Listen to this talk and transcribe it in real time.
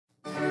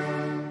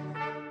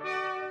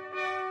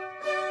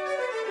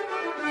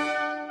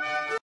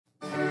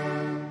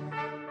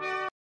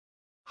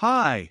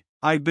Hi,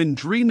 I've been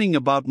dreaming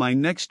about my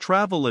next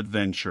travel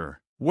adventure.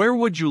 Where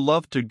would you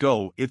love to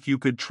go if you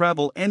could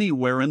travel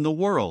anywhere in the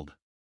world?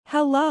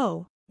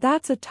 Hello,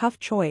 that's a tough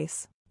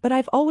choice, but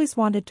I've always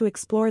wanted to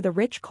explore the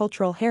rich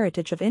cultural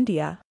heritage of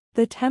India.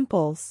 The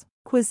temples,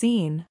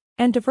 cuisine,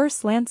 and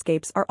diverse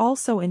landscapes are all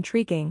so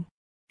intriguing.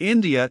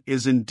 India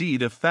is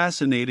indeed a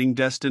fascinating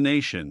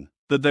destination.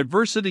 The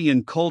diversity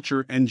in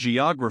culture and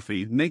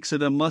geography makes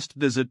it a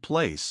must-visit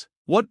place.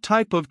 What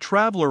type of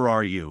traveler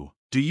are you?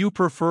 Do you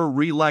prefer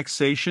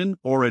relaxation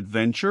or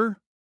adventure?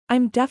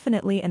 I'm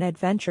definitely an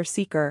adventure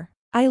seeker.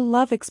 I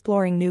love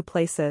exploring new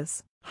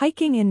places,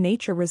 hiking in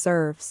nature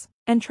reserves,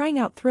 and trying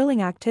out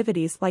thrilling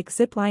activities like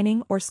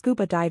ziplining or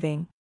scuba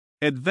diving.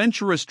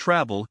 Adventurous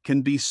travel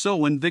can be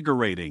so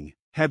invigorating.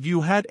 Have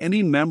you had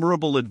any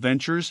memorable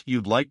adventures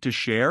you'd like to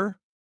share?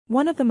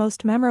 One of the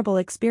most memorable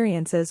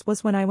experiences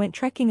was when I went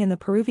trekking in the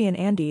Peruvian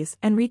Andes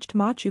and reached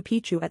Machu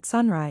Picchu at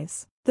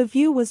sunrise. The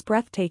view was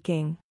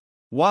breathtaking.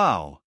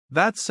 Wow,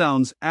 that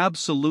sounds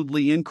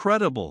absolutely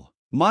incredible.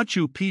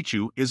 Machu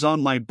Picchu is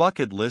on my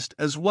bucket list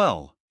as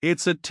well.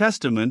 It's a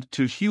testament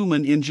to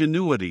human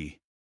ingenuity.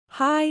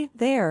 Hi,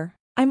 there.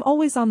 I'm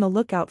always on the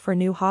lookout for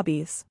new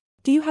hobbies.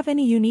 Do you have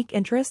any unique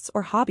interests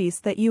or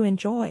hobbies that you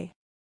enjoy?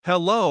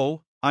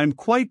 Hello, I'm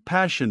quite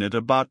passionate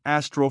about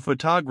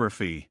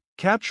astrophotography.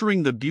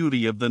 Capturing the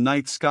beauty of the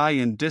night sky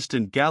and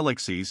distant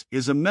galaxies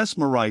is a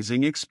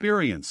mesmerizing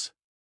experience.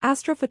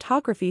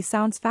 Astrophotography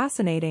sounds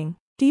fascinating.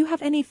 Do you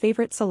have any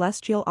favorite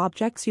celestial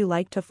objects you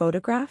like to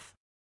photograph?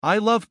 I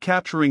love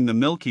capturing the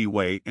Milky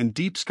Way and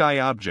deep sky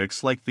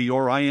objects like the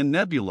Orion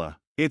Nebula.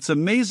 It's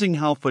amazing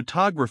how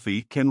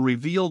photography can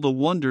reveal the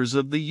wonders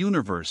of the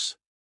universe.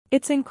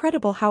 It's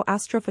incredible how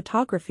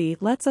astrophotography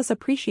lets us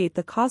appreciate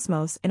the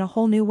cosmos in a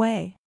whole new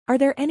way. Are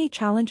there any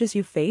challenges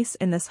you face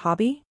in this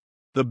hobby?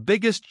 The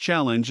biggest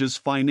challenge is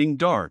finding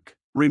dark,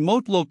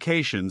 remote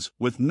locations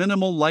with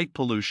minimal light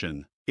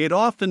pollution. It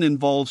often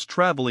involves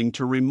traveling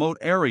to remote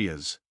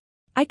areas.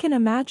 I can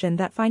imagine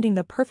that finding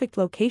the perfect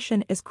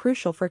location is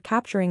crucial for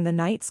capturing the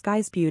night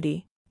sky's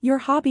beauty. Your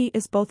hobby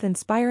is both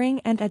inspiring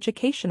and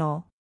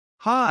educational.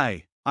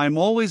 Hi, I'm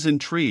always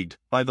intrigued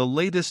by the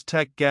latest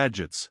tech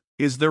gadgets.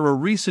 Is there a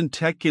recent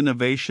tech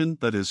innovation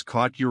that has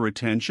caught your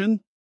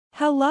attention?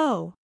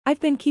 Hello, I've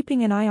been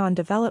keeping an eye on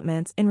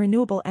developments in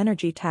renewable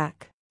energy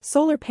tech.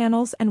 Solar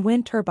panels and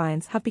wind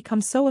turbines have become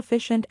so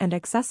efficient and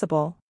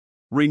accessible.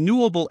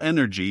 Renewable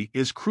energy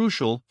is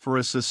crucial for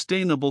a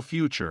sustainable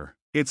future.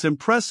 It's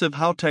impressive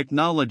how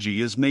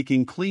technology is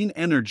making clean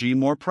energy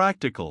more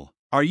practical.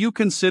 Are you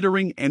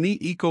considering any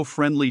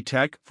eco-friendly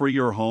tech for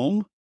your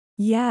home?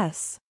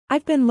 Yes,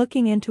 I've been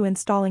looking into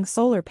installing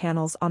solar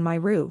panels on my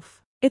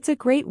roof. It's a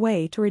great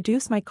way to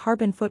reduce my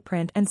carbon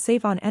footprint and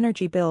save on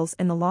energy bills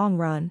in the long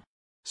run.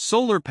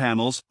 Solar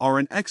panels are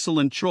an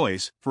excellent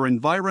choice for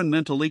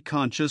environmentally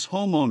conscious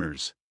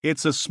homeowners.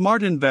 It's a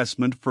smart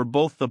investment for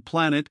both the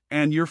planet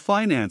and your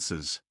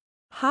finances.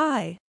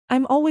 Hi,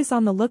 I'm always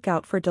on the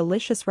lookout for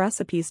delicious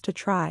recipes to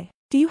try.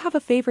 Do you have a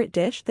favorite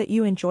dish that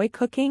you enjoy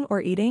cooking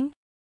or eating?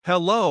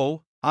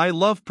 Hello, I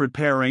love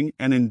preparing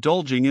and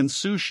indulging in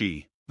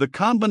sushi. The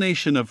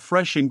combination of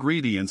fresh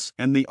ingredients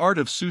and the art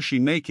of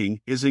sushi making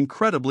is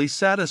incredibly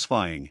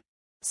satisfying.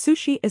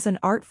 Sushi is an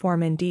art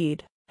form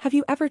indeed. Have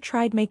you ever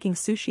tried making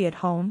sushi at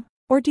home?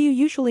 Or do you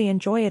usually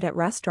enjoy it at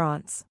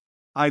restaurants?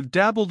 I've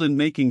dabbled in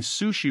making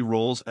sushi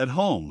rolls at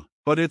home,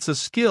 but it's a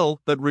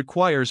skill that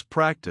requires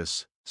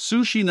practice.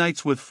 Sushi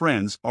nights with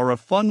friends are a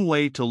fun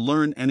way to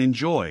learn and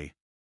enjoy.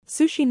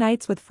 Sushi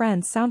nights with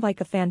friends sound like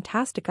a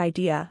fantastic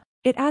idea.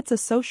 It adds a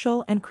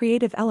social and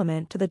creative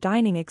element to the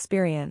dining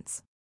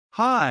experience.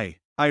 Hi,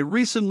 I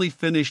recently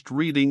finished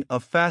reading a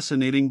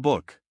fascinating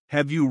book.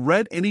 Have you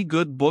read any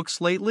good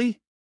books lately?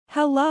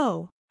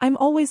 Hello, I'm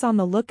always on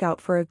the lookout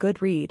for a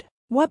good read.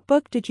 What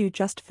book did you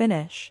just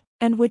finish,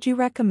 and would you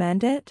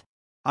recommend it?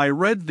 I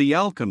read The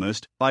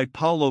Alchemist by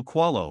Paulo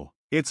Coelho.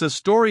 It's a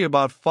story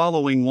about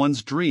following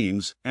one's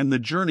dreams and the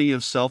journey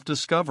of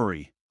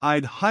self-discovery.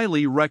 I'd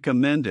highly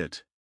recommend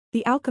it.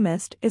 The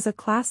Alchemist is a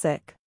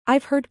classic.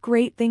 I've heard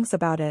great things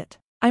about it.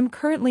 I'm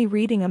currently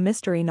reading a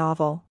mystery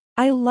novel.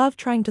 I love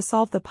trying to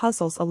solve the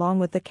puzzles along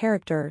with the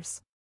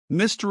characters.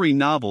 Mystery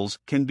novels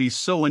can be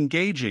so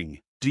engaging.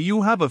 Do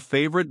you have a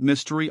favorite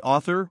mystery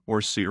author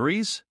or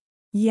series?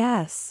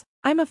 Yes,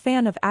 I'm a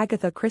fan of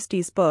Agatha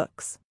Christie's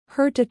books.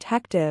 Her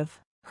detective,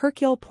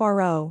 Hercule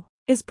Poirot,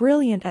 is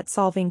brilliant at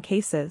solving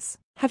cases.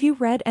 Have you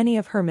read any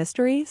of her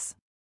mysteries?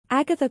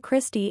 Agatha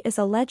Christie is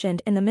a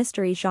legend in the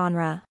mystery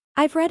genre.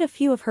 I've read a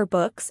few of her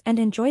books and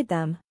enjoyed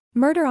them.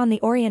 Murder on the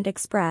Orient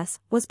Express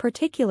was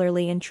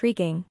particularly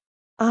intriguing.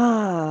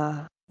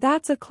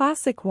 That's a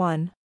classic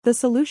one. The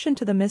solution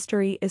to the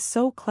mystery is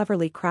so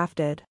cleverly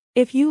crafted.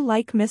 If you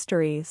like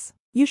mysteries,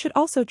 you should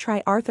also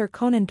try Arthur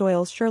Conan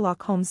Doyle's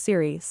Sherlock Holmes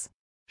series.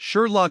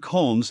 Sherlock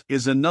Holmes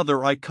is another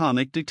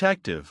iconic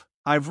detective.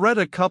 I've read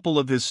a couple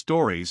of his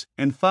stories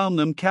and found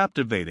them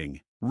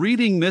captivating.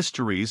 Reading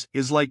mysteries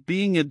is like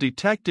being a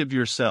detective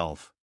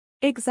yourself.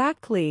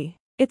 Exactly.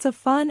 It's a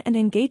fun and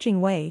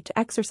engaging way to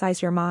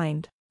exercise your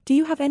mind. Do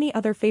you have any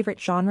other favorite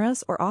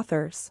genres or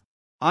authors?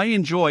 I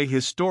enjoy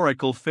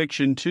historical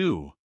fiction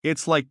too.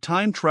 It's like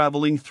time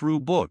traveling through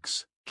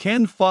books.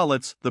 Ken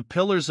Follett's The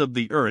Pillars of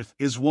the Earth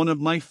is one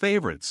of my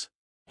favorites.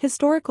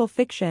 Historical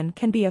fiction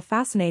can be a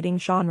fascinating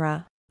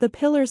genre. The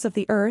Pillars of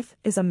the Earth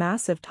is a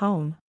massive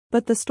tome,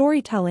 but the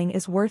storytelling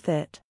is worth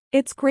it.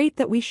 It's great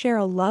that we share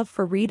a love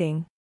for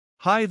reading.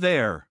 Hi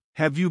there.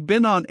 Have you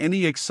been on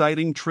any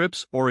exciting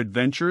trips or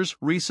adventures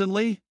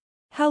recently?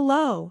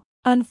 Hello.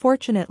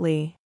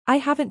 Unfortunately, I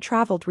haven't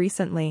traveled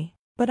recently,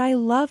 but I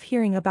love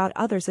hearing about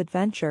others'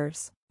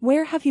 adventures.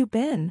 Where have you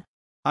been?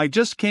 I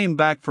just came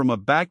back from a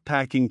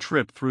backpacking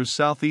trip through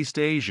Southeast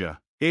Asia.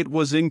 It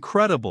was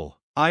incredible.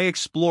 I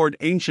explored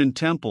ancient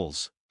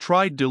temples,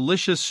 tried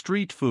delicious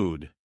street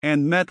food,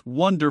 and met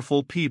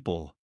wonderful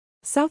people.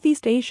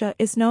 Southeast Asia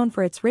is known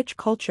for its rich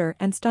culture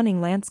and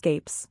stunning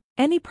landscapes.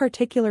 Any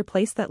particular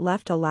place that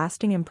left a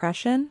lasting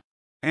impression?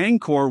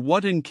 Angkor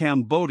Wat in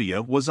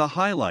Cambodia was a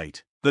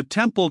highlight. The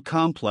temple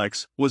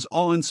complex was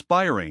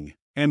awe-inspiring,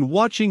 and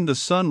watching the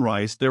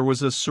sunrise there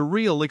was a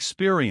surreal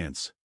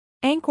experience.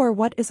 Angkor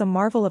Wat is a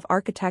marvel of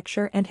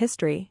architecture and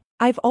history.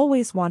 I've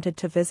always wanted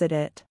to visit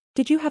it.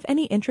 Did you have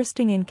any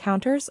interesting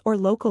encounters or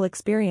local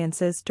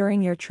experiences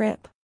during your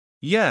trip?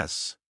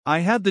 Yes, I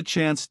had the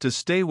chance to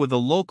stay with a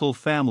local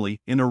family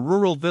in a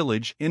rural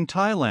village in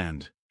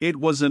Thailand. It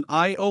was an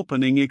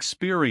eye-opening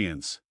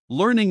experience,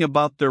 learning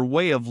about their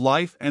way of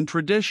life and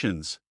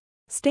traditions.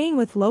 Staying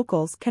with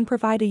locals can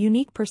provide a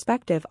unique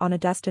perspective on a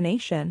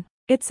destination.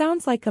 It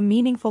sounds like a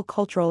meaningful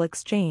cultural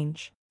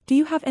exchange. Do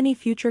you have any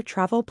future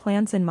travel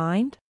plans in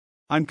mind?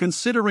 I'm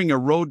considering a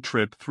road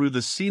trip through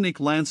the scenic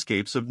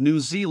landscapes of New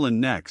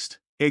Zealand next,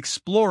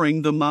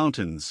 exploring the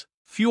mountains,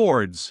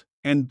 fjords,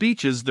 and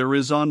beaches there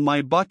is on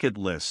my bucket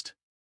list.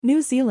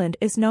 New Zealand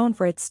is known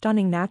for its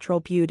stunning natural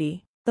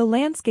beauty. The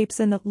landscapes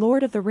in the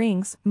Lord of the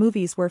Rings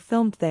movies were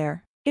filmed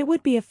there. It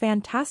would be a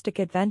fantastic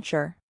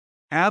adventure.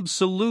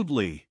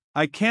 Absolutely.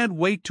 I can't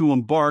wait to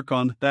embark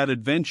on that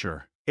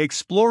adventure.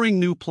 Exploring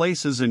new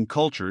places and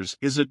cultures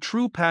is a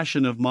true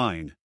passion of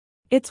mine.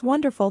 It's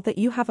wonderful that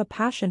you have a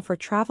passion for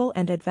travel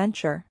and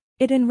adventure.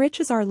 It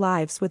enriches our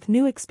lives with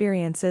new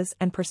experiences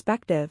and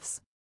perspectives.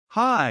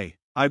 Hi,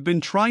 I've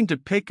been trying to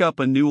pick up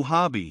a new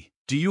hobby.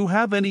 Do you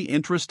have any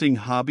interesting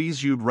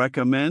hobbies you'd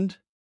recommend?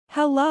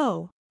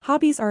 Hello.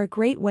 Hobbies are a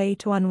great way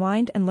to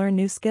unwind and learn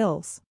new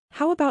skills.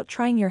 How about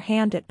trying your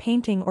hand at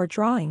painting or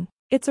drawing?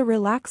 It's a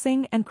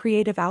relaxing and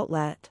creative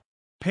outlet.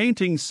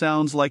 Painting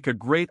sounds like a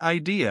great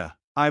idea.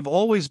 I've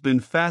always been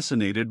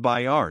fascinated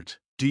by art.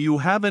 Do you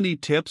have any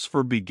tips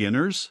for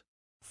beginners?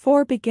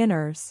 For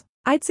beginners,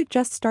 I'd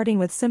suggest starting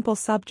with simple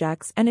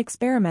subjects and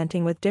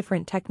experimenting with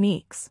different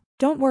techniques.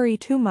 Don't worry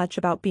too much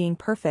about being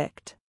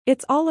perfect.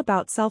 It's all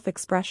about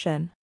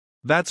self-expression.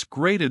 That's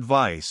great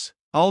advice.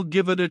 I'll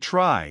give it a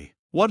try.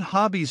 What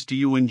hobbies do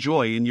you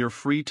enjoy in your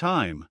free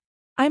time?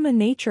 I'm a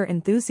nature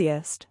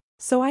enthusiast,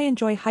 so I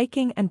enjoy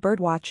hiking and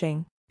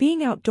birdwatching.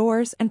 Being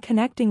outdoors and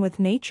connecting with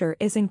nature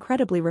is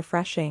incredibly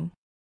refreshing.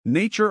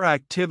 Nature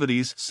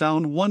activities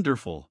sound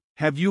wonderful.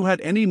 Have you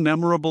had any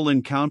memorable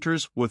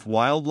encounters with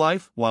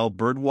wildlife while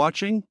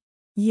birdwatching?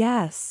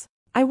 Yes.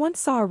 I once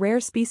saw a rare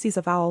species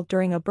of owl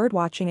during a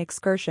birdwatching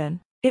excursion.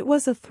 It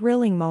was a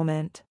thrilling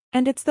moment,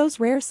 and it's those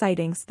rare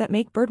sightings that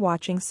make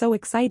birdwatching so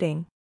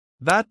exciting.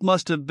 That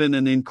must have been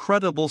an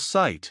incredible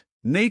sight.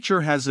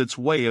 Nature has its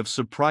way of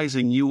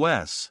surprising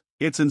us.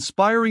 It's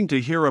inspiring to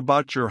hear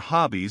about your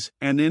hobbies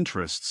and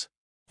interests.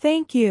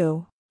 Thank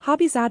you.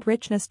 Hobbies add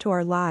richness to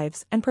our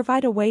lives and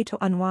provide a way to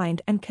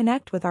unwind and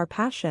connect with our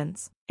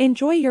passions.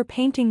 Enjoy your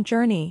painting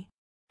journey.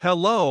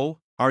 Hello,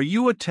 are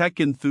you a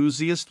tech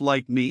enthusiast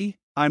like me?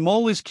 I'm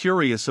always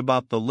curious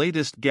about the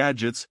latest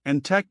gadgets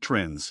and tech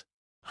trends.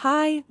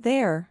 Hi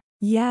there.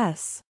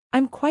 Yes,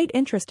 I'm quite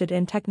interested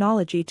in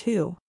technology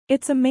too.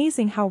 It's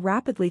amazing how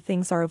rapidly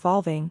things are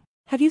evolving.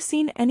 Have you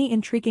seen any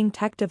intriguing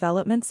tech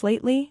developments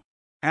lately?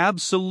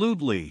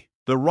 Absolutely.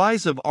 The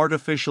rise of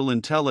artificial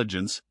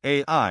intelligence,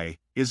 AI,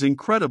 is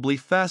incredibly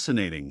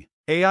fascinating.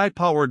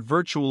 AI-powered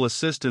virtual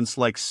assistants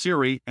like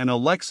Siri and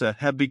Alexa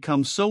have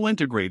become so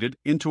integrated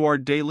into our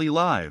daily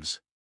lives.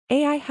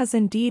 AI has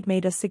indeed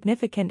made a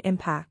significant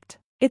impact.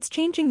 It's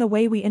changing the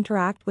way we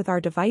interact with our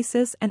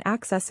devices and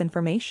access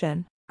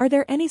information. Are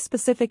there any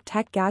specific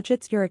tech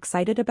gadgets you're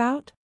excited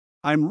about?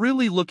 I'm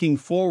really looking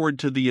forward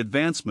to the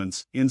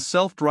advancements in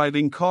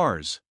self-driving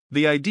cars.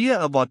 The idea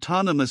of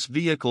autonomous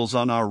vehicles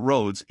on our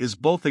roads is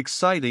both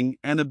exciting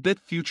and a bit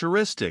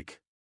futuristic.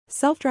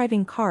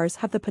 Self-driving cars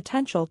have the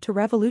potential to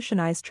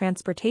revolutionize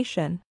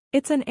transportation.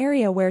 It's an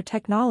area where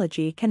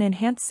technology can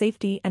enhance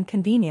safety and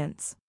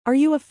convenience. Are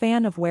you a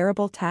fan of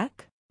wearable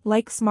tech,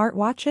 like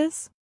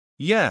smartwatches?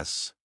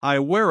 Yes, I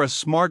wear a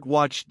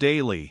smartwatch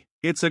daily.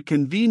 It's a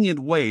convenient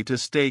way to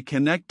stay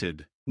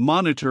connected,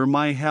 monitor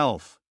my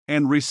health,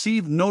 and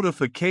receive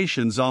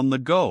notifications on the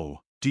go.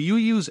 Do you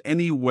use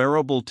any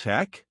wearable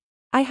tech?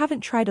 I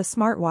haven't tried a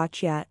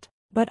smartwatch yet,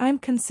 but I'm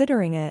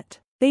considering it.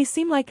 They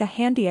seem like a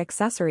handy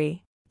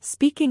accessory.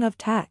 Speaking of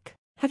tech,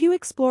 have you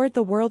explored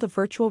the world of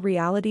virtual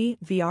reality,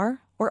 VR,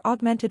 or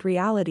augmented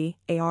reality,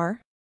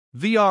 AR?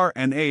 VR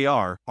and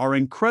AR are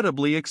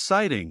incredibly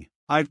exciting.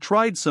 I've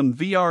tried some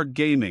VR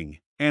gaming,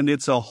 and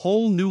it's a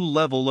whole new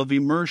level of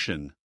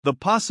immersion. The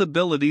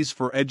possibilities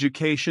for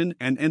education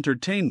and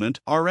entertainment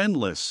are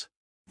endless.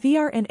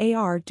 VR and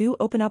AR do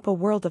open up a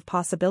world of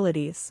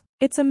possibilities.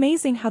 It's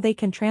amazing how they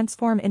can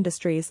transform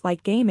industries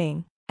like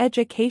gaming,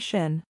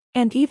 education,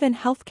 and even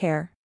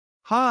healthcare.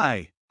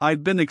 Hi,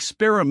 I've been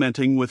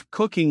experimenting with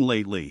cooking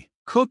lately.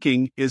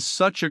 Cooking is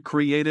such a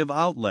creative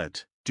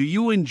outlet. Do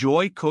you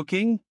enjoy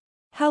cooking?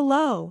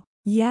 Hello.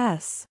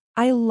 Yes,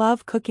 I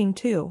love cooking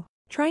too.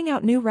 Trying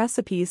out new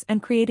recipes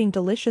and creating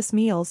delicious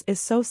meals is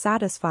so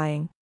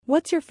satisfying.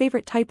 What's your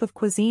favorite type of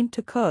cuisine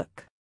to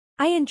cook?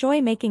 I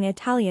enjoy making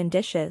Italian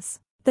dishes.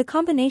 The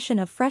combination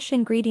of fresh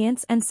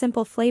ingredients and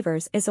simple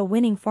flavors is a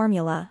winning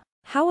formula.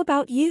 How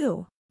about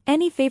you?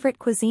 Any favorite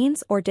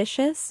cuisines or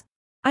dishes?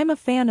 I'm a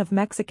fan of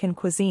Mexican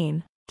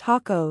cuisine.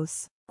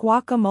 Tacos,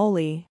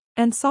 guacamole,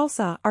 and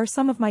salsa are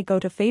some of my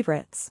go-to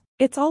favorites.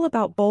 It's all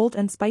about bold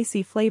and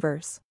spicy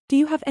flavors. Do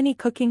you have any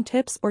cooking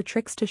tips or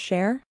tricks to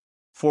share?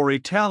 For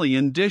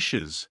Italian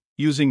dishes,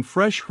 using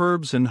fresh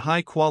herbs and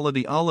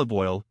high-quality olive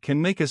oil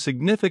can make a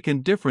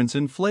significant difference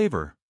in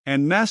flavor.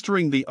 And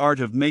mastering the art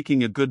of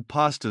making a good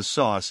pasta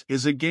sauce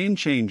is a game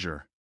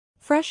changer.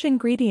 Fresh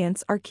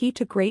ingredients are key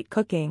to great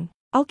cooking.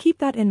 I'll keep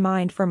that in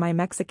mind for my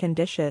Mexican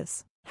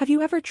dishes. Have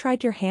you ever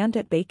tried your hand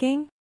at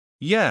baking?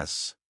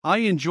 Yes, I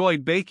enjoy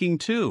baking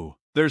too.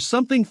 There's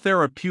something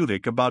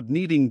therapeutic about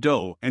kneading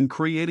dough and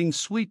creating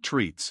sweet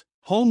treats.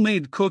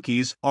 Homemade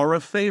cookies are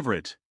a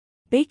favorite.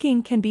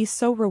 Baking can be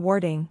so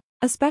rewarding,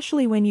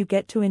 especially when you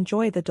get to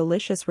enjoy the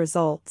delicious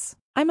results.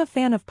 I'm a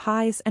fan of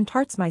pies and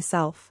tarts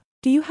myself.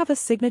 Do you have a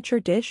signature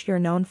dish you're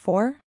known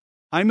for?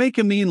 I make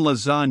a mean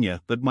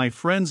lasagna that my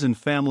friends and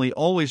family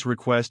always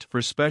request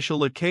for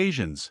special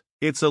occasions.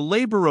 It's a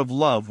labor of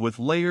love with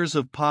layers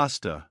of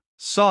pasta,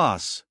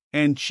 sauce,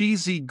 and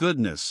cheesy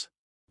goodness.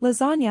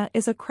 Lasagna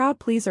is a crowd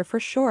pleaser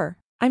for sure.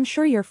 I'm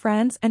sure your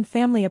friends and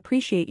family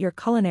appreciate your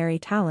culinary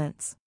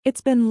talents.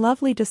 It's been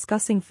lovely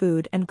discussing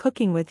food and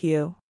cooking with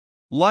you.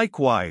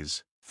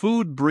 Likewise,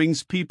 food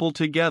brings people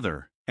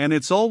together, and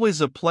it's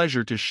always a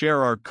pleasure to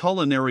share our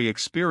culinary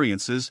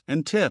experiences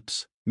and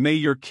tips. May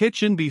your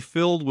kitchen be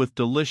filled with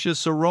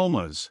delicious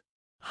aromas.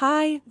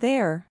 Hi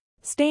there.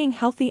 Staying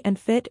healthy and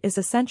fit is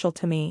essential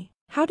to me.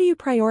 How do you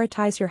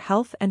prioritize your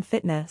health and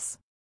fitness?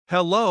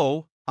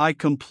 Hello, I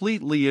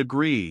completely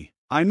agree.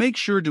 I make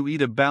sure to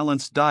eat a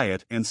balanced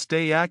diet and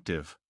stay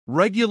active.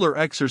 Regular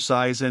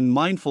exercise and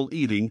mindful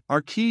eating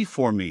are key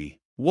for me.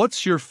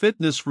 What's your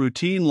fitness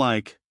routine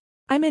like?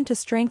 I'm into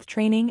strength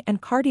training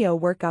and cardio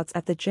workouts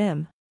at the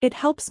gym. It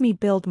helps me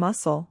build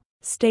muscle,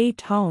 stay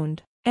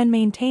toned, and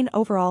maintain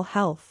overall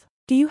health.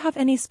 Do you have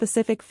any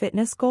specific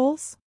fitness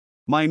goals?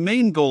 My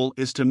main goal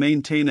is to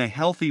maintain a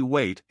healthy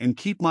weight and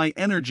keep my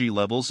energy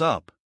levels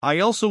up. I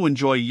also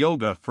enjoy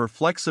yoga for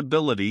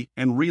flexibility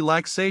and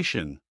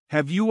relaxation.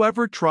 Have you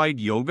ever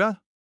tried yoga?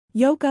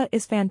 Yoga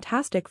is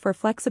fantastic for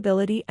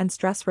flexibility and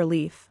stress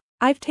relief.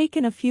 I've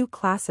taken a few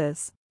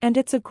classes, and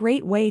it's a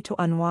great way to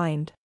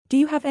unwind. Do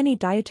you have any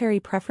dietary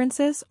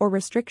preferences or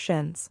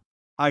restrictions?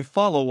 I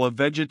follow a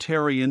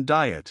vegetarian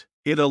diet.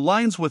 It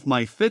aligns with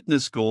my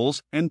fitness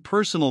goals and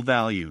personal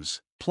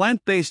values.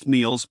 Plant-based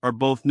meals are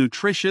both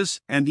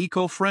nutritious and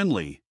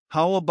eco-friendly.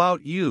 How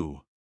about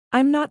you?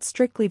 I'm not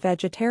strictly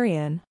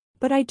vegetarian,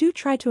 but I do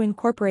try to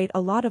incorporate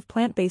a lot of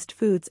plant-based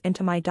foods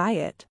into my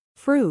diet.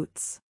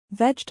 Fruits,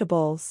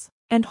 vegetables,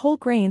 and whole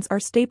grains are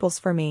staples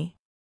for me.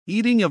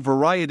 Eating a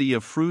variety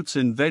of fruits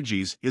and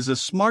veggies is a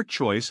smart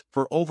choice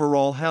for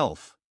overall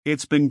health.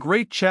 It's been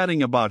great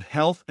chatting about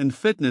health and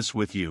fitness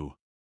with you.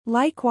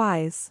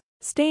 Likewise,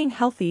 staying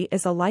healthy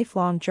is a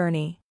lifelong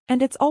journey,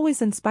 and it's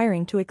always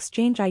inspiring to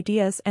exchange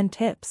ideas and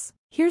tips.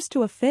 Here's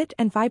to a fit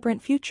and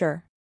vibrant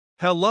future.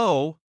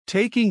 Hello,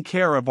 taking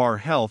care of our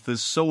health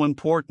is so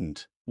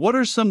important. What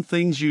are some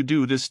things you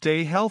do to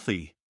stay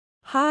healthy?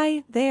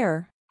 Hi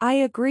there, I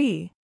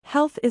agree.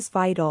 Health is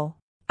vital.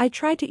 I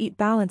try to eat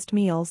balanced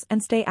meals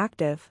and stay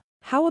active.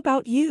 How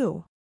about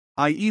you?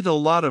 I eat a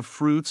lot of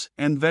fruits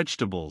and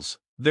vegetables.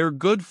 They're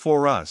good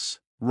for us,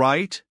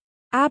 right?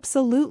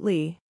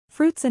 Absolutely.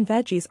 Fruits and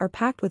veggies are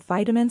packed with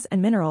vitamins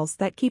and minerals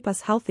that keep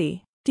us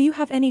healthy. Do you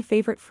have any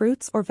favorite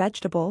fruits or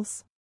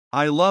vegetables?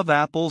 I love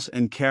apples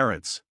and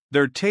carrots.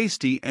 They're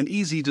tasty and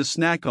easy to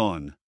snack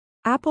on.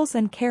 Apples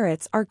and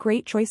carrots are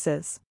great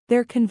choices.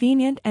 They're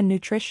convenient and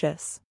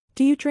nutritious.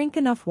 Do you drink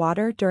enough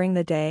water during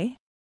the day?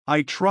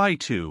 I try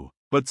to,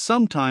 but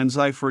sometimes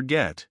I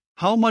forget.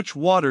 How much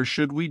water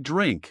should we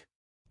drink?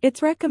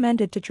 It's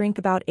recommended to drink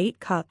about 8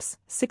 cups,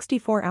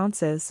 64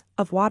 ounces,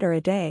 of water a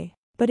day,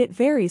 but it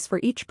varies for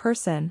each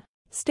person.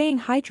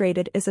 Staying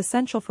hydrated is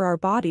essential for our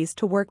bodies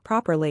to work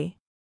properly.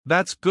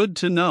 That's good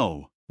to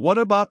know. What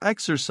about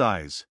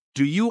exercise?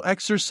 Do you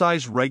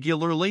exercise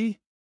regularly?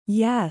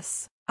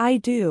 Yes, I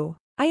do.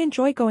 I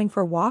enjoy going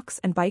for walks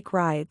and bike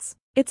rides.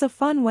 It's a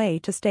fun way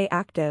to stay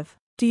active.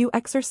 Do you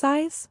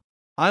exercise?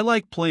 I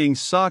like playing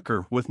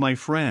soccer with my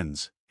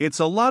friends. It's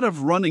a lot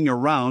of running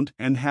around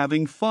and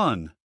having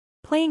fun.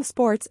 Playing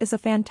sports is a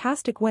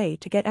fantastic way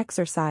to get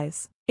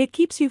exercise. It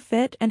keeps you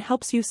fit and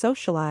helps you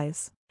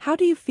socialize. How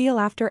do you feel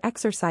after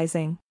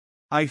exercising?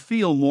 I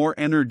feel more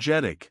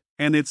energetic,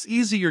 and it's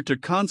easier to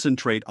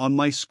concentrate on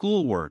my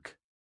schoolwork.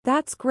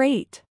 That's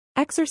great.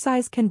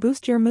 Exercise can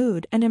boost your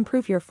mood and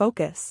improve your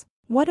focus.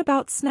 What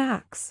about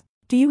snacks?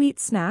 Do you eat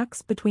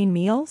snacks between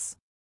meals?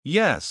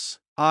 Yes,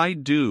 I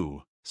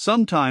do.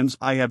 Sometimes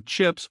I have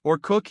chips or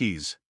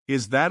cookies.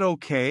 Is that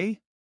okay?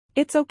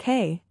 It's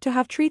okay to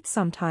have treats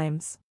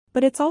sometimes,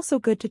 but it's also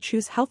good to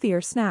choose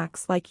healthier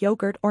snacks like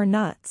yogurt or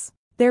nuts.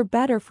 They're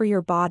better for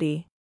your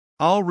body.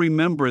 I'll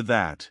remember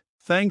that.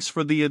 Thanks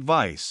for the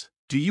advice.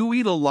 Do you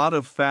eat a lot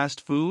of fast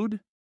food?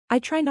 I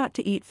try not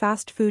to eat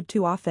fast food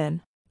too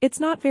often. It's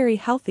not very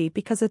healthy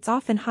because it's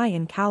often high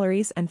in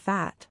calories and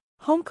fat.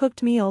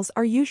 Home-cooked meals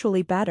are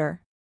usually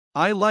better.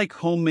 I like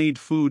homemade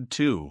food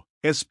too,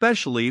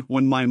 especially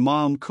when my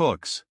mom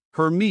cooks.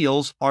 Her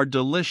meals are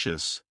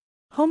delicious.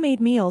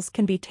 Homemade meals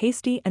can be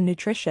tasty and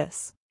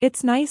nutritious.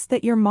 It's nice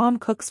that your mom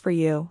cooks for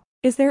you.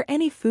 Is there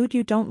any food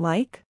you don't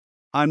like?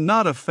 I'm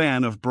not a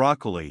fan of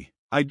broccoli.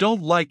 I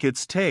don't like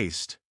its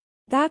taste.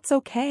 That's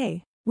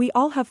okay. We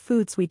all have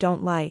foods we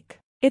don't like.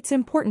 It's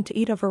important to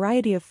eat a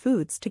variety of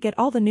foods to get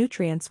all the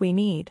nutrients we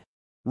need.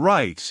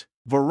 Right.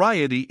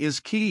 Variety is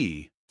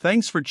key.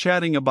 Thanks for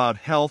chatting about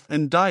health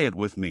and diet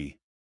with me.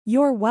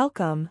 You're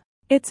welcome.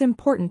 It's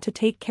important to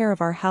take care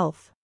of our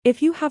health.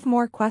 If you have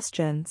more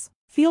questions,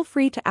 feel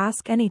free to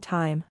ask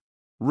anytime.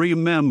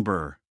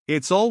 Remember,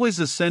 it's always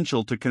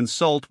essential to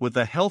consult with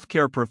a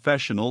healthcare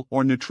professional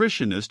or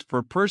nutritionist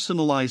for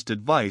personalized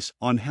advice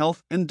on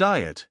health and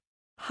diet.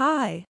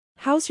 Hi,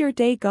 how's your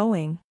day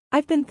going?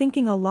 I've been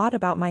thinking a lot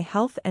about my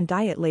health and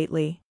diet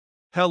lately.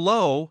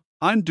 Hello,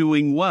 I'm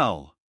doing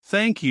well.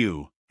 Thank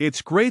you.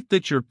 It's great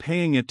that you're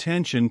paying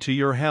attention to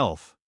your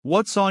health.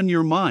 What's on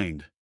your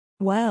mind?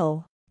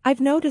 Well, I've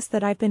noticed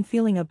that I've been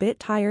feeling a bit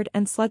tired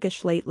and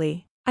sluggish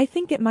lately. I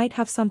think it might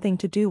have something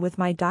to do with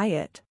my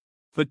diet.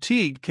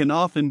 Fatigue can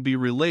often be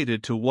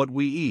related to what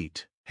we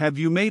eat. Have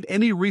you made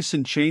any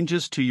recent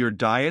changes to your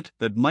diet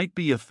that might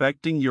be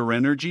affecting your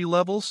energy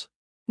levels?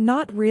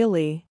 Not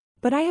really,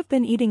 but I have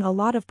been eating a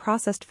lot of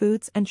processed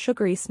foods and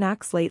sugary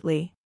snacks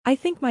lately. I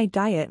think my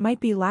diet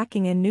might be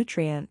lacking in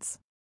nutrients.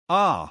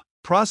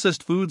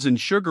 Processed foods and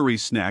sugary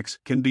snacks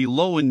can be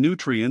low in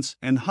nutrients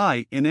and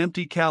high in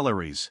empty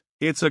calories.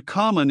 It's a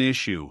common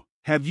issue.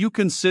 Have you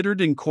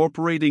considered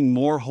incorporating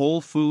more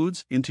whole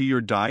foods into your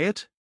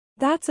diet?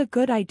 That's a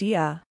good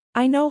idea.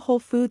 I know whole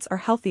foods are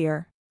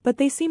healthier, but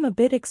they seem a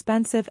bit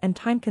expensive and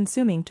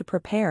time-consuming to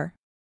prepare.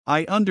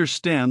 I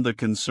understand the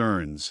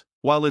concerns.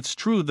 While it's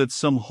true that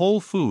some whole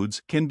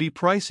foods can be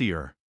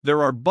pricier,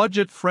 there are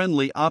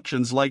budget-friendly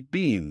options like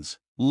beans,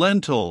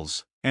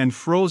 lentils, and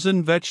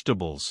frozen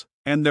vegetables,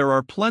 and there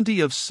are plenty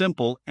of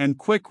simple and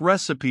quick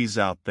recipes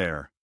out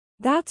there.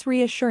 That's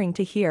reassuring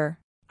to hear.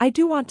 I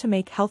do want to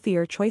make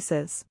healthier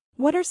choices.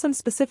 What are some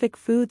specific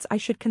foods I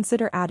should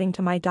consider adding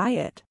to my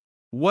diet?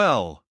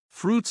 Well,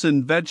 fruits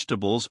and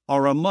vegetables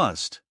are a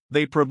must.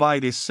 They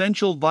provide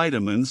essential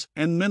vitamins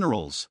and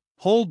minerals.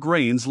 Whole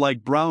grains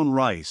like brown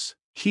rice,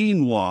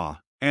 quinoa,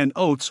 and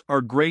oats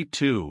are great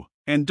too.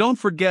 And don't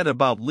forget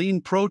about lean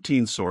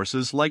protein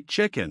sources like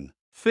chicken,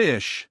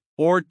 fish,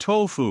 or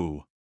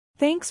tofu.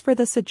 Thanks for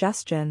the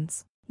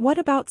suggestions. What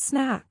about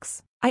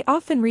snacks? I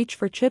often reach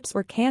for chips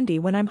or candy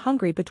when I'm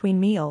hungry between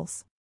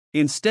meals.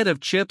 Instead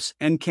of chips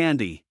and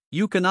candy,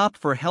 you can opt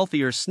for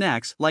healthier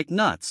snacks like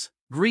nuts,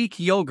 Greek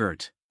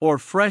yogurt, or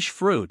fresh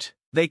fruit.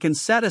 They can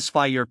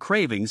satisfy your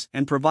cravings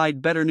and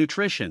provide better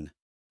nutrition.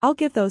 I'll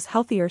give those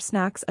healthier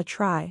snacks a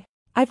try.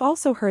 I've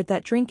also heard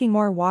that drinking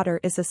more water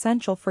is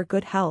essential for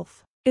good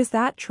health. Is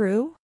that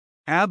true?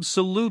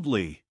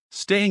 Absolutely.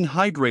 Staying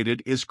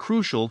hydrated is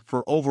crucial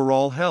for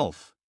overall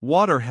health.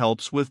 Water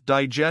helps with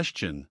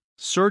digestion,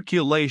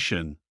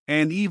 circulation,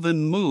 and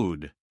even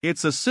mood.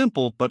 It's a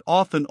simple but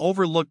often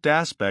overlooked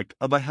aspect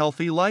of a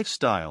healthy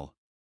lifestyle.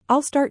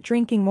 I'll start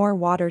drinking more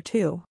water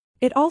too.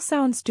 It all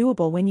sounds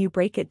doable when you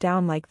break it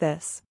down like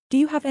this. Do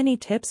you have any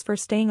tips for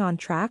staying on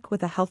track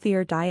with a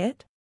healthier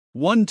diet?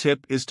 One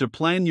tip is to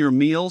plan your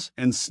meals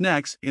and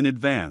snacks in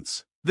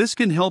advance. This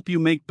can help you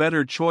make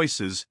better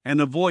choices and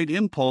avoid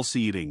impulse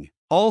eating.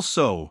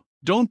 Also,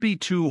 don't be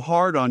too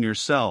hard on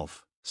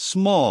yourself.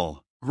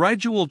 Small,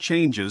 gradual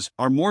changes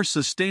are more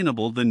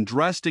sustainable than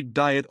drastic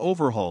diet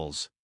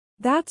overhauls.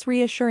 That's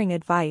reassuring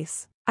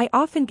advice. I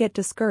often get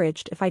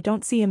discouraged if I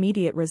don't see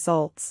immediate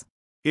results.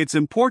 It's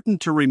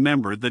important to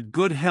remember that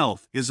good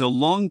health is a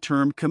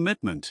long-term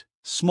commitment.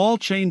 Small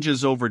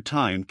changes over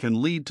time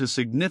can lead to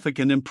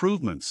significant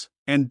improvements.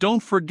 And don't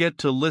forget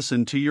to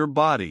listen to your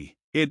body.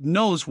 It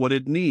knows what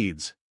it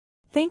needs.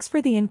 Thanks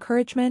for the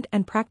encouragement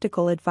and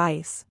practical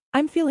advice.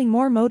 I'm feeling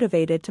more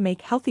motivated to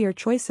make healthier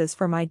choices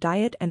for my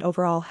diet and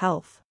overall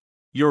health.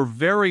 You're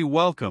very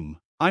welcome.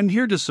 I'm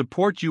here to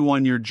support you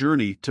on your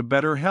journey to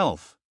better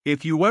health.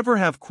 If you ever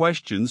have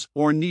questions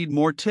or need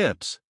more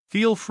tips,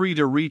 feel free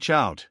to reach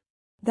out.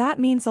 That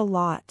means a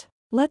lot.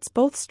 Let's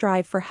both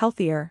strive for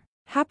healthier,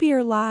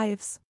 happier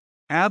lives.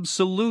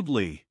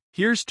 Absolutely.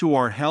 Here's to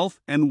our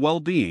health and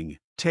well-being.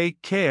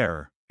 Take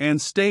care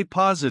and stay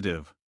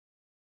positive.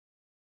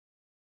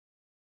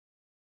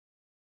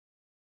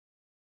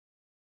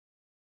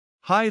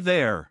 Hi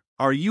there,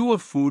 are you a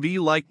foodie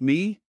like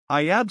me?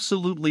 I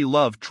absolutely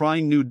love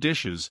trying new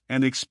dishes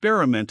and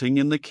experimenting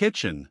in the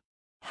kitchen.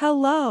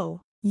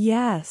 Hello.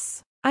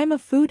 Yes, I'm a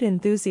food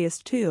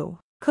enthusiast too.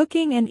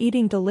 Cooking and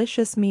eating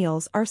delicious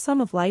meals are some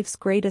of life's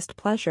greatest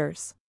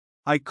pleasures.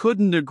 I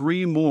couldn't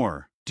agree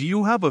more. Do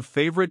you have a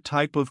favorite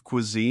type of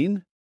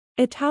cuisine?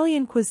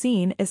 Italian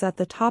cuisine is at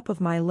the top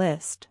of my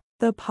list.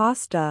 The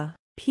pasta,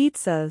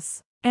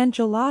 pizzas, and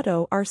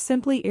gelato are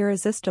simply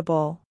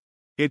irresistible.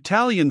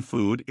 Italian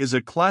food is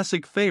a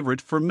classic favorite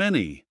for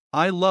many.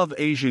 I love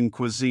Asian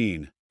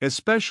cuisine,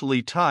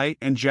 especially Thai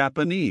and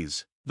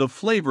Japanese. The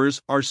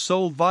flavors are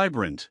so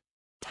vibrant.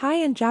 Thai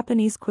and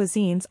Japanese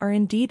cuisines are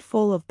indeed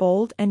full of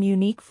bold and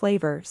unique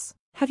flavors.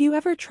 Have you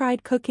ever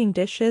tried cooking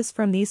dishes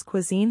from these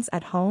cuisines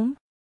at home?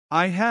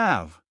 I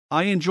have.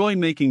 I enjoy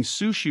making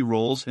sushi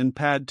rolls and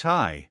pad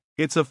thai.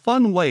 It's a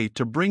fun way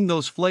to bring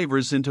those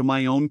flavors into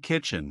my own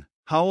kitchen.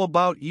 How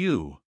about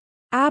you?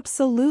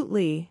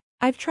 Absolutely.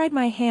 I've tried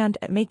my hand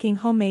at making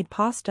homemade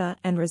pasta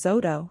and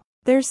risotto.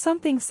 There's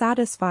something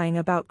satisfying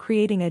about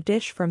creating a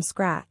dish from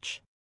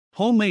scratch.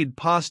 Homemade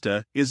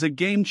pasta is a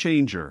game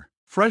changer.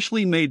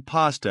 Freshly made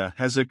pasta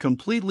has a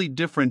completely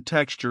different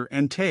texture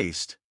and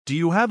taste. Do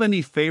you have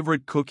any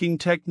favorite cooking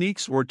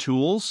techniques or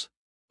tools?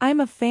 I'm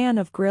a fan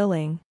of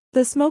grilling.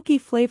 The smoky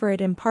flavor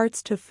it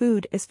imparts to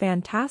food is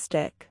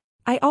fantastic.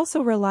 I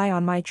also rely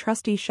on my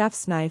trusty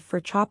chef's knife for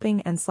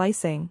chopping and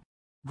slicing.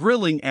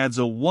 Grilling adds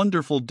a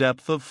wonderful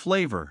depth of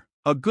flavor.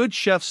 A good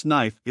chef's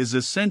knife is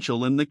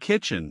essential in the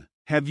kitchen.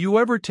 Have you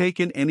ever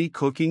taken any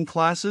cooking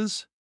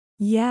classes?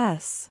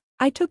 Yes,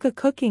 I took a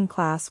cooking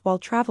class while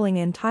traveling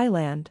in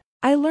Thailand.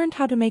 I learned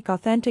how to make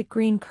authentic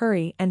green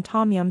curry and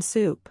tom yum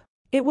soup.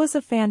 It was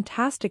a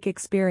fantastic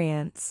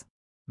experience.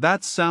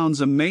 That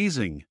sounds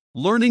amazing.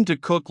 Learning to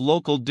cook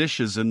local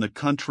dishes in the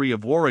country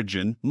of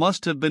origin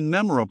must have been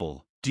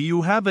memorable. Do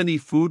you have any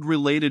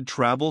food-related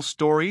travel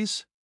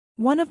stories?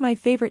 One of my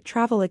favorite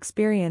travel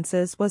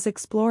experiences was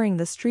exploring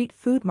the street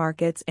food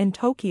markets in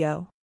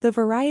Tokyo. The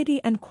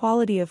variety and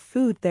quality of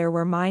food there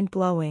were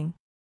mind-blowing.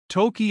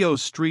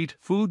 Tokyo's street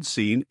food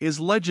scene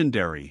is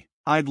legendary.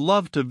 I'd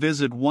love to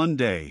visit one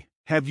day.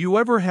 Have you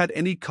ever had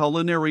any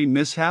culinary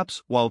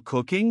mishaps while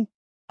cooking?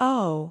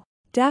 Oh,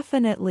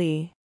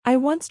 definitely. I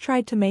once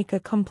tried to make a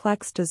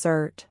complex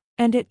dessert,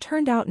 and it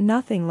turned out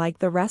nothing like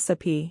the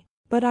recipe,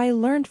 but I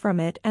learned from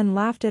it and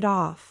laughed it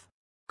off.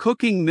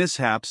 Cooking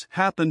mishaps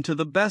happen to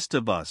the best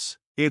of us.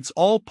 It's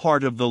all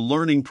part of the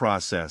learning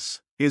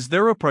process. Is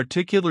there a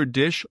particular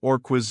dish or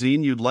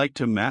cuisine you'd like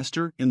to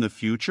master in the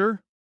future?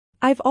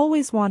 I've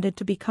always wanted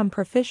to become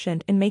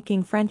proficient in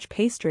making French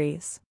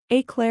pastries.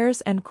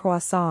 Eclairs and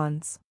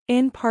croissants,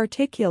 in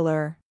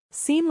particular,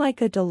 seem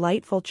like a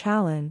delightful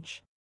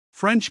challenge.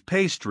 French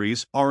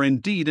pastries are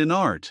indeed an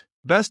art.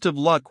 Best of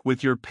luck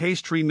with your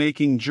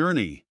pastry-making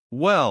journey.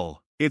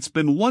 Well, it's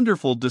been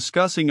wonderful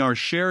discussing our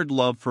shared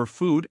love for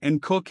food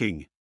and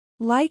cooking.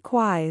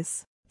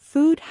 Likewise,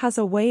 food has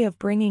a way of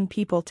bringing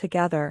people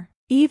together,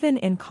 even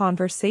in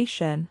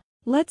conversation.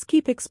 Let's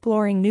keep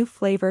exploring new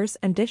flavors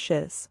and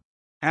dishes.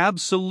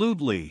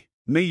 Absolutely.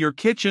 May your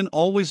kitchen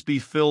always be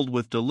filled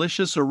with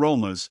delicious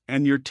aromas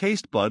and your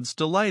taste buds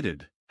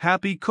delighted.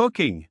 Happy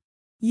cooking!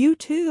 You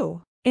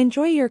too.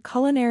 Enjoy your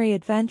culinary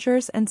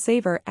adventures and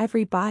savor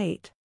every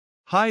bite.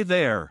 Hi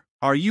there.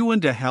 Are you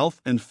into health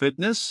and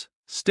fitness?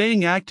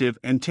 Staying active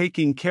and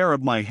taking care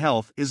of my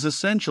health is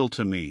essential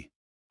to me.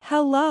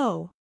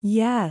 Hello.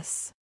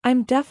 Yes,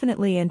 I'm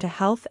definitely into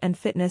health and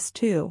fitness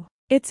too.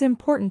 It's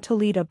important to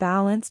lead a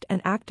balanced and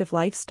active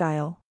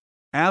lifestyle.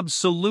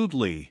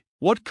 Absolutely.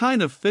 What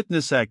kind of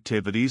fitness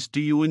activities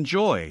do you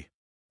enjoy?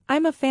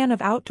 I'm a fan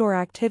of outdoor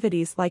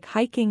activities like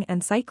hiking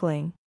and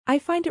cycling. I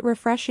find it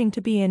refreshing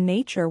to be in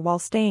nature while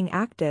staying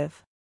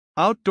active.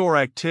 Outdoor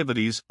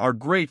activities are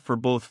great for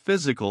both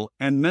physical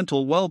and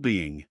mental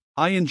well-being.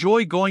 I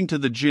enjoy going to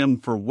the gym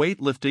for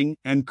weightlifting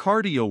and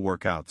cardio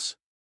workouts.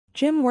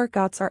 Gym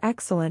workouts are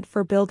excellent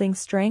for building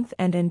strength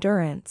and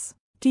endurance.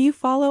 Do you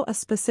follow a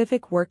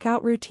specific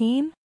workout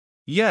routine?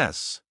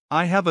 Yes,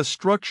 I have a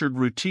structured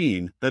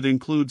routine that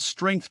includes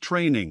strength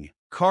training,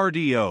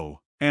 cardio,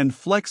 and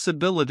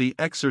flexibility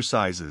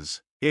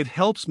exercises. It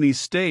helps me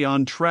stay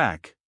on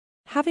track.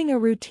 Having a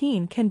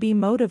routine can be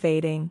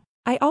motivating.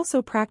 I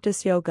also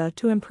practice yoga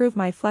to improve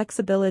my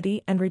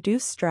flexibility and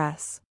reduce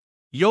stress.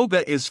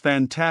 Yoga is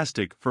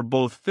fantastic for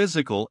both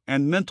physical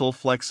and mental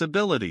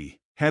flexibility.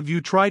 Have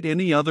you tried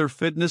any other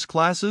fitness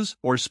classes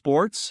or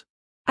sports?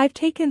 I've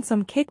taken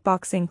some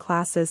kickboxing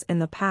classes in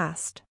the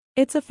past.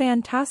 It's a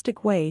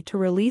fantastic way to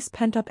release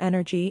pent-up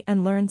energy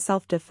and learn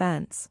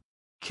self-defense.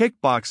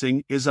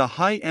 Kickboxing is a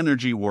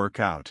high-energy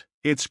workout.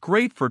 It's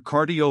great for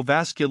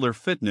cardiovascular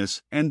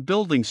fitness and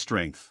building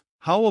strength.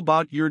 How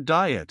about your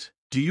diet?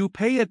 Do you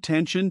pay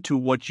attention to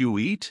what you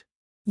eat?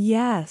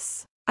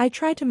 Yes, I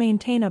try to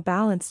maintain a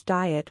balanced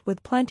diet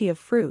with plenty of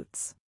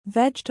fruits,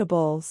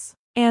 vegetables,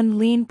 and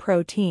lean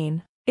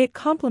protein. It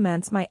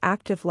complements my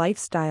active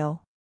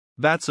lifestyle.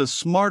 That's a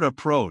smart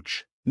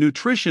approach.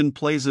 Nutrition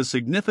plays a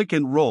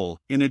significant role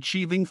in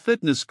achieving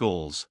fitness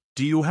goals.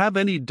 Do you have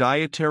any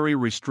dietary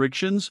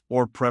restrictions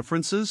or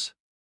preferences?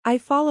 I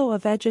follow a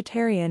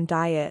vegetarian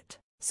diet,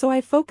 so I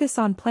focus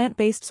on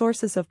plant-based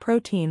sources of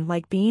protein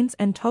like beans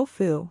and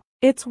tofu.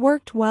 It's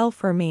worked well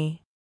for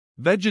me.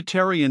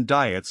 Vegetarian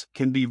diets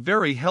can be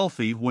very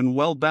healthy when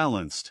well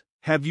balanced.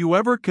 Have you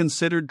ever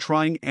considered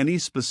trying any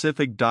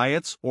specific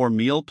diets or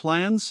meal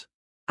plans?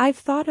 I've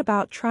thought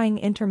about trying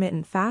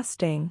intermittent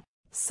fasting.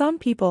 Some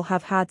people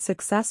have had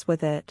success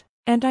with it,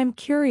 and I'm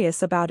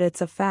curious about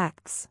its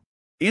effects.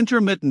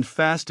 Intermittent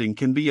fasting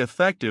can be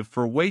effective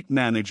for weight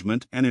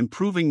management and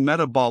improving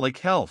metabolic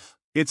health.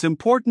 It's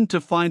important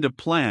to find a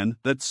plan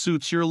that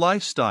suits your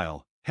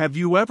lifestyle. Have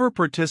you ever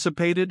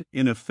participated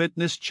in a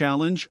fitness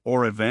challenge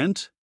or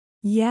event?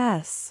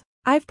 Yes,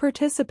 I've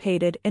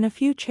participated in a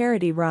few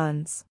charity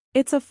runs.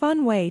 It's a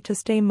fun way to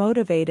stay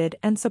motivated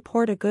and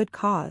support a good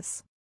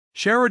cause.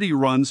 Charity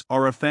runs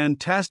are a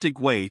fantastic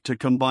way to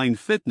combine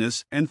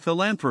fitness and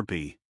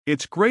philanthropy.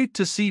 It's great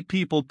to see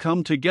people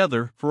come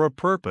together for a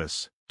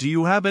purpose. Do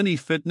you have any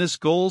fitness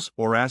goals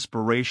or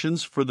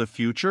aspirations for the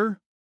future?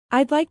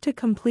 I'd like to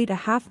complete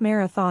a half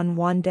marathon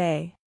one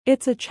day.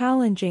 It's a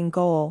challenging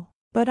goal,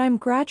 but I'm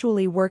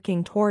gradually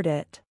working toward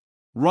it.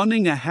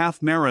 Running a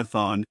half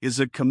marathon is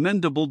a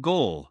commendable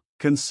goal.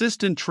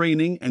 Consistent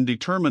training and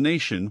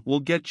determination will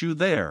get you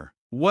there.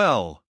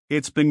 Well,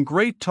 it's been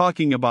great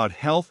talking about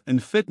health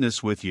and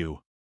fitness with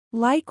you.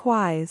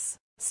 Likewise,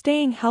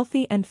 staying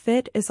healthy and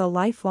fit is a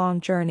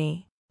lifelong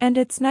journey, and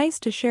it's nice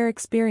to share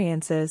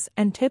experiences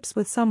and tips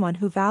with someone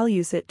who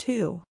values it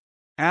too.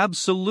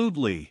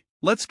 Absolutely.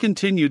 Let's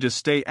continue to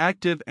stay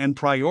active and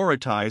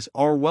prioritize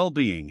our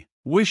well-being.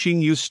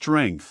 Wishing you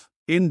strength,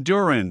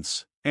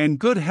 endurance, and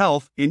good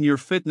health in your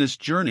fitness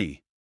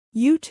journey.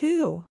 You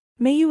too.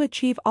 May you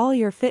achieve all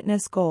your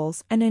fitness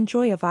goals and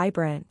enjoy a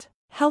vibrant,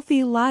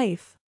 healthy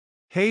life.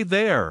 Hey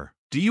there!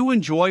 Do you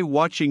enjoy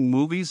watching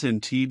movies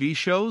and TV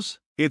shows?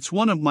 It's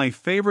one of my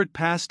favorite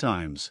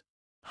pastimes.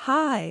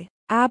 Hi,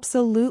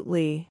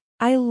 absolutely.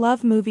 I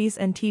love movies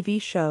and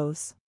TV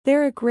shows.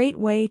 They're a great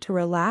way to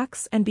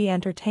relax and be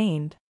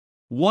entertained.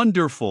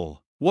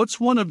 Wonderful! What's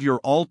one of your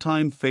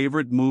all-time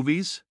favorite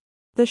movies?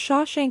 The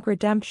Shawshank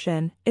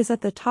Redemption is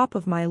at the top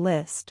of my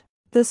list.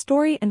 The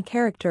story and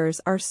characters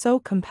are so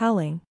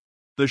compelling.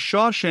 The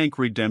Shawshank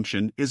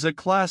Redemption is a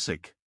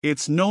classic.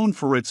 It's known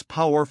for its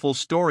powerful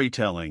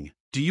storytelling.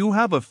 Do you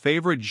have a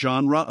favorite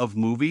genre of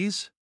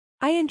movies?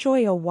 I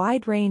enjoy a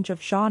wide range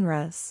of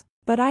genres,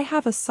 but I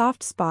have a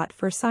soft spot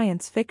for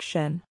science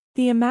fiction.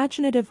 The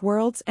imaginative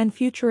worlds and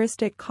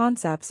futuristic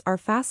concepts are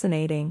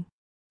fascinating.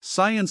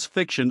 Science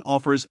fiction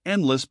offers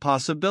endless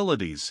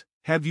possibilities.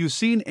 Have you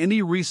seen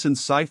any recent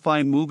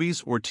sci-fi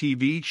movies or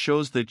TV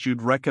shows that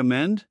you'd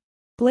recommend?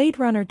 Blade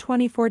Runner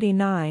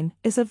 2049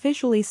 is a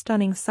visually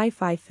stunning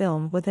sci-fi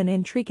film with an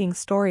intriguing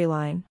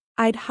storyline.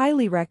 I'd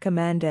highly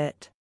recommend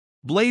it.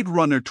 Blade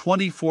Runner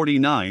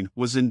 2049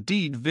 was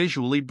indeed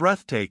visually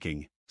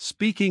breathtaking.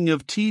 Speaking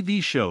of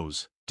TV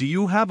shows, do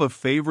you have a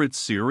favorite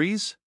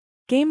series?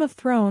 Game of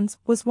Thrones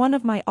was one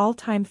of my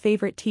all-time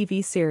favorite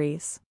TV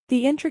series.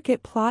 The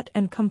intricate plot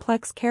and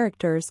complex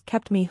characters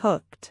kept me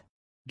hooked.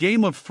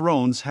 Game of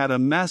Thrones had a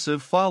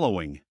massive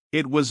following.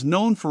 It was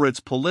known for its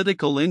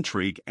political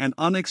intrigue and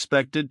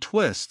unexpected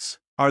twists.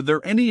 Are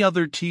there any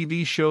other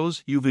TV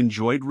shows you've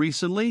enjoyed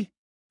recently?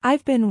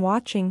 I've been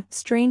watching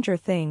Stranger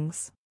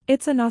Things.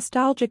 It's a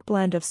nostalgic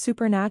blend of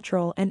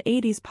supernatural and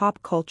 80s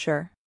pop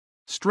culture.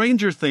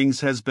 Stranger Things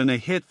has been a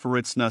hit for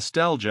its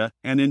nostalgia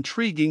and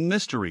intriguing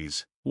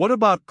mysteries. What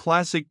about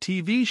classic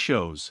TV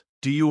shows?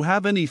 Do you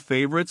have any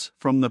favorites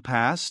from the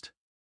past?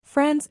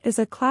 Friends is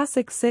a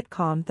classic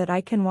sitcom that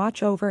I can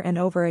watch over and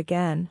over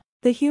again.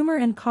 The humor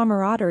and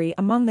camaraderie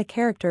among the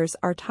characters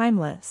are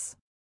timeless.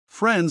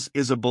 Friends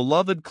is a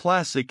beloved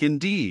classic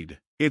indeed.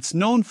 It's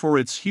known for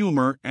its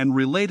humor and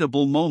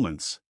relatable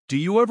moments. Do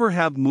you ever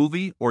have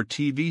movie or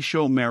TV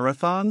show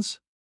marathons?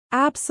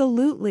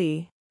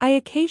 Absolutely. I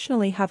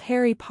occasionally have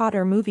Harry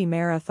Potter movie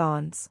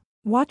marathons.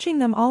 Watching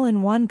them all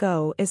in one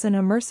go is an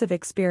immersive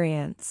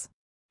experience.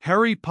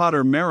 Harry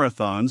Potter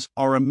marathons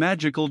are a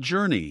magical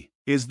journey.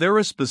 Is there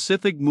a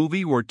specific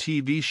movie or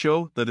TV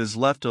show that has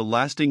left a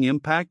lasting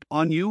impact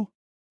on you?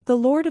 The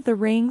Lord of the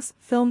Rings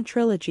film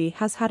trilogy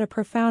has had a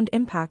profound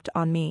impact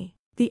on me.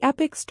 The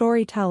epic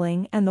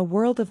storytelling and the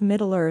world of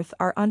Middle-earth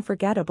are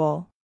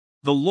unforgettable.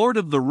 The Lord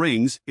of the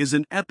Rings is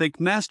an epic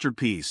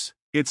masterpiece.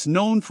 It's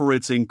known for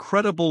its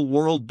incredible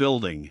world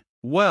building.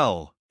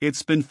 Well,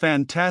 it's been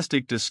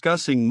fantastic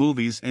discussing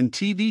movies and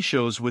TV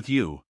shows with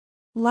you.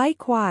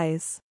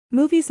 Likewise.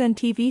 Movies and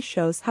TV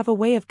shows have a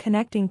way of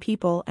connecting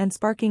people and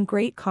sparking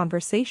great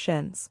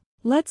conversations.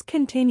 Let's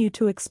continue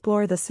to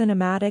explore the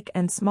cinematic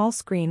and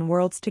small-screen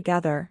worlds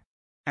together.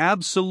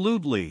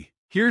 Absolutely.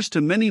 Here's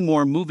to many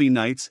more movie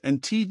nights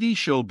and TV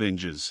show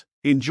binges.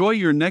 Enjoy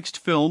your next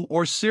film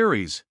or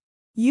series.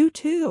 You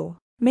too.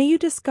 May you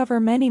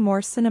discover many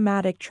more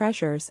cinematic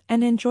treasures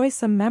and enjoy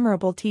some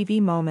memorable TV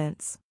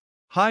moments.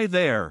 Hi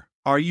there.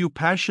 Are you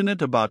passionate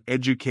about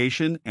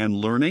education and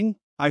learning?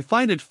 I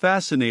find it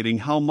fascinating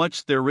how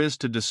much there is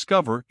to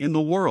discover in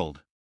the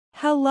world.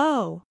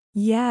 Hello.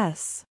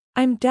 Yes,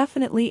 I'm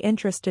definitely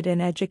interested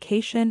in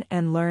education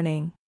and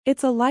learning.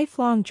 It's a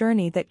lifelong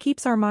journey that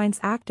keeps our minds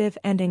active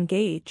and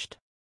engaged.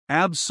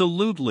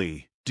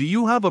 Absolutely. Do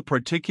you have a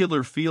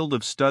particular field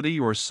of study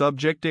or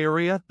subject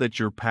area that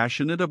you're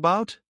passionate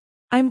about?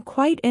 I'm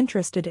quite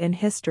interested in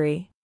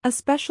history,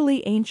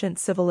 especially ancient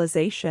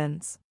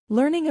civilizations.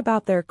 Learning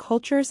about their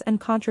cultures and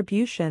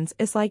contributions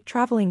is like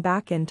traveling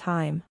back in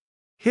time.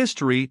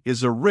 History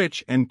is a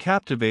rich and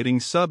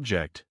captivating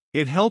subject.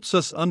 It helps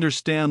us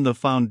understand the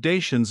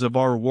foundations of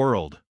our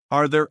world.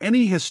 Are there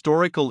any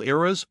historical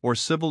eras or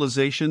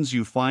civilizations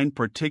you find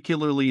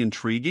particularly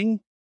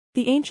intriguing?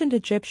 The ancient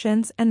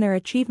Egyptians and their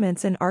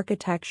achievements in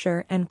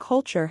architecture and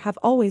culture have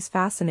always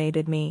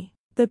fascinated me.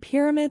 The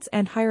pyramids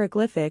and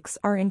hieroglyphics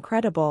are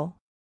incredible.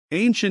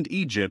 Ancient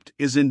Egypt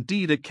is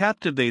indeed a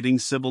captivating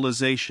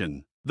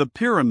civilization. The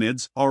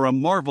pyramids are a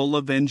marvel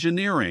of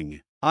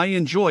engineering. I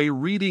enjoy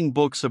reading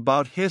books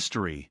about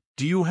history.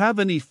 Do you have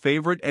any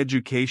favorite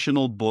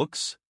educational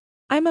books?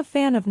 I'm a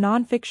fan of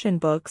nonfiction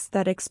books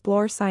that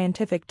explore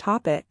scientific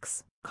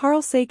topics.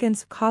 Carl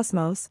Sagan's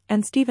Cosmos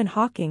and Stephen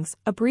Hawking's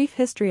A Brief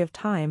History of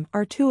Time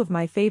are two of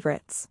my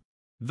favorites.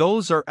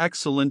 Those are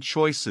excellent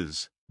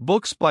choices.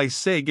 Books by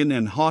Sagan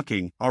and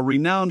Hawking are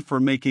renowned for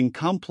making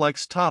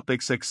complex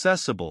topics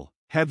accessible.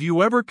 Have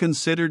you ever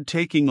considered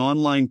taking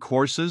online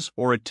courses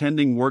or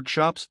attending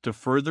workshops to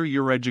further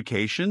your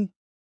education?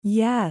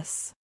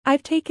 Yes,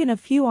 I've taken a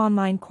few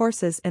online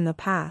courses in the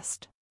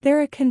past.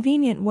 They're a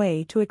convenient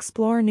way to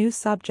explore new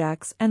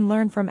subjects and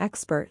learn from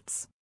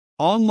experts.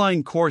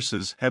 Online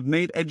courses have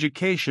made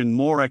education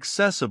more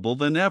accessible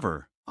than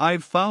ever.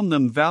 I've found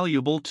them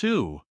valuable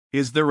too.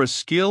 Is there a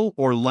skill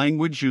or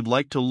language you'd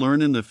like to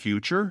learn in the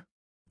future?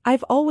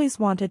 I've always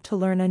wanted to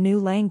learn a new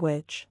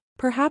language,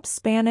 perhaps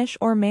Spanish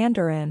or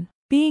Mandarin.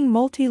 Being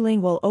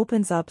multilingual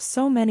opens up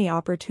so many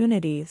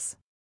opportunities.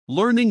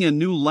 Learning a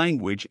new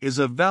language is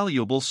a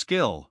valuable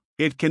skill.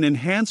 It can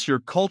enhance your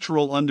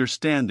cultural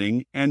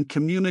understanding and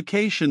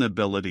communication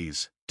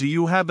abilities. Do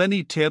you have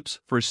any tips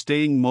for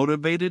staying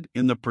motivated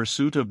in the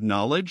pursuit of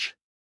knowledge?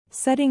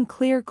 Setting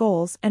clear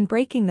goals and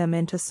breaking them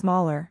into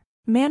smaller,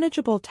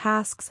 manageable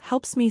tasks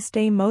helps me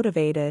stay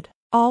motivated.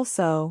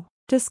 Also,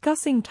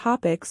 discussing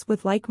topics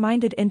with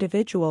like-minded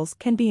individuals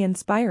can be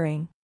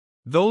inspiring.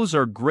 Those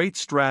are great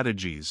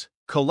strategies.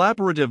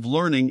 Collaborative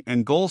learning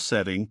and goal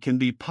setting can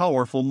be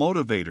powerful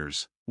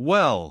motivators.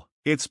 Well,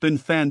 it's been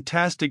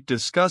fantastic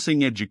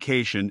discussing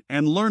education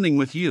and learning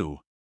with you.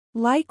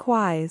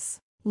 Likewise,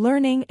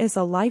 learning is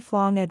a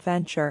lifelong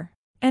adventure,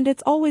 and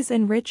it's always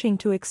enriching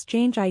to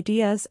exchange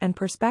ideas and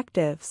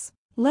perspectives.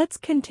 Let's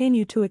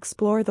continue to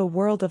explore the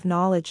world of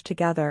knowledge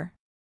together.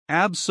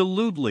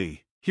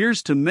 Absolutely.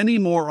 Here's to many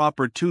more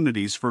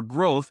opportunities for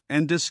growth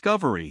and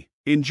discovery.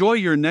 Enjoy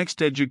your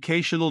next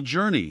educational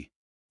journey.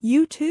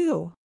 You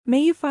too.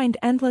 May you find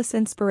endless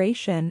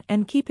inspiration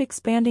and keep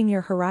expanding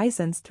your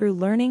horizons through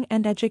learning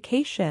and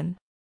education.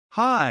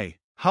 Hi,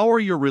 how are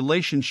your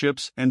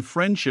relationships and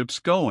friendships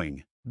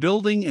going?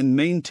 Building and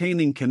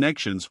maintaining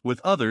connections with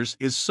others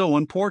is so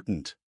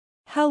important.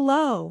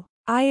 Hello,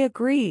 I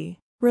agree.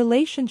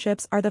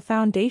 Relationships are the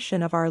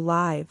foundation of our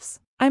lives.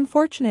 I'm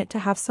fortunate to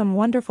have some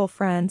wonderful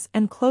friends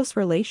and close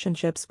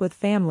relationships with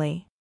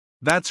family.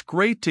 That's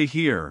great to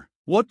hear.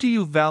 What do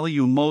you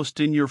value most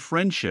in your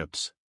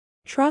friendships?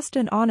 Trust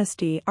and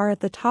honesty are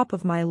at the top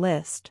of my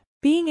list.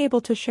 Being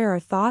able to share our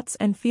thoughts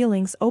and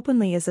feelings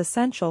openly is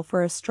essential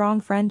for a strong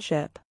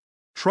friendship.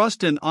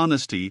 Trust and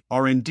honesty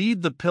are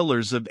indeed the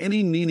pillars of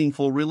any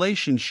meaningful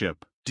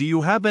relationship. Do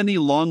you have any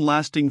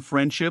long-lasting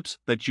friendships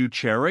that you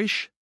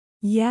cherish?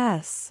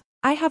 Yes,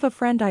 I have a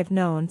friend I've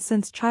known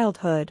since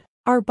childhood.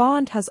 Our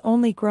bond has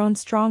only grown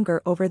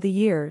stronger over the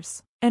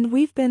years, and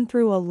we've been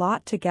through a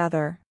lot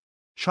together.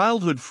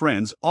 Childhood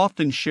friends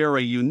often share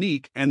a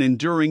unique and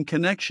enduring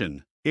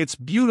connection. It's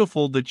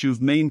beautiful that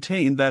you've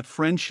maintained that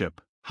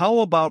friendship. How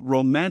about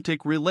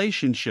romantic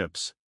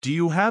relationships? Do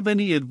you have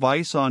any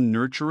advice on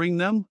nurturing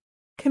them?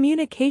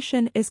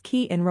 Communication is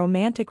key in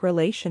romantic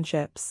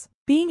relationships.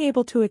 Being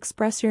able to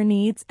express your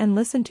needs and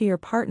listen to your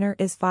partner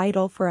is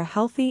vital for a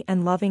healthy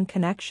and loving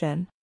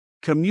connection.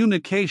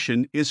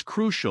 Communication is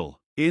crucial.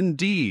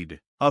 Indeed,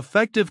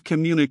 effective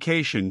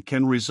communication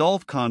can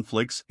resolve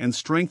conflicts and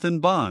strengthen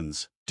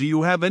bonds. Do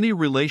you have any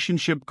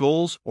relationship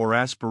goals or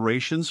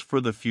aspirations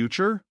for the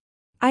future?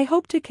 I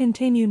hope to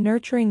continue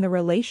nurturing the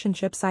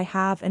relationships I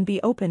have and be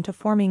open to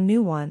forming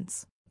new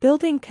ones.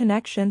 Building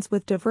connections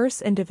with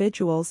diverse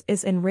individuals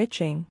is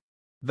enriching.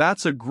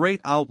 That's a great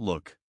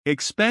outlook.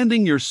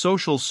 Expanding your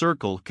social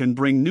circle can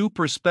bring new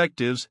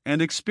perspectives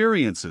and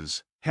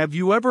experiences. Have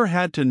you ever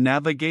had to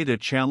navigate a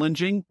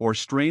challenging or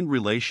strained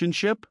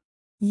relationship?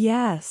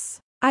 Yes,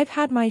 I've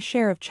had my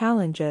share of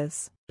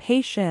challenges.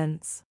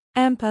 Patience,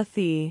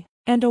 empathy,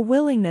 and a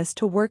willingness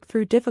to work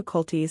through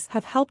difficulties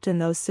have helped in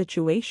those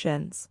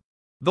situations.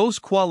 Those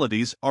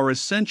qualities are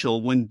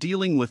essential when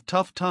dealing with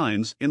tough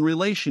times in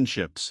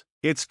relationships.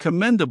 It's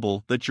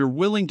commendable that you're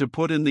willing to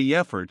put in the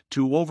effort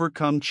to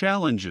overcome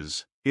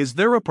challenges. Is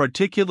there a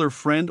particular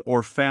friend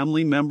or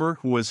family member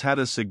who has had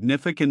a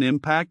significant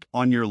impact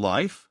on your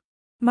life?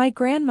 My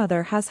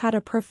grandmother has had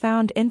a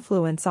profound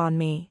influence on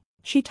me.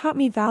 She taught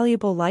me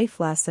valuable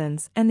life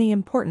lessons and the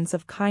importance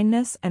of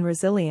kindness and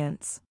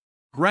resilience.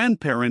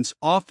 Grandparents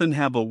often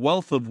have a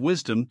wealth of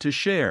wisdom to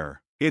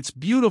share. It's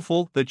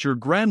beautiful that your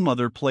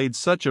grandmother played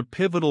such a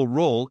pivotal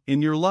role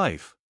in your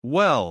life.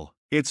 Well,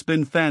 it's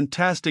been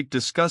fantastic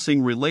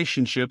discussing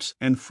relationships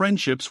and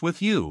friendships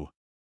with you.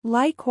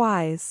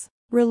 Likewise,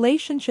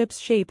 relationships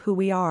shape who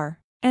we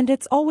are, and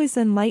it's always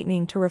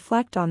enlightening to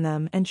reflect on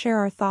them and share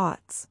our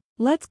thoughts.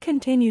 Let's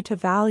continue to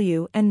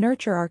value and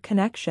nurture our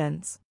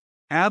connections.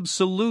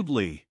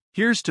 Absolutely.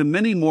 Here's to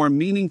many more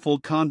meaningful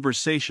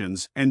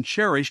conversations and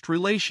cherished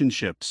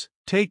relationships.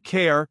 Take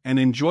care and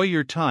enjoy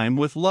your time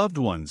with loved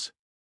ones.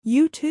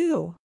 You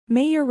too.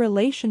 May your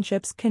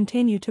relationships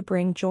continue to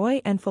bring joy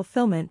and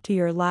fulfillment to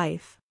your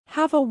life.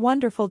 Have a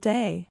wonderful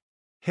day.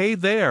 Hey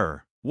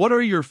there. What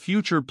are your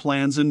future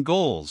plans and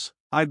goals?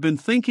 I've been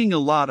thinking a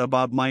lot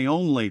about my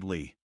own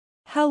lately.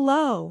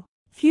 Hello.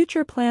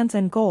 Future plans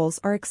and goals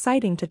are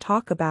exciting to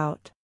talk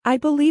about. I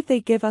believe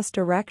they give us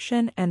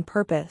direction and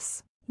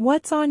purpose.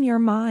 What's on your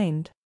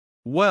mind?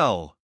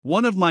 Well,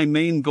 one of my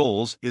main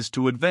goals is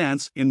to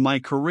advance in my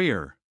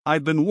career.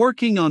 I've been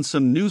working on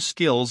some new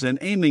skills and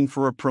aiming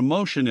for a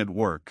promotion at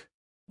work.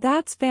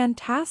 That's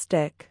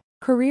fantastic.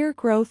 Career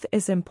growth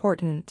is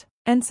important,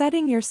 and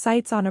setting your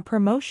sights on a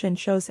promotion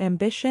shows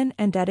ambition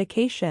and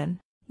dedication.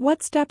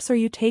 What steps are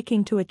you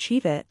taking to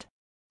achieve it?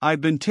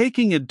 I've been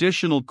taking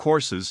additional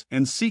courses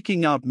and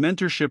seeking out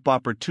mentorship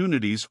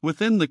opportunities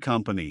within the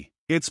company.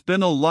 It's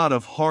been a lot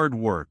of hard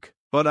work,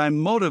 but I'm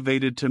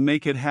motivated to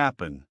make it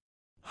happen.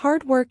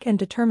 Hard work and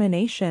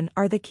determination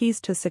are the keys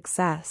to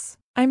success.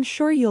 I'm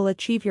sure you'll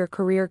achieve your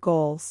career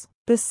goals.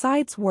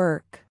 Besides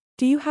work,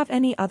 do you have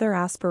any other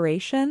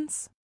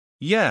aspirations?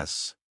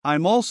 Yes,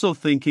 I'm also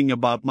thinking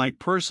about my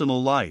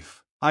personal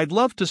life. I'd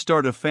love to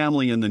start a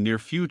family in the near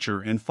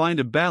future and find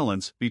a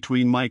balance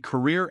between my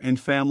career and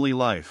family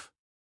life.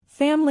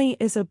 Family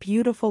is a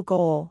beautiful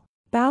goal.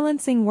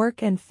 Balancing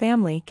work and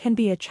family can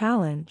be a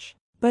challenge,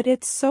 but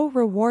it's so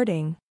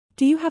rewarding.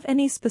 Do you have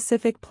any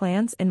specific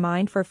plans in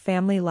mind for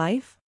family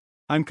life?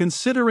 I'm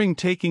considering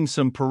taking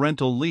some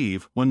parental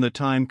leave when the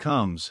time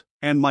comes,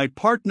 and my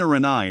partner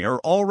and I are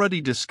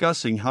already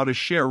discussing how to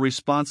share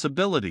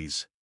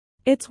responsibilities.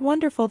 It's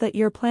wonderful that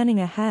you're planning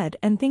ahead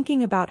and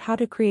thinking about how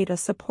to create a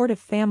supportive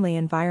family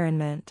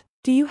environment.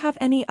 Do you have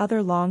any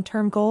other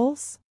long-term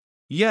goals?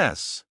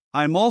 Yes,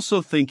 I'm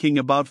also thinking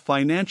about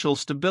financial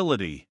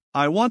stability.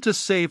 I want to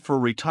save for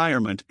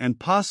retirement and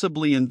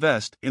possibly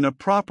invest in a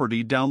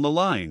property down the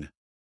line.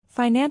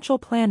 Financial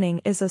planning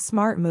is a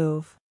smart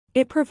move.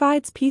 It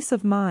provides peace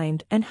of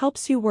mind and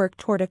helps you work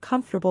toward a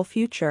comfortable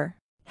future.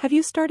 Have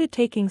you started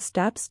taking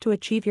steps to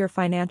achieve your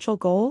financial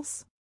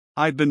goals?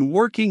 I've been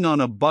working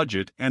on a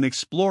budget and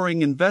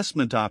exploring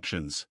investment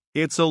options.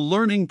 It's a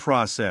learning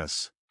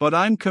process, but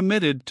I'm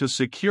committed to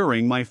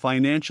securing my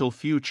financial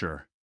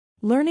future.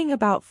 Learning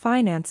about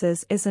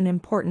finances is an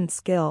important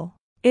skill.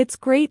 It's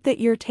great that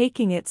you're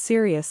taking it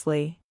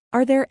seriously.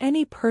 Are there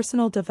any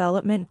personal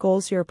development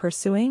goals you're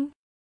pursuing?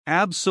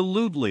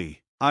 Absolutely.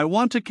 I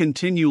want to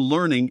continue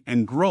learning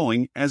and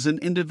growing as an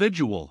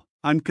individual.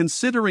 I'm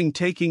considering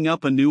taking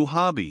up a new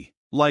hobby,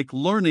 like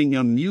learning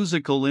a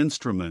musical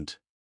instrument.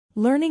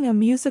 Learning a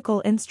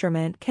musical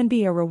instrument can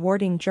be a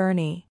rewarding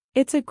journey.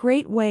 It's a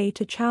great way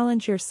to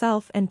challenge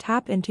yourself and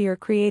tap into your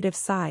creative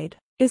side.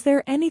 Is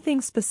there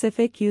anything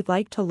specific you'd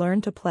like to learn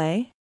to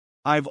play?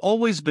 I've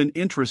always been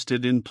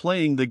interested in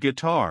playing the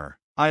guitar.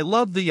 I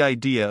love the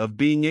idea of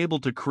being able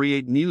to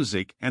create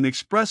music and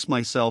express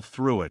myself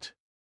through it.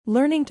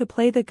 Learning to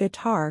play the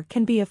guitar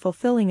can be a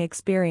fulfilling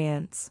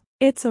experience.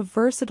 It's a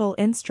versatile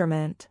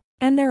instrument,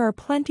 and there are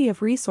plenty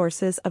of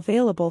resources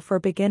available for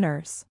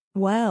beginners.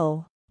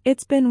 Well,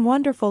 it's been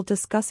wonderful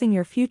discussing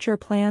your future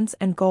plans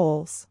and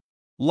goals.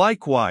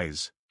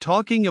 Likewise,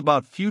 talking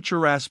about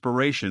future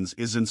aspirations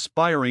is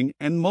inspiring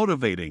and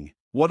motivating.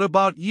 What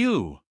about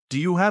you? Do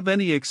you have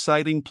any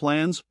exciting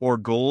plans or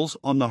goals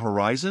on the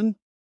horizon?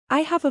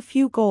 I have a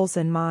few goals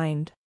in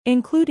mind,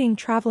 including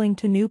traveling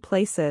to new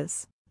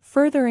places,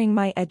 furthering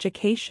my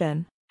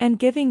education, and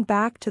giving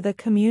back to the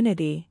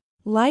community.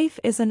 Life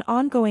is an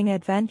ongoing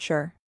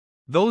adventure.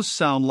 Those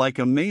sound like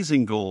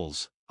amazing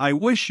goals. I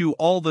wish you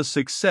all the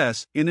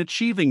success in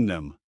achieving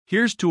them.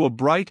 Here's to a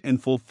bright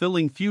and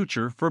fulfilling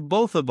future for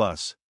both of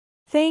us.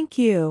 Thank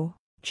you.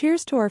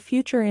 Cheers to our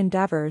future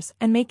endeavors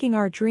and making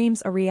our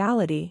dreams a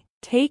reality.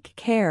 Take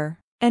care,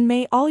 and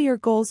may all your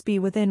goals be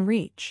within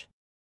reach.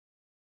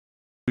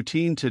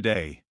 Routine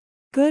today.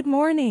 Good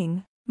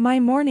morning. My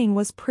morning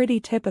was pretty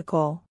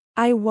typical.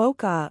 I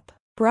woke up,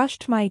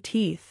 brushed my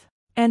teeth,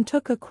 and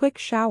took a quick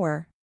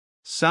shower.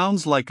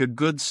 Sounds like a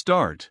good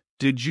start.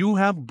 Did you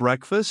have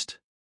breakfast?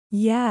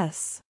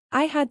 Yes,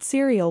 I had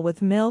cereal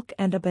with milk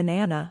and a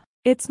banana.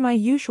 It's my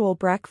usual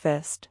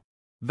breakfast.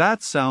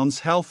 That sounds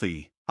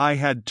healthy. I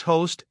had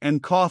toast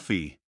and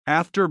coffee.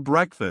 After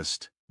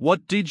breakfast,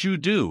 What did you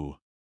do?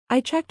 I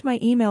checked my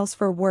emails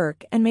for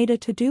work and made a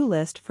to-do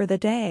list for the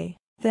day.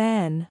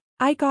 Then,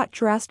 I got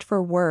dressed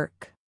for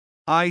work.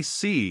 I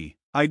see.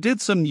 I did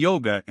some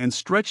yoga and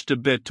stretched a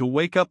bit to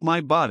wake up my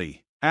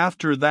body.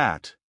 After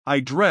that,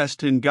 I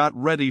dressed and got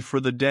ready for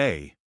the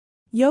day.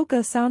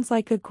 Yoga sounds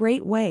like a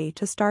great way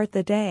to start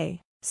the day.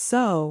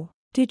 So,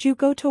 did you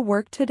go to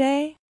work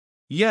today?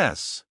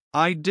 Yes,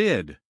 I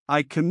did.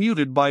 I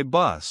commuted by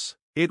bus.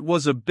 It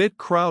was a bit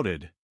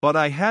crowded, but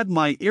I had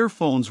my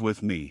earphones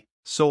with me,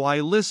 so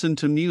I listened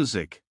to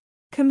music.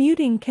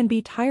 Commuting can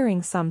be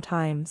tiring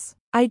sometimes.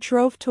 I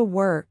drove to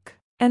work,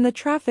 and the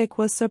traffic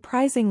was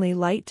surprisingly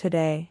light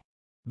today.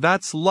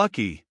 That's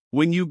lucky.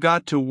 When you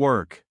got to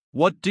work,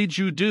 what did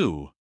you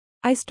do?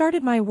 I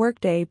started my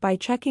workday by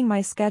checking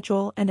my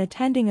schedule and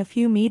attending a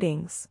few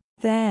meetings.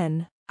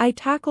 Then, I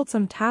tackled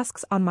some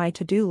tasks on my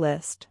to-do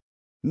list.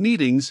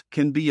 Meetings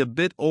can be a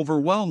bit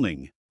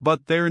overwhelming,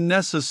 but they're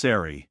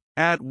necessary.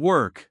 At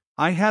work,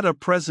 I had a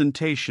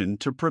presentation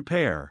to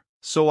prepare,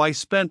 so I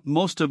spent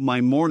most of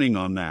my morning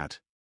on that.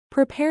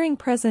 Preparing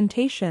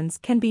presentations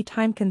can be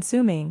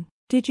time-consuming.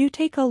 Did you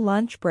take a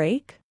lunch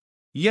break?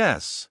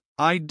 Yes,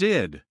 I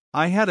did.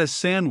 I had a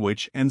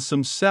sandwich and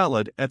some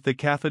salad at the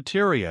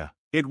cafeteria.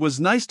 It was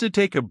nice to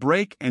take a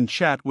break and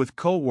chat with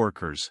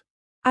coworkers.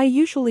 I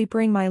usually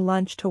bring my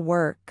lunch to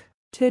work.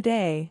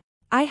 Today,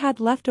 I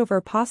had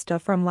leftover pasta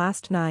from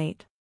last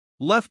night.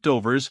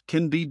 Leftovers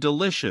can be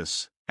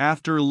delicious.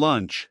 After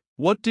lunch,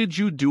 what did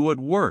you do at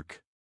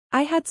work?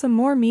 I had some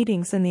more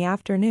meetings in the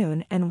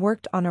afternoon and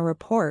worked on a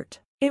report.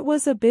 It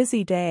was a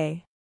busy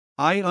day.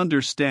 I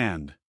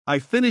understand. I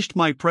finished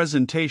my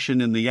presentation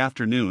in the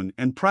afternoon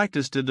and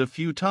practiced it a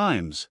few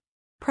times.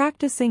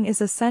 Practicing is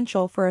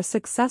essential for a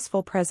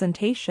successful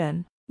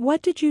presentation.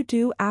 What did you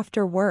do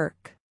after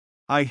work?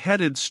 I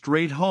headed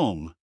straight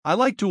home. I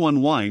like to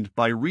unwind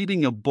by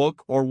reading a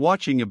book or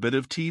watching a bit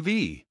of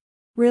TV.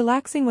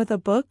 Relaxing with a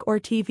book or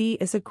TV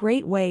is a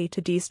great way to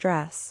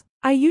de-stress.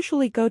 I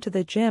usually go to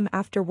the gym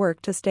after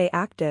work to stay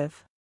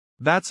active.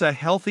 That's a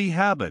healthy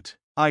habit.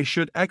 I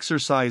should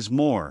exercise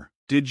more.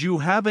 Did you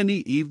have any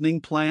evening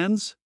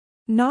plans?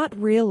 Not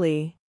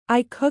really.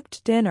 I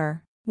cooked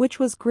dinner, which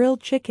was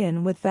grilled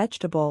chicken with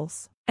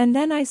vegetables, and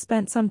then I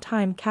spent some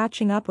time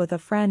catching up with a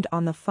friend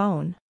on the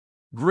phone.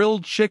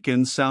 Grilled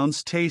chicken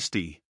sounds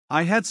tasty.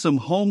 I had some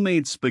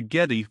homemade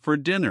spaghetti for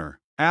dinner.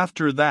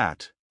 After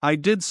that, I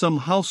did some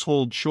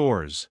household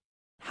chores.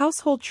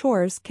 Household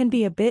chores can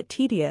be a bit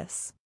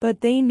tedious,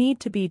 but they need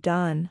to be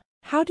done.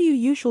 How do you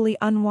usually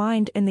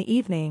unwind in the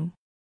evening?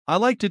 I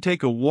like to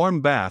take a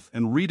warm bath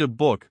and read a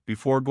book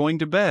before going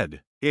to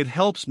bed. It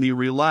helps me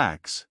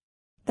relax.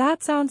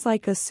 That sounds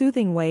like a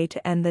soothing way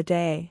to end the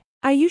day.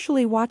 I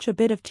usually watch a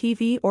bit of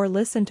TV or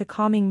listen to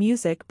calming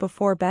music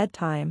before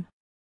bedtime.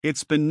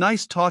 It's been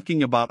nice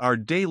talking about our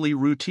daily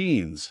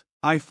routines.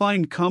 I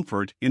find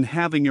comfort in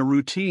having a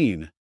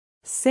routine.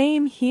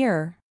 Same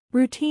here.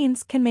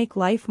 Routines can make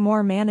life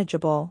more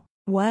manageable.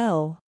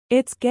 Well,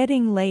 it's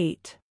getting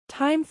late.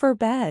 Time for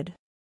bed.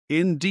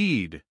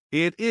 Indeed,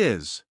 it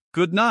is.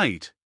 Good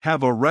night.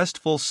 Have a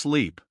restful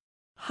sleep.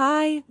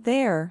 Hi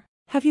there.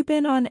 Have you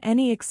been on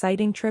any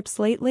exciting trips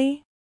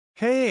lately?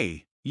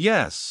 Hey,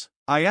 yes.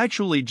 I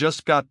actually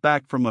just got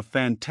back from a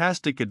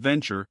fantastic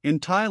adventure in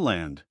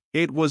Thailand.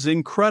 It was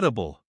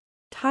incredible.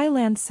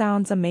 Thailand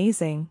sounds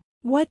amazing.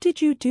 What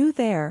did you do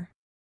there?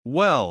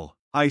 Well,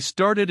 I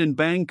started in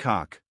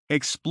Bangkok,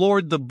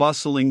 explored the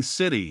bustling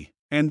city,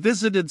 and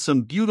visited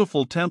some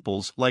beautiful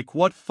temples like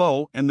Wat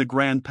Pho and the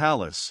Grand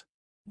Palace.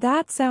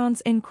 That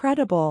sounds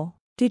incredible.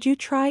 Did you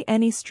try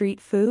any street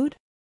food?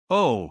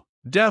 Oh,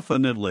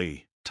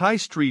 definitely. Thai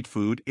street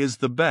food is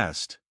the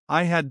best.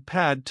 I had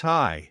pad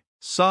thai,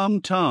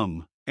 som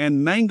tum,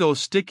 and mango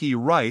sticky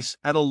rice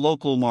at a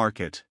local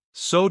market.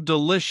 So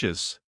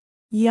delicious.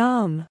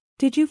 Yum.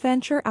 Did you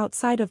venture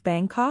outside of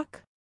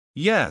Bangkok?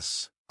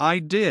 Yes, I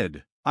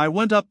did. I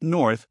went up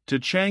north to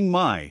Chiang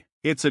Mai.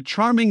 It's a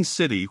charming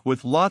city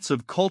with lots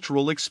of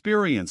cultural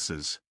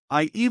experiences.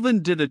 I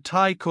even did a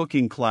Thai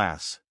cooking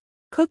class.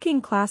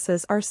 Cooking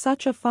classes are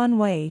such a fun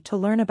way to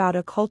learn about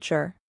a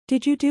culture.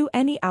 Did you do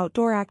any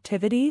outdoor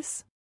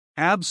activities?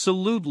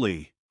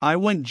 Absolutely. I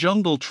went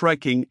jungle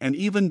trekking and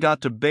even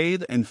got to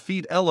bathe and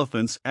feed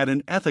elephants at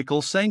an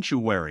ethical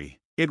sanctuary.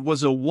 It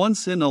was a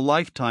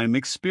once-in-a-lifetime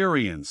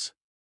experience.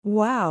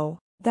 Wow,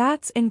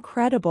 that's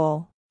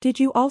incredible. Did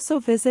you also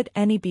visit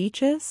any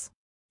beaches?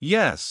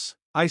 Yes,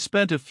 I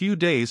spent a few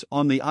days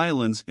on the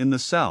islands in the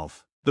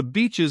south. The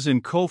beaches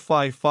in Koh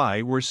Phi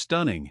Phi were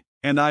stunning,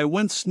 and I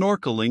went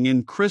snorkeling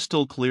in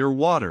crystal-clear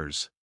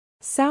waters.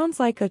 Sounds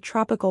like a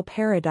tropical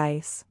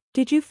paradise.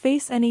 Did you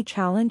face any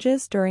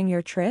challenges during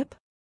your trip?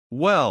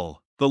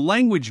 Well, the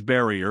language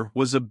barrier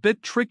was a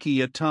bit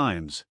tricky at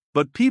times,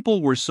 but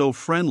people were so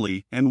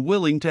friendly and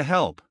willing to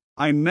help.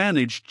 I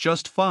managed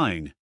just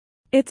fine.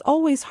 It's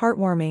always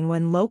heartwarming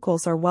when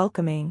locals are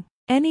welcoming.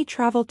 Any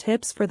travel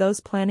tips for those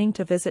planning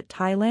to visit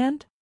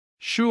Thailand?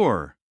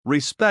 Sure,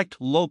 respect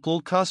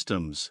local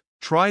customs,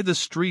 try the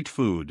street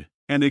food,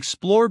 and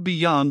explore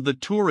beyond the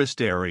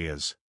tourist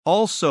areas.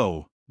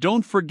 Also,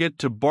 Don't forget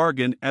to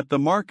bargain at the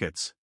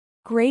markets.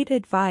 Great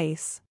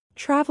advice.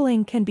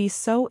 Traveling can be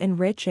so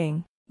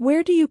enriching.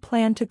 Where do you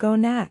plan to go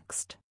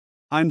next?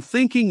 I'm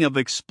thinking of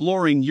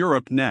exploring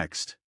Europe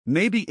next,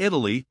 maybe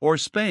Italy or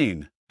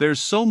Spain. There's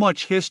so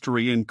much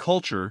history and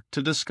culture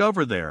to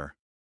discover there.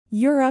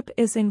 Europe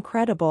is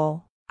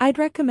incredible. I'd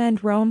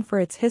recommend Rome for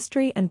its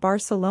history and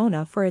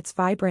Barcelona for its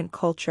vibrant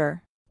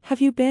culture. Have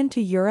you been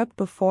to Europe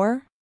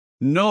before?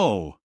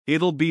 No,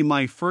 it'll be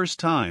my first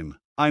time.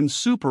 I'm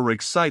super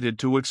excited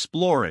to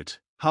explore it.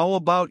 How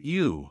about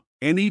you?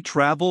 Any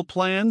travel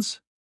plans?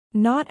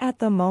 Not at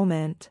the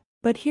moment,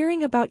 but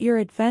hearing about your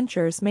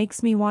adventures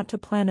makes me want to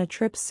plan a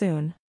trip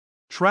soon.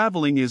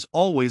 Traveling is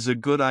always a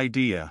good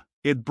idea.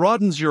 It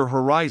broadens your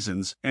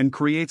horizons and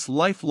creates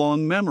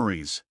lifelong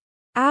memories.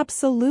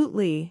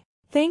 Absolutely.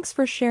 Thanks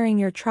for sharing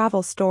your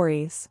travel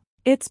stories.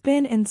 It's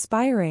been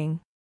inspiring.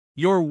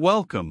 You're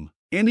welcome.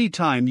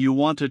 Anytime you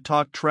want to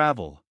talk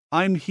travel,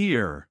 I'm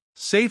here.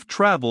 Safe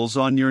travels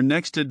on your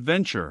next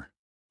adventure.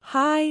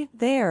 Hi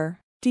there.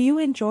 Do you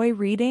enjoy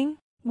reading?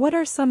 What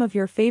are some of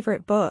your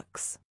favorite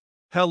books?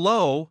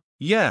 Hello,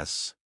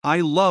 yes, I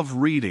love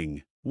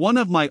reading. One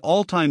of my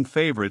all-time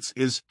favorites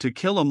is To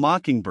Kill a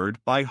Mockingbird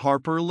by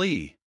Harper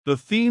Lee. The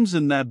themes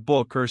in that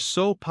book are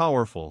so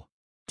powerful.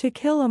 To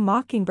Kill a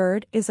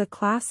Mockingbird is a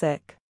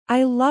classic.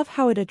 I love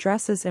how it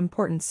addresses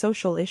important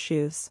social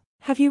issues.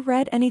 Have you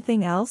read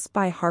anything else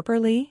by Harper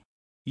Lee?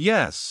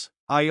 Yes,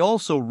 I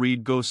also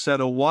read Go Set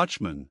a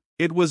Watchman.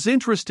 It was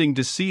interesting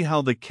to see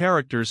how the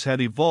characters had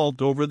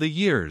evolved over the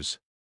years.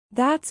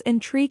 That's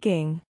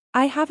intriguing.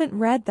 I haven't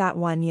read that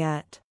one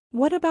yet.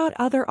 What about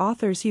other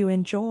authors you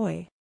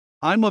enjoy?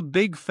 I'm a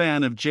big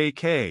fan of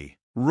J.K.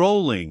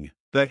 Rowling.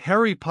 The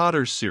Harry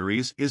Potter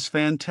series is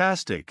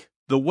fantastic.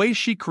 The way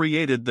she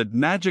created that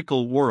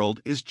magical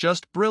world is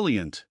just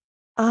brilliant.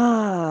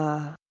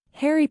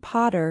 Harry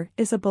Potter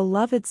is a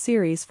beloved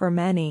series for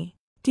many.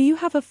 Do you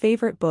have a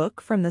favorite book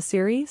from the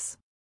series?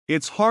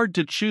 It's hard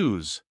to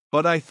choose,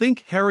 but I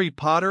think Harry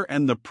Potter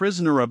and the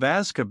Prisoner of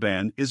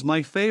Azkaban is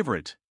my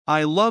favorite.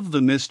 I love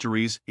the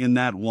mysteries in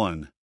that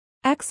one.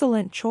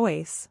 Excellent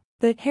choice.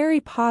 The Harry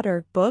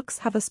Potter books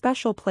have a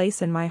special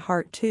place in my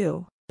heart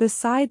too.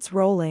 Besides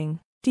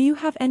Rowling, do you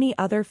have any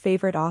other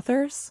favorite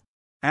authors?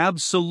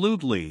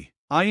 Absolutely.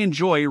 I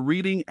enjoy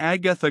reading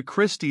Agatha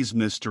Christie's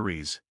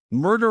mysteries.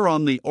 Murder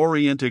on the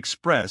Orient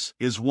Express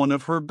is one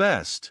of her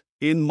best,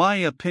 in my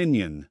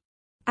opinion.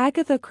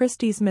 Agatha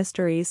Christie's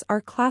mysteries are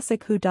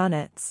classic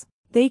whodunits.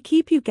 They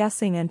keep you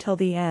guessing until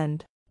the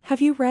end. Have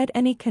you read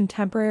any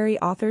contemporary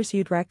authors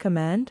you'd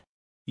recommend?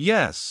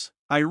 Yes,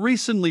 I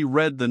recently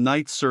read The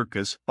Night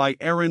Circus by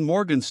Erin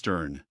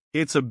Morgenstern.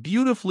 It's a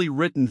beautifully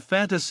written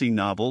fantasy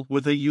novel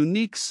with a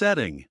unique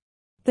setting.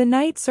 The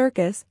Night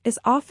Circus is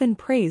often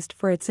praised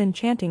for its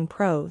enchanting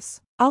prose.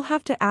 I'll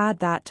have to add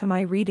that to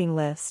my reading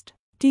list.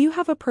 Do you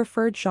have a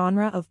preferred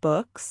genre of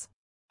books?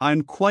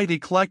 I'm quite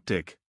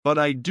eclectic, but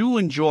I do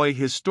enjoy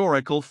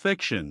historical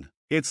fiction.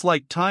 It's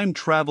like time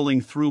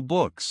traveling through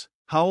books.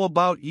 How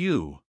about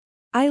you?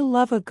 I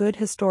love a good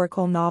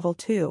historical novel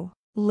too.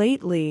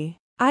 Lately,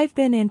 I've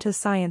been into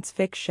science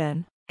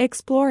fiction,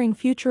 exploring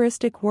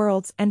futuristic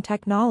worlds and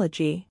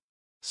technology.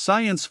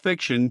 Science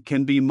fiction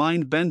can be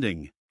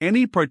mind-bending.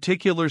 Any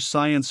particular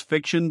science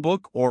fiction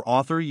book or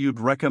author you'd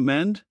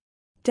recommend?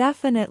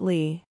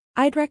 Definitely.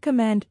 I'd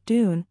recommend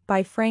Dune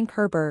by Frank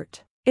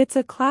Herbert. It's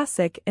a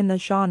classic in the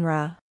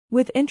genre,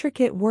 with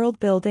intricate world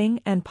building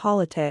and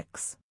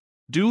politics.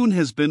 Dune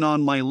has been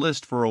on my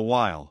list for a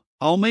while.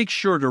 I'll make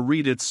sure to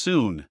read it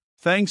soon.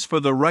 Thanks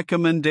for the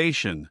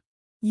recommendation.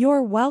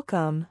 You're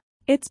welcome.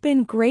 It's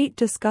been great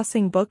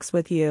discussing books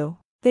with you.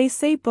 They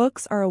say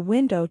books are a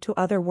window to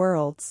other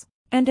worlds,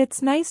 and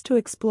it's nice to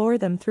explore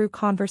them through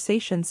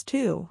conversations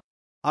too.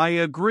 I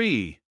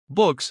agree.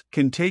 Books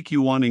can take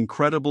you on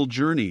incredible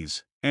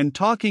journeys, and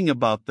talking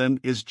about them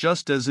is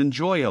just as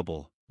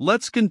enjoyable.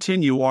 Let's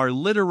continue our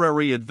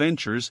literary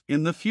adventures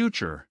in the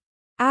future.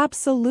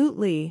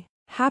 Absolutely.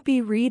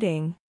 Happy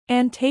reading,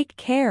 and take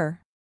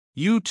care.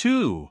 You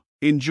too.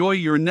 Enjoy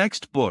your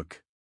next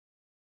book.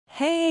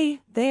 Hey,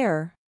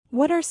 there.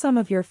 What are some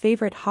of your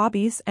favorite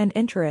hobbies and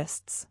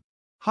interests?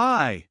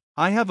 Hi,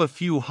 I have a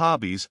few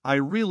hobbies I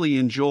really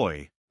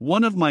enjoy.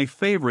 One of my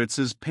favorites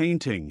is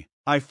painting.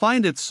 I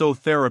find it so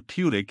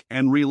therapeutic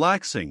and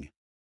relaxing.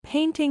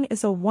 Painting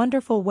is a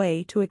wonderful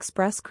way to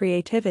express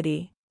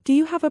creativity. Do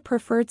you have a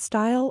preferred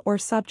style or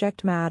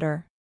subject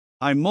matter?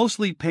 I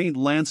mostly paint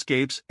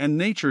landscapes and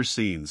nature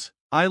scenes.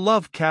 I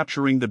love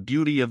capturing the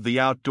beauty of the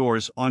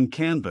outdoors on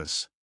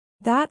canvas.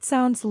 That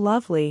sounds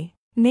lovely.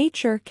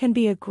 Nature can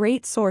be a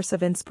great source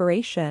of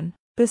inspiration.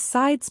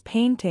 Besides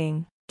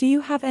painting, do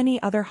you have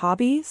any other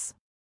hobbies?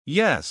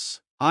 Yes,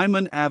 I'm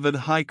an avid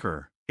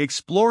hiker.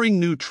 Exploring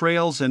new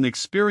trails and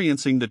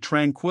experiencing the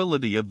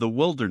tranquility of the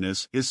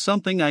wilderness is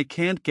something I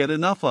can't get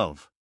enough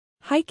of.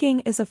 Hiking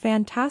is a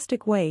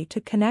fantastic way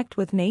to connect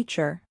with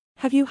nature.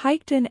 Have you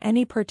hiked in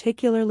any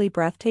particularly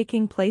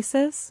breathtaking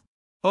places?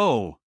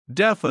 Oh,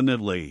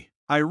 definitely.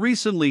 I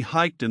recently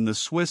hiked in the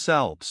Swiss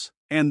Alps,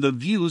 and the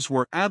views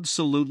were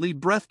absolutely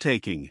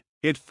breathtaking.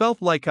 It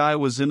felt like I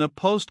was in a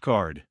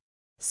postcard.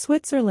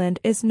 Switzerland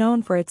is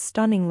known for its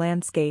stunning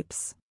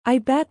landscapes. I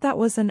bet that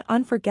was an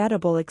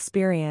unforgettable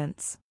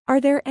experience. Are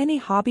there any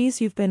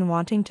hobbies you've been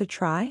wanting to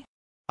try?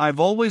 I've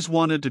always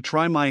wanted to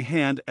try my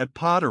hand at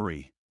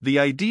pottery. The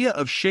idea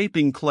of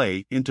shaping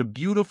clay into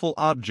beautiful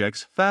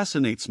objects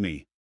fascinates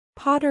me.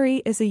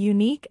 Pottery is a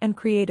unique and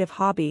creative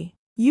hobby.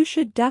 You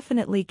should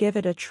definitely give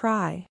it a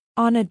try.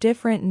 On a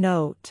different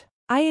note,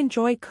 I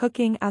enjoy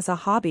cooking as a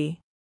hobby.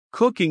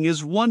 Cooking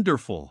is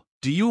wonderful.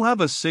 Do you have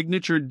a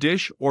signature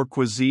dish or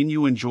cuisine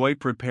you enjoy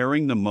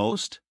preparing the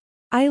most?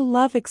 I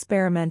love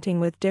experimenting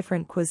with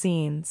different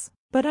cuisines,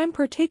 but I'm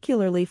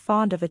particularly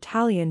fond of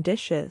Italian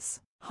dishes.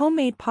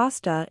 Homemade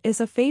pasta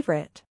is a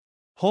favorite.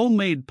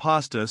 Homemade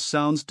pasta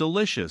sounds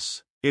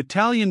delicious.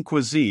 Italian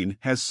cuisine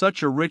has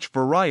such a rich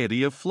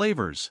variety of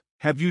flavors.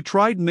 Have you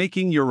tried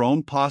making your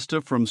own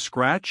pasta from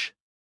scratch?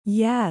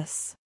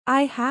 Yes,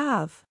 I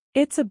have.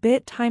 It's a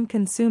bit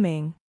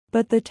time-consuming,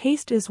 but the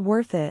taste is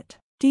worth it.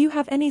 Do you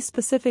have any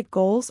specific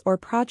goals or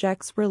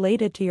projects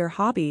related to your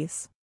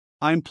hobbies?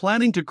 I'm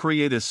planning to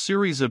create a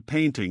series of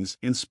paintings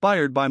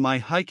inspired by my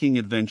hiking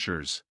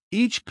adventures.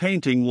 Each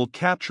painting will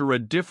capture a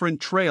different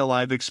trail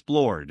I've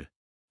explored.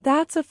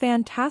 That's a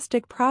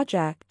fantastic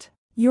project.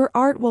 Your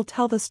art will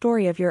tell the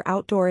story of your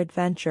outdoor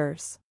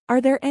adventures.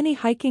 Are there any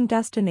hiking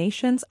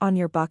destinations on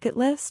your bucket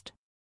list?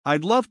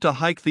 I'd love to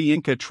hike the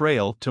Inca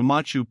Trail to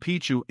Machu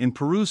Picchu in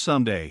Peru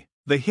someday.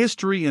 The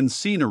history and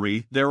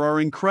scenery there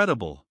are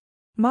incredible.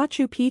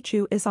 Machu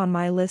Picchu is on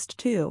my list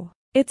too.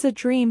 It's a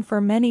dream for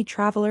many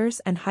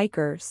travelers and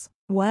hikers.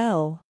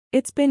 Well,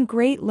 it's been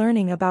great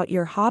learning about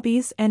your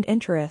hobbies and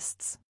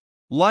interests.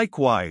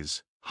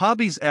 Likewise,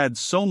 hobbies add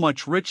so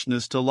much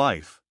richness to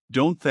life,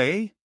 don't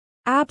they?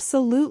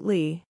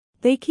 Absolutely.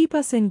 They keep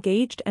us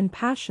engaged and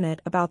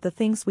passionate about the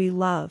things we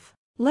love.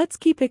 Let's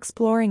keep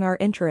exploring our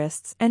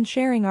interests and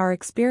sharing our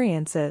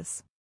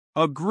experiences.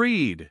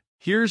 Agreed.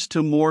 Here's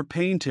to more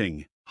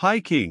painting,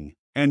 hiking,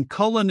 and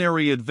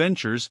culinary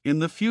adventures in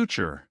the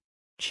future.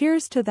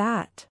 Cheers to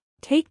that.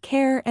 Take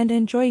care and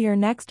enjoy your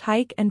next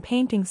hike and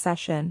painting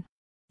session.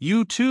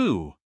 You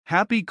too.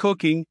 Happy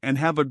cooking and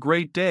have a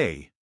great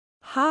day.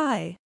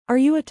 Hi, are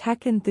you a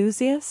tech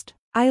enthusiast?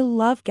 I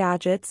love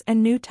gadgets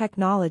and new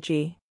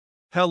technology.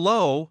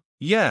 Hello,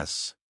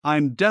 yes,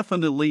 I'm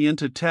definitely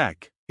into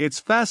tech. It's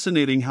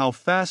fascinating how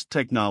fast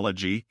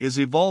technology is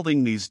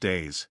evolving these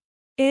days.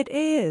 It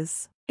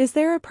is. Is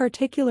there a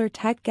particular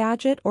tech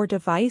gadget or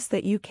device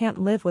that you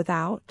can't live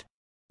without?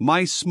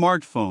 My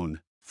smartphone,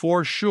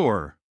 for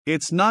sure.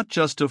 It's not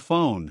just a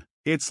phone,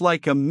 it's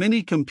like a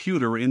mini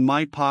computer in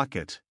my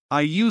pocket.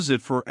 I use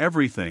it for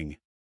everything.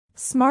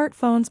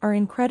 Smartphones are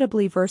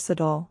incredibly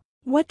versatile.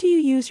 What do you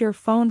use your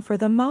phone for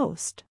the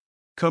most?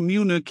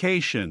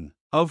 Communication,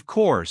 of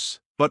course,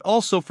 but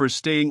also for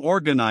staying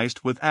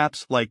organized with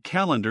apps like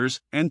calendars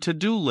and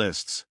to-do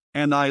lists,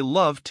 and I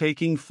love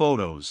taking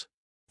photos.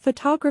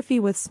 Photography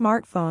with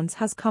smartphones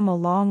has come a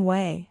long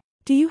way.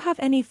 Do you have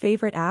any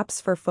favorite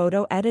apps for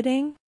photo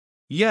editing?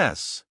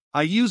 Yes,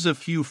 I use a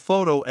few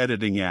photo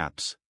editing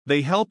apps.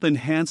 They help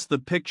enhance the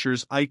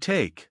pictures I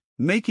take,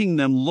 making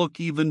them look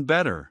even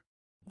better.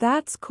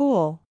 That's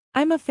cool.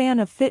 I'm a fan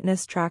of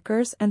fitness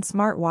trackers and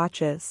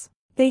smartwatches.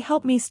 They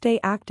help me stay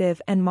active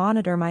and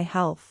monitor my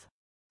health.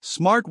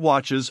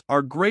 Smartwatches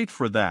are great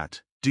for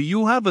that. Do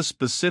you have a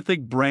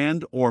specific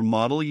brand or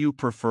model you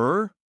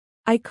prefer?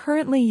 I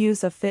currently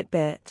use a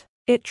Fitbit.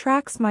 It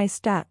tracks my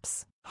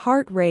steps,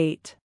 heart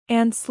rate,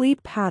 and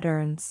sleep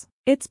patterns.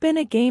 It's been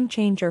a game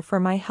changer for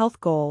my health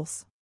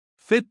goals.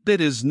 Fitbit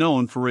is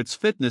known for its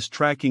fitness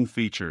tracking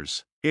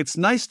features. It's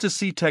nice to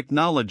see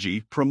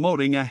technology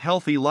promoting a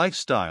healthy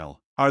lifestyle.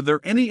 Are there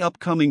any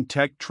upcoming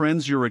tech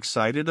trends you're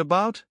excited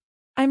about?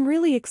 I'm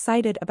really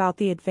excited about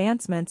the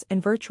advancements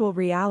in virtual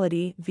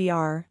reality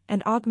 (VR)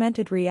 and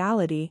augmented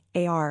reality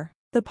 (AR).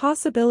 The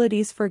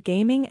possibilities for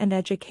gaming and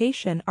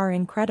education are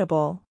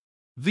incredible.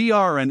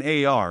 VR and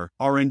AR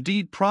are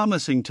indeed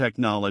promising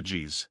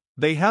technologies.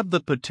 They have the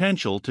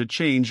potential to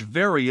change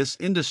various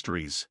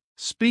industries.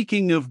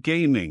 Speaking of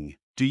gaming,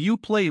 do you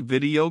play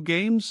video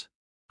games?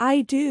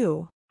 I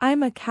do.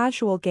 I'm a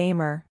casual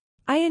gamer.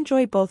 I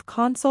enjoy both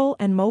console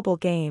and mobile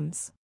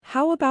games.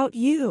 How about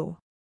you?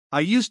 I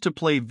used to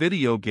play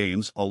video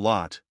games a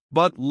lot,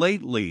 but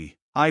lately,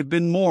 I've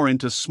been more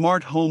into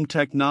smart home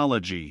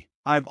technology.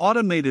 I've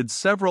automated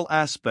several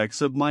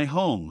aspects of my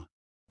home.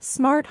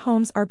 Smart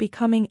homes are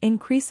becoming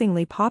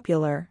increasingly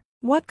popular.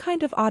 What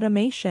kind of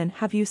automation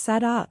have you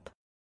set up?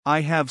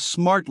 I have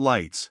smart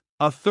lights,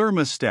 a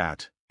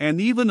thermostat, and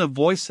even a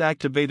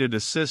voice-activated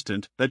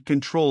assistant that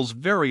controls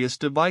various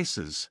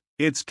devices.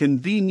 It's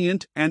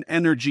convenient and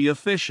energy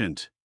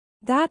efficient.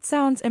 That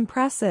sounds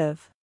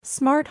impressive.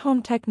 Smart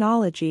home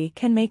technology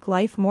can make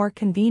life more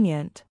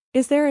convenient.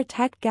 Is there a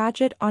tech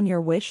gadget on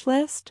your wish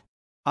list?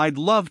 I'd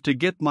love to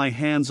get my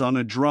hands on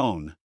a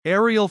drone.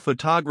 Aerial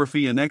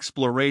photography and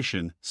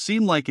exploration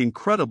seem like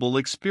incredible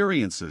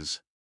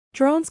experiences.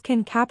 Drones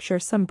can capture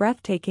some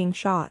breathtaking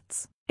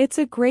shots. It's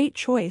a great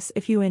choice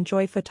if you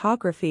enjoy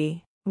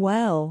photography.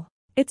 Well,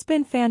 It's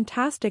been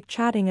fantastic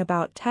chatting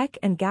about tech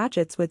and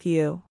gadgets with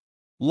you.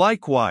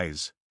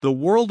 Likewise, the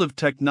world of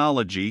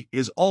technology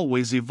is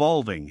always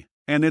evolving,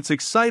 and it's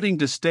exciting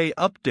to stay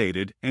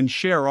updated and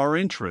share our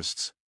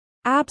interests.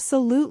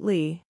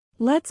 Absolutely.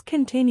 Let's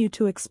continue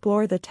to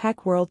explore the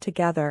tech world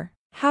together.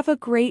 Have a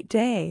great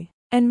day,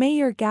 and may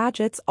your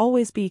gadgets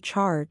always be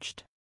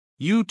charged.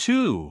 You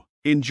too.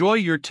 Enjoy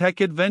your tech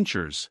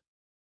adventures.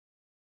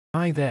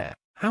 Hi there,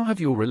 how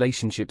have your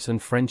relationships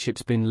and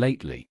friendships been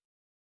lately?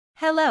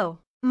 Hello,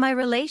 my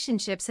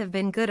relationships have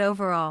been good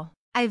overall.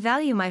 I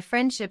value my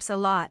friendships a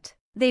lot.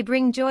 They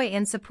bring joy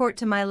and support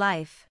to my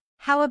life.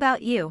 How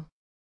about you?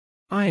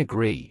 I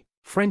agree,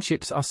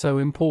 friendships are so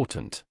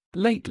important.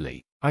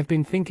 Lately, I've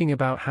been thinking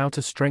about how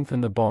to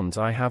strengthen the bonds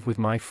I have with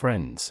my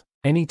friends.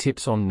 Any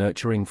tips on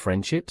nurturing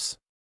friendships?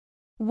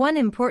 One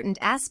important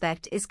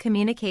aspect is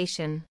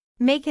communication.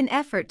 Make an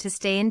effort to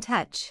stay in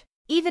touch,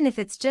 even if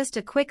it's just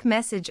a quick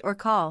message or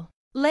call.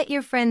 Let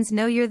your friends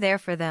know you're there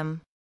for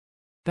them.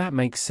 That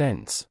makes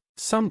sense.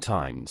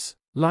 Sometimes,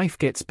 life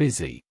gets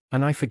busy,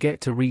 and I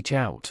forget to reach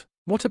out.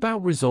 What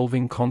about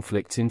resolving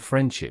conflicts in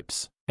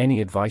friendships?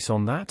 Any advice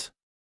on that?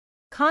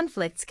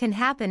 Conflicts can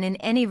happen in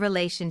any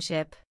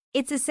relationship.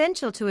 It's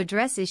essential to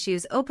address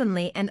issues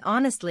openly and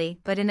honestly,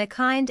 but in a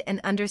kind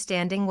and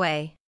understanding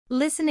way.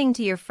 Listening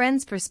to your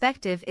friend's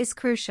perspective is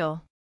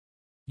crucial.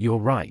 You're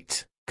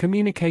right.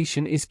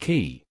 Communication is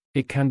key.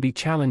 It can be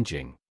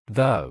challenging,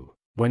 though,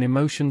 when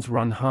emotions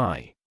run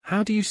high.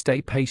 How do you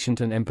stay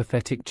patient and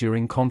empathetic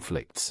during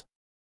conflicts?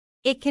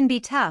 It can be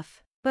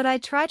tough, but I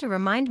try to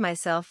remind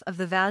myself of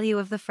the value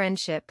of the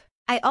friendship.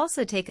 I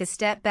also take a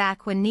step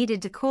back when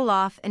needed to cool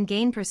off and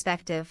gain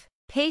perspective.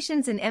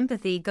 Patience and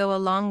empathy go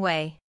a long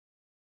way.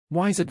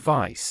 Wise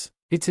advice.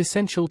 It's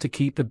essential to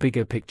keep the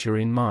bigger picture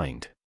in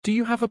mind. Do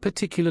you have a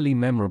particularly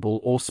memorable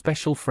or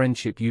special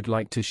friendship you'd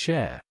like to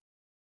share?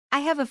 I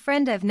have a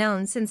friend I've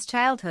known since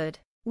childhood.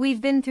 We've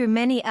been through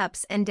many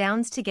ups and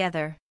downs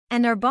together,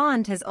 and our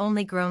bond has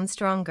only grown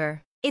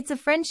stronger. It's a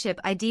friendship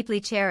I deeply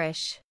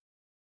cherish.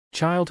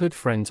 Childhood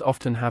friends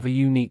often have a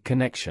unique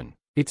connection.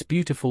 It's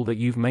beautiful that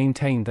you've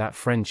maintained that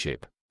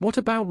friendship. What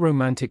about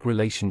romantic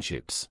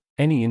relationships?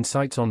 Any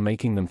insights on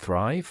making them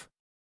thrive?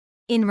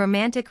 In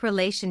romantic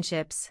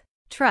relationships,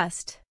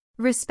 trust,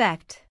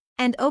 respect,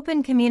 and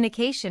open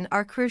communication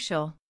are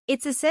crucial.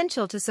 It's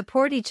essential to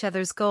support each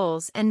other's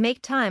goals and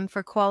make time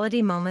for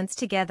quality moments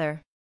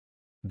together.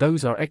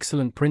 Those are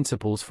excellent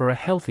principles for a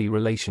healthy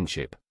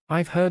relationship.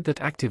 I've heard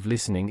that active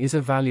listening is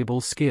a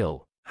valuable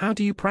skill. How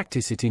do you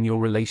practice it in your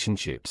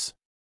relationships?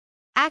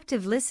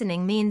 Active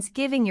listening means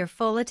giving your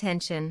full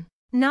attention,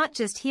 not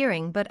just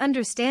hearing but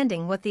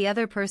understanding what the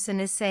other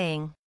person is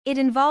saying. It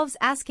involves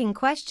asking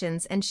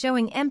questions and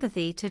showing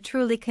empathy to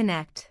truly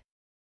connect.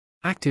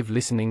 Active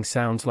listening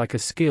sounds like a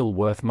skill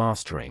worth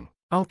mastering.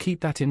 I'll keep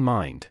that in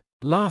mind.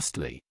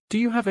 Lastly, do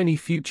you have any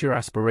future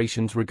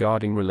aspirations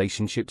regarding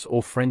relationships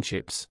or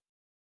friendships?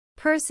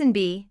 Person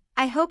B,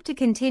 I hope to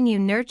continue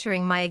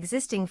nurturing my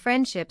existing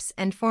friendships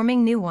and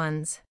forming new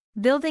ones.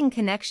 Building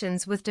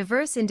connections with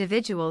diverse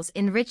individuals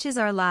enriches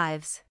our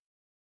lives.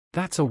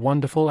 That's a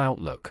wonderful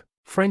outlook.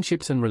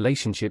 Friendships and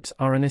relationships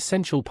are an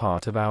essential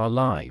part of our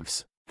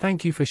lives.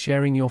 Thank you for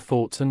sharing your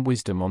thoughts and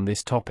wisdom on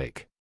this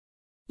topic.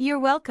 You're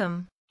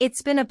welcome.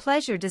 It's been a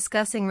pleasure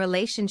discussing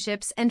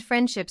relationships and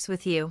friendships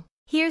with you.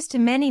 Here's to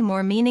many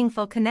more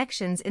meaningful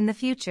connections in the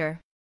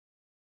future.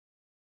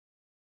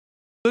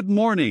 Good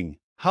morning.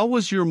 How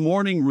was your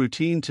morning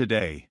routine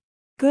today?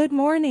 Good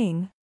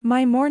morning.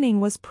 My morning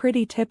was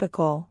pretty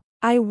typical.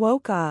 I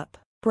woke up,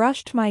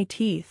 brushed my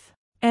teeth,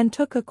 and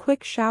took a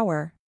quick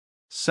shower.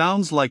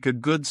 Sounds like a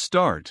good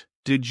start.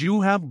 Did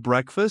you have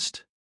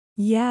breakfast?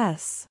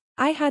 Yes,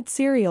 I had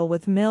cereal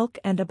with milk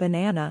and a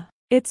banana.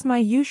 It's my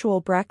usual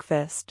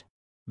breakfast.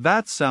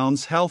 That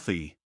sounds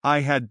healthy. I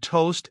had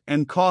toast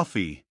and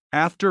coffee.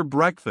 After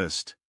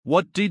breakfast,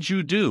 what did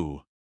you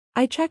do?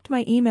 I checked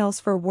my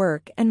emails for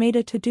work and made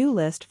a to-do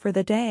list for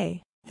the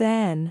day.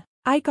 Then,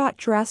 I got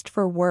dressed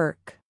for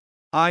work.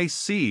 I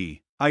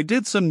see. I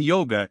did some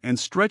yoga and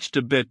stretched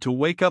a bit to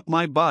wake up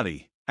my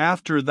body.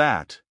 After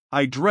that,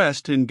 I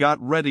dressed and got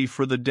ready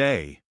for the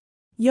day.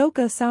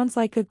 Yoga sounds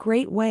like a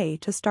great way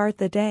to start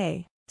the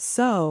day.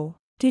 So,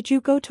 did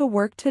you go to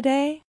work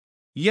today?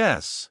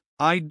 Yes,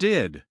 I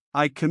did.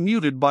 I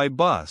commuted by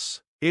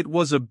bus. It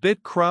was a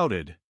bit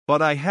crowded,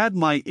 but I had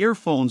my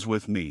earphones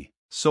with me,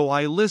 so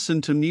I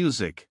listened to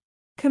music.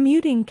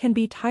 Commuting can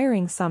be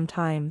tiring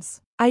sometimes.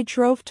 I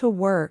drove to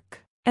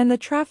work, and the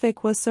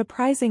traffic was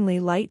surprisingly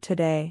light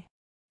today.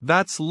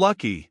 That's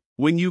lucky.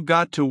 When you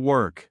got to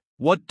work,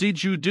 what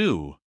did you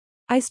do?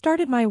 I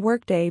started my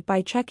workday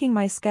by checking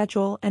my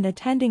schedule and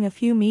attending a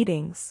few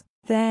meetings.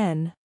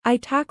 Then, I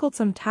tackled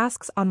some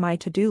tasks on my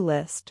to-do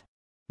list.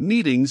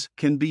 Meetings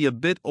can be a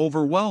bit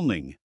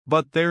overwhelming,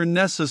 but they're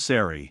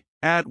necessary.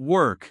 At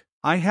work,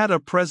 I had a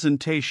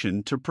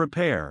presentation to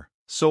prepare,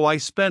 so I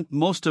spent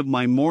most of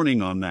my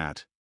morning on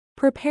that.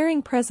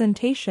 Preparing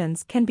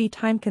presentations can be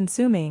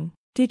time-consuming.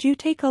 Did you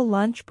take a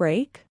lunch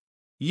break?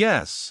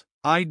 Yes,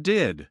 I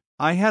did.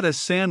 I had a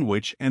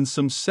sandwich and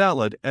some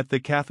salad at the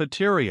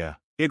cafeteria.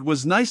 It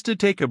was nice to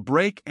take a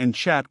break and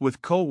chat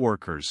with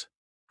coworkers.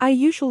 I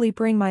usually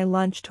bring my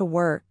lunch to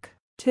work.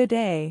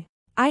 Today,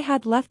 I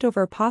had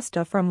leftover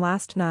pasta from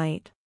last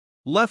night.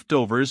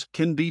 Leftovers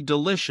can be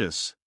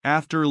delicious.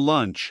 After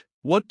lunch,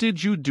 what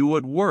did you do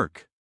at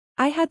work?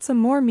 I had some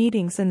more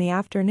meetings in the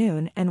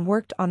afternoon and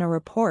worked on a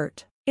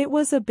report. It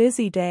was a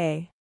busy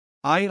day.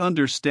 I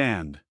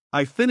understand.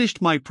 I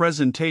finished my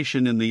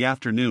presentation in the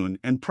afternoon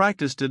and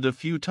practiced it a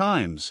few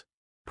times.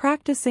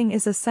 Practicing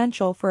is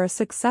essential for a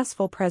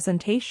successful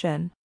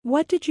presentation.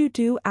 What did you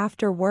do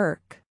after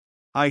work?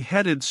 I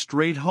headed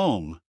straight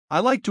home.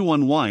 I like to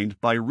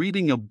unwind by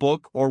reading a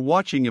book or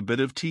watching a bit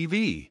of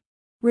TV.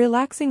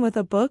 Relaxing with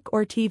a book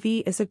or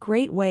TV is a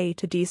great way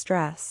to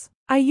de-stress.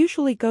 I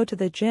usually go to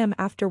the gym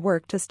after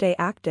work to stay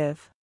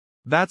active.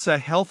 That's a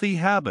healthy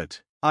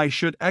habit. I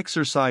should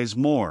exercise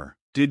more.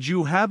 Did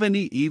you have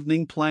any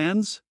evening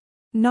plans?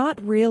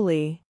 Not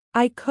really.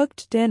 I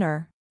cooked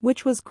dinner,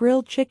 which was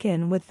grilled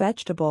chicken with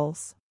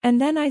vegetables, and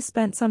then I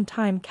spent some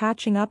time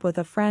catching up with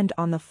a friend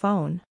on the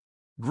phone.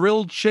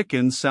 Grilled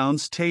chicken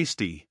sounds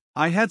tasty.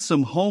 I had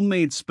some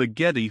homemade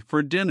spaghetti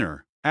for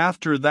dinner.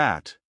 After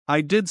that,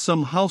 I did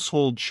some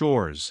household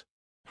chores.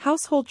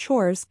 Household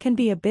chores can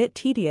be a bit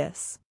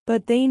tedious,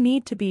 but they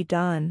need to be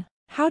done.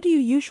 How do you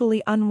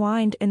usually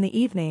unwind in the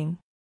evening?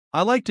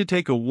 I like to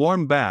take a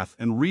warm bath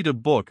and read a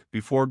book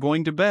before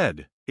going to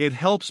bed. It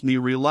helps me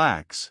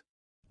relax.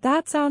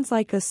 That sounds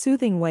like a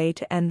soothing way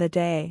to end the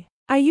day.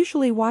 I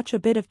usually watch a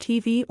bit of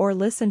TV or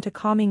listen to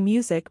calming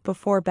music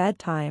before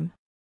bedtime.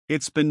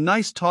 It's been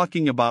nice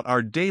talking about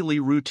our daily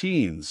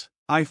routines.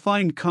 I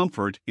find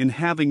comfort in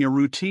having a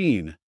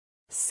routine.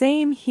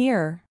 Same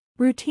here.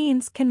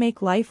 Routines can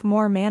make life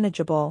more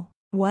manageable.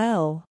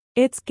 Well,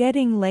 it's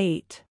getting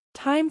late.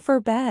 Time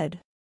for bed.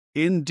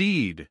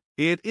 Indeed,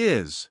 it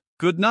is.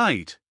 Good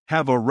night.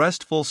 Have a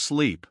restful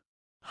sleep.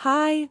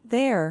 Hi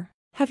there.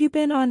 Have you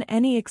been on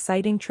any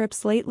exciting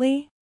trips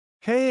lately?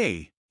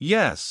 Hey,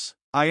 yes.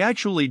 I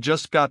actually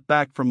just got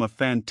back from a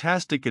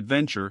fantastic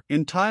adventure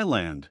in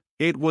Thailand.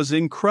 It was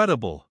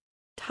incredible.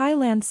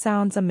 Thailand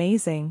sounds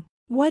amazing.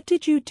 What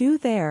did you do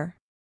there?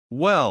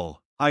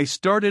 Well, I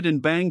started in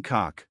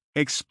Bangkok,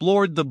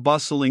 explored the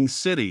bustling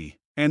city,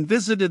 and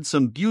visited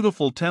some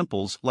beautiful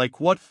temples like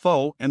Wat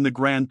Pho and the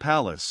Grand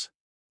Palace.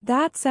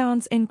 That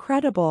sounds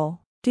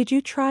incredible. Did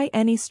you try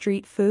any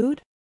street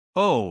food?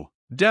 Oh,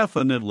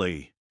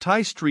 definitely.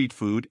 Thai street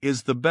food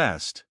is the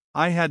best.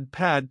 I had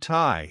pad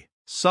thai,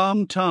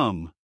 som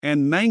tum,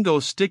 and mango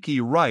sticky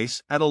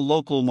rice at a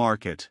local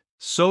market.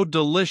 So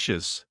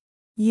delicious.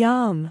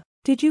 Yum.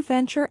 Did you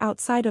venture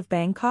outside of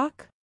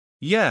Bangkok?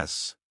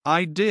 Yes,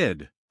 I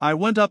did. I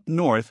went up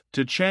north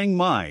to Chiang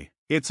Mai.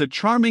 It's a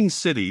charming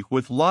city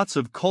with lots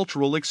of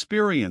cultural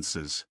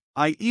experiences.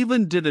 I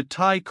even did a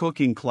Thai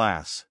cooking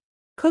class.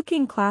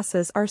 Cooking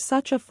classes are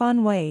such a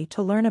fun way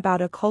to learn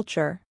about a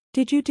culture.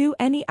 Did you do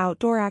any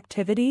outdoor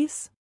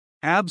activities?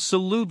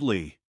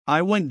 Absolutely.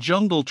 I went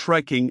jungle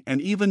trekking and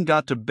even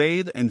got to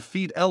bathe and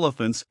feed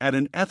elephants at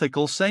an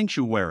ethical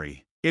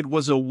sanctuary. It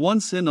was a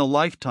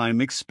once-in-a-lifetime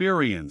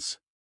experience.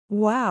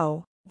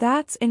 Wow,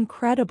 that's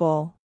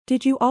incredible.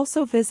 Did you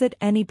also visit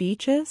any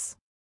beaches?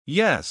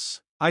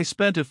 Yes, I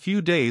spent a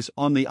few days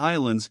on the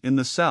islands in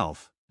the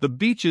south. The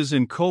beaches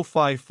in Koh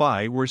Phi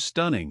Phi were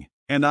stunning,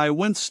 and I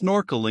went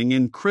snorkeling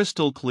in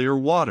crystal-clear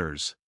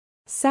waters.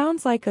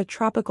 Sounds like a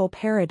tropical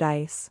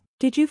paradise.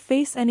 Did you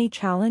face any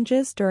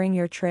challenges during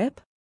your trip?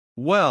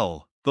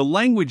 Well, the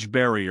language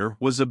barrier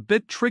was a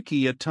bit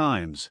tricky at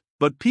times,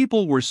 but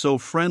people were so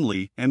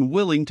friendly and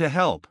willing to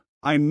help.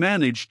 I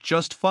managed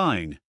just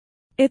fine.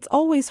 It's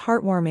always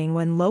heartwarming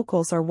when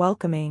locals are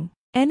welcoming.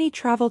 Any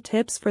travel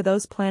tips for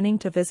those planning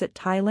to visit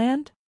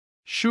Thailand?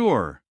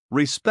 Sure,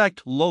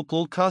 respect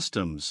local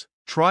customs,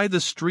 try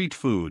the street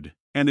food,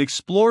 and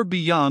explore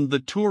beyond the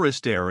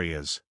tourist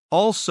areas.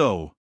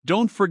 Also,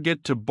 don't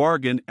forget to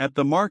bargain at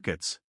the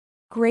markets.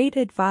 Great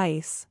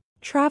advice.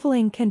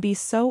 Traveling can be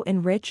so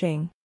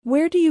enriching.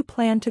 Where do you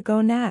plan to go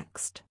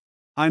next?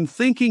 I'm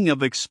thinking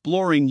of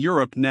exploring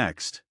Europe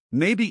next,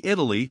 maybe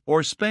Italy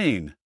or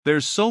Spain.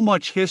 There's so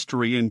much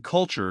history and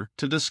culture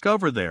to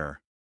discover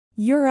there.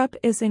 Europe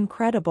is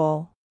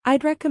incredible.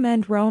 I'd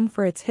recommend Rome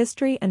for its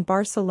history and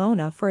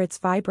Barcelona for its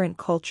vibrant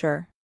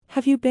culture.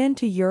 Have you been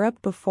to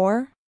Europe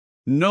before?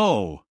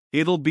 No,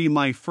 it'll be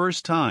my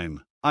first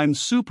time. I'm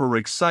super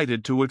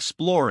excited to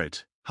explore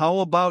it. How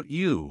about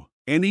you?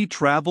 Any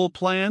travel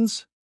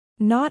plans?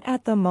 Not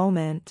at the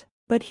moment,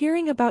 but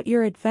hearing about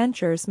your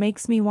adventures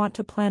makes me want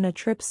to plan a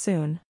trip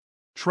soon.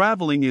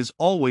 Traveling is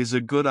always a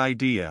good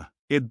idea.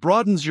 It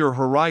broadens your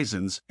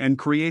horizons and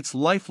creates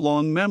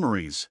lifelong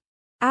memories.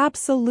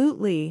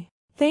 Absolutely.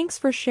 Thanks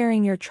for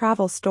sharing your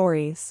travel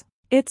stories.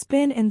 It's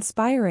been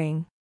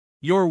inspiring.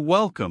 You're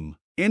welcome.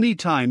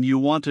 Anytime you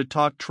want to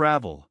talk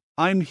travel,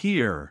 I'm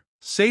here.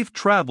 Safe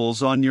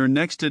travels on your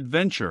next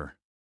adventure.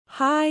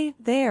 Hi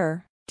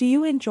there. Do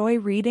you enjoy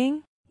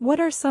reading? What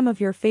are some of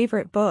your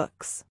favorite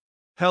books?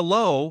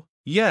 Hello,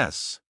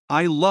 yes,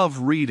 I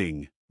love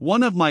reading.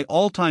 One of my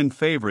all-time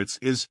favorites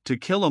is To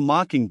Kill a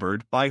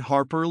Mockingbird by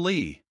Harper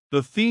Lee.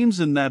 The themes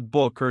in that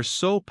book are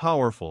so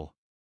powerful.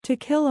 To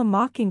Kill a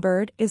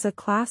Mockingbird is a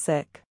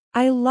classic.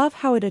 I love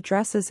how it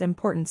addresses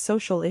important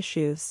social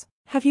issues.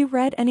 Have you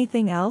read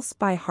anything else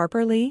by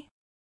Harper Lee?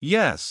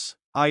 Yes,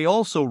 I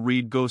also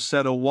read Go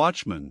Set a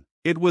Watchman.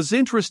 It was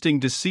interesting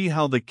to see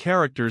how the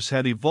characters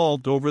had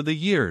evolved over the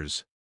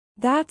years.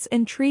 That's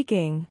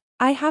intriguing.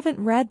 I haven't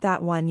read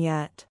that one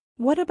yet.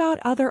 What about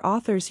other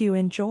authors you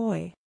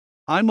enjoy?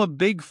 I'm a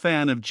big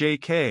fan of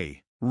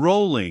J.K.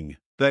 Rowling.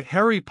 The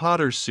Harry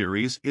Potter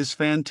series is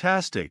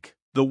fantastic.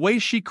 The way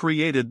she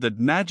created that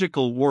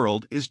magical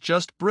world is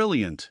just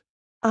brilliant.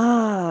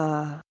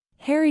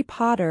 Harry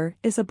Potter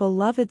is a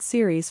beloved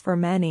series for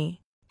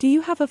many. Do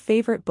you have a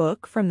favorite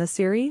book from the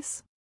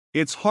series?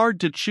 It's hard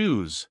to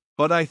choose,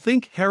 but I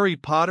think Harry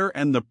Potter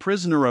and the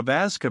Prisoner of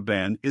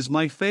Azkaban is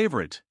my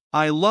favorite.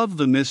 I love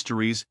the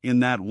mysteries in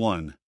that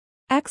one.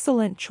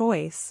 Excellent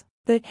choice.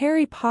 The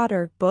Harry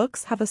Potter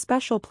books have a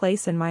special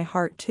place in my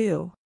heart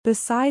too.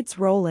 Besides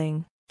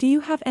Rowling, do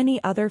you have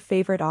any other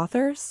favorite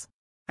authors?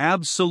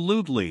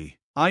 Absolutely.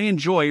 I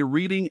enjoy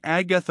reading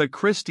Agatha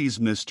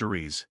Christie's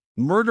mysteries.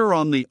 Murder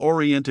on the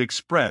Orient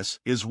Express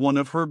is one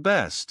of her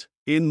best,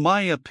 in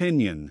my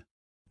opinion.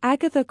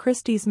 Agatha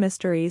Christie's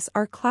mysteries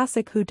are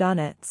classic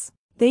whodunits.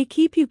 They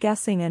keep you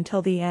guessing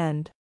until the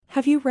end.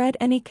 Have you read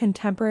any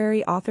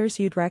contemporary authors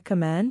you'd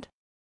recommend?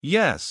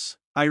 Yes,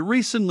 I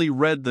recently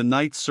read The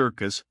Night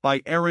Circus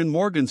by Erin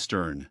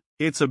Morgenstern.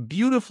 It's a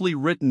beautifully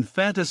written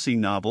fantasy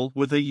novel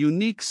with a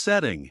unique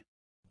setting.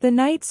 The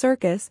Night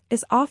Circus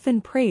is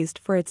often praised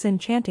for its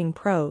enchanting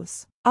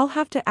prose. I'll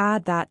have to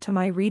add that to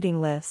my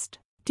reading list.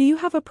 Do you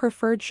have a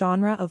preferred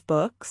genre of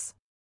books?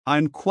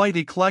 I'm quite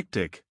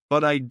eclectic,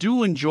 but I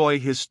do enjoy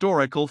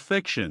historical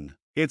fiction.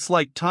 It's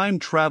like time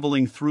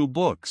traveling through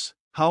books.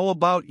 How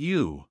about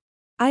you?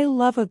 I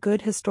love a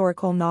good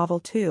historical novel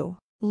too.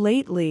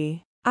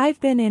 Lately,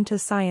 I've been into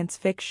science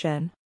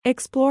fiction,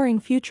 exploring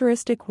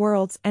futuristic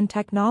worlds and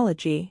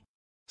technology.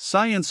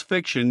 Science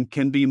fiction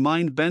can be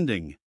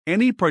mind-bending.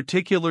 Any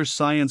particular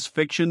science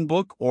fiction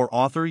book or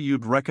author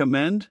you'd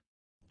recommend?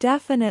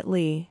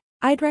 Definitely.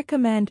 I'd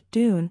recommend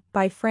Dune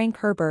by Frank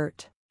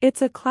Herbert.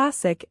 It's a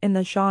classic in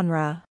the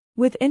genre,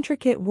 with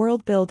intricate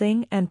world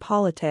building and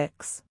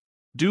politics.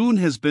 Dune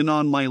has been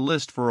on my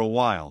list for a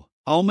while.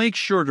 I'll make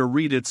sure to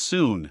read it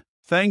soon.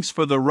 Thanks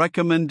for the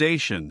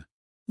recommendation.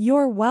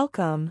 You're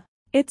welcome.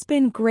 It's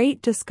been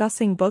great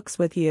discussing books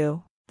with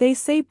you. They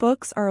say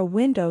books are a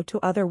window to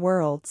other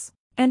worlds,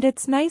 and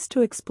it's nice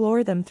to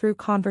explore them through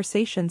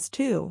conversations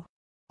too.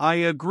 I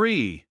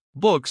agree.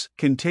 Books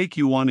can take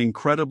you on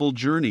incredible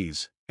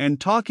journeys, and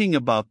talking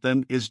about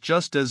them is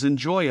just as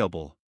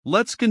enjoyable.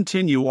 Let's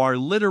continue our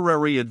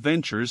literary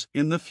adventures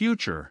in the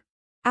future.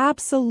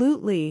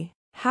 Absolutely.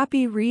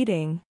 Happy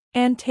reading,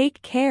 and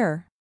take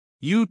care.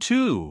 You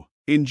too.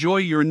 Enjoy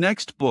your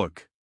next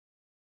book.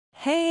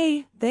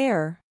 Hey,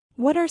 there.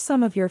 What are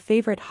some of your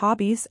favorite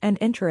hobbies and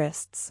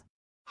interests?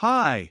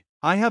 Hi,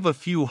 I have a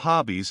few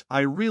hobbies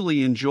I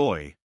really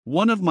enjoy.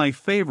 One of my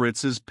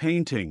favorites is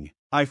painting.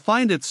 I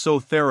find it so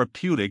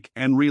therapeutic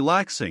and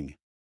relaxing.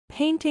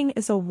 Painting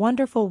is a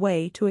wonderful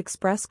way to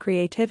express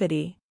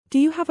creativity. Do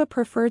you have a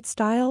preferred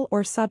style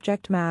or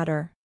subject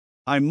matter?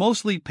 I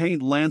mostly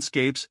paint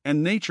landscapes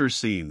and nature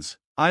scenes.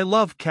 I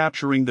love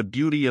capturing the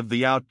beauty of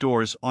the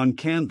outdoors on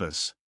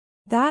canvas.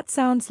 That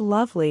sounds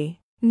lovely.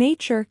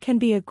 Nature can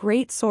be a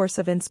great source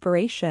of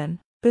inspiration.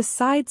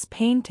 Besides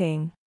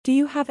painting, do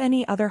you have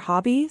any other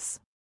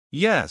hobbies?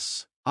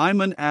 Yes,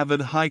 I'm an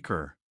avid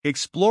hiker.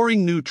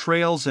 Exploring new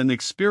trails and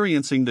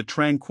experiencing the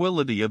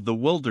tranquility of the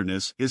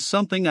wilderness is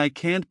something I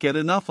can't get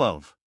enough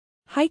of.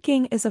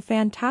 Hiking is a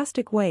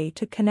fantastic way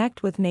to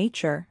connect with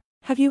nature.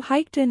 Have you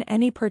hiked in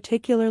any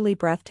particularly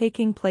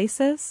breathtaking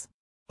places?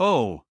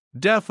 Oh,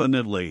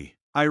 definitely.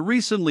 I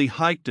recently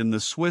hiked in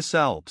the Swiss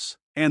Alps,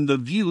 and the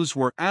views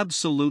were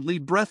absolutely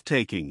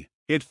breathtaking.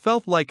 It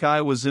felt like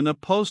I was in a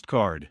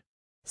postcard.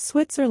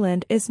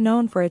 Switzerland is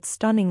known for its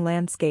stunning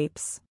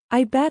landscapes.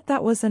 I bet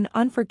that was an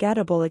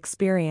unforgettable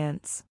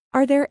experience.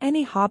 Are there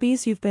any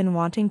hobbies you've been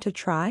wanting to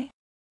try?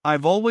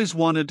 I've always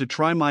wanted to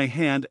try my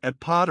hand at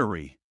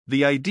pottery.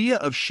 The idea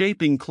of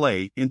shaping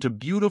clay into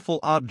beautiful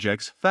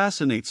objects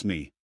fascinates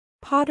me.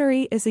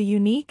 Pottery is a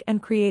unique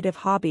and creative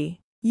hobby.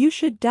 You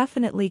should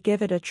definitely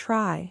give it a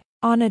try.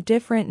 On a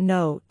different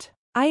note,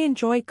 I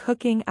enjoy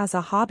cooking as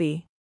a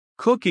hobby.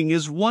 Cooking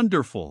is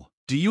wonderful.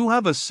 Do you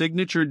have a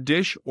signature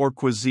dish or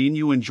cuisine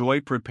you enjoy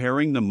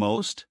preparing the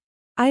most?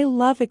 I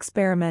love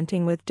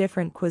experimenting with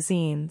different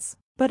cuisines,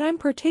 but I'm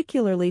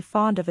particularly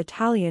fond of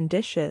Italian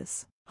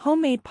dishes.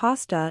 Homemade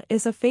pasta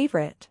is a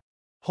favorite.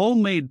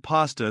 Homemade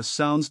pasta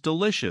sounds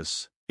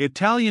delicious.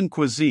 Italian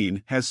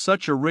cuisine has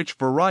such a rich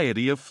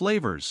variety of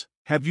flavors.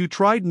 Have you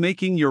tried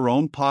making your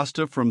own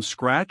pasta from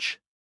scratch?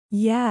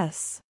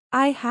 Yes,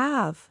 I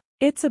have.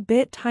 It's a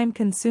bit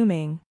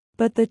time-consuming,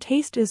 but the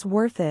taste is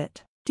worth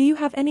it. Do you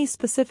have any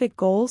specific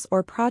goals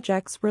or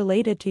projects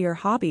related to your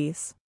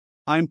hobbies?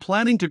 I'm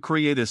planning to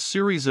create a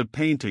series of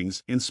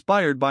paintings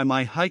inspired by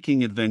my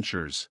hiking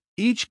adventures.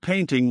 Each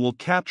painting will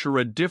capture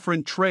a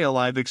different trail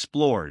I've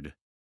explored.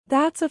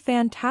 That's a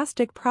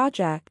fantastic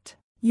project.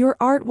 Your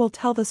art will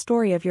tell the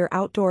story of your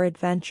outdoor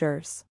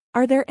adventures.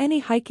 Are there any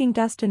hiking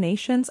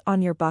destinations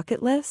on your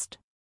bucket list?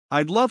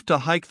 I'd love to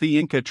hike the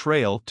Inca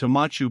Trail to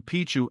Machu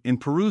Picchu in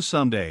Peru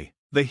someday.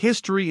 The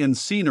history and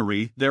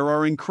scenery there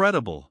are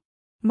incredible.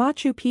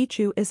 Machu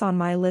Picchu is on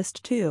my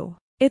list too.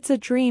 It's a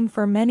dream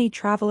for many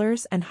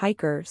travelers and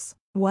hikers.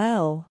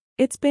 Well,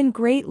 it's been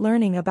great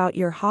learning about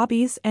your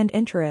hobbies and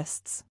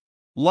interests.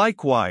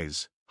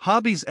 Likewise,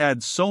 hobbies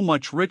add so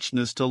much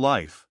richness to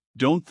life,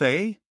 don't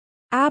they?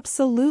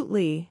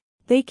 Absolutely.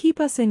 They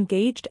keep us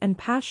engaged and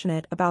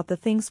passionate about the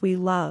things we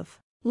love.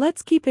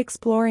 Let's keep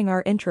exploring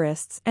our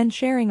interests and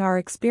sharing our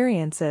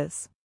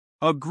experiences.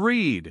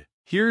 Agreed.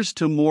 Here's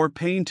to more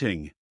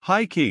painting,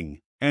 hiking,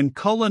 and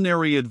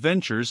culinary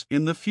adventures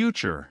in the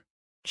future.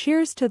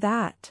 Cheers to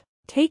that.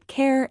 Take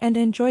care and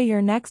enjoy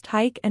your next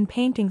hike and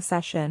painting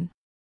session.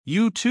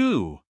 You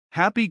too.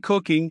 Happy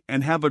cooking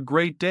and have a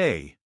great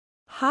day.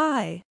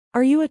 Hi,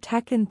 are you a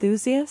tech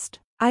enthusiast?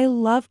 I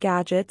love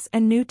gadgets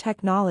and new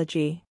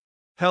technology.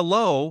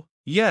 Hello,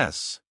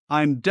 yes,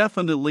 I'm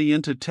definitely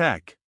into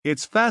tech.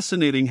 It's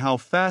fascinating how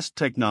fast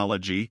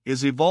technology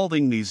is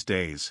evolving these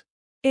days.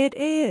 It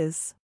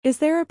is. Is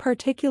there a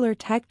particular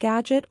tech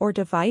gadget or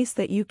device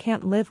that you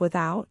can't live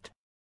without?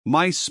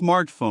 My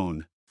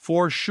smartphone,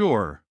 for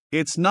sure.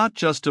 It's not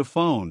just a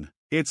phone,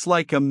 it's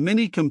like a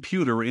mini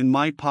computer in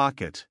my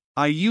pocket.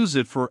 I use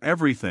it for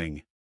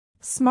everything.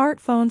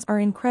 Smartphones are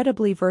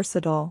incredibly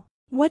versatile.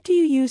 What do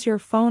you use your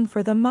phone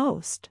for the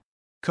most?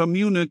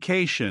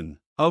 Communication,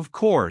 of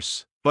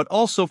course, but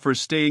also for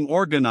staying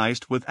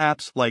organized with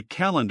apps like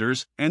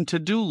calendars and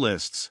to-do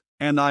lists,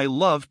 and I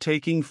love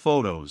taking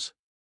photos.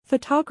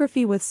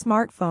 Photography with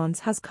smartphones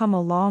has come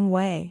a long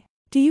way.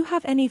 Do you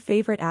have any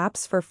favorite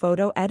apps for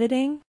photo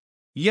editing?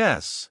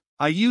 Yes,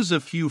 I use a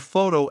few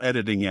photo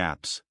editing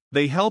apps.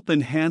 They help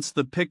enhance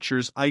the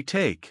pictures I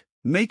take,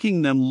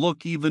 making them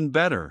look even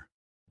better.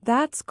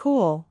 That's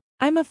cool.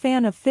 I'm a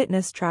fan of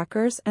fitness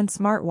trackers and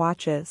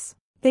smartwatches.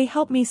 They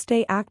help me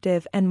stay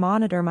active and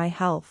monitor my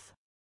health.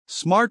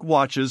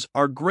 Smartwatches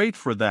are great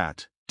for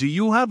that. Do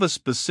you have a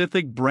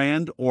specific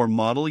brand or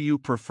model you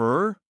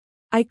prefer?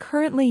 I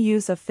currently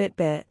use a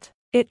Fitbit.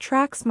 It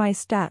tracks my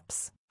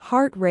steps,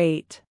 heart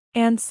rate,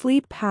 and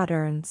sleep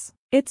patterns.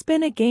 It's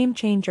been a game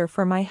changer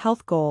for my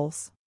health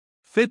goals.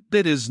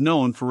 Fitbit is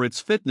known for its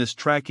fitness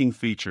tracking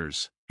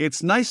features.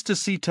 It's nice to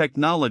see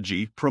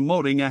technology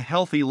promoting a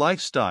healthy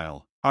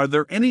lifestyle. Are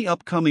there any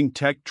upcoming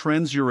tech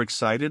trends you're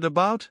excited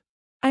about?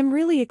 I'm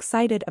really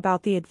excited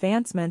about the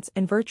advancements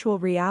in virtual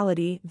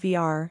reality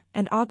 (VR)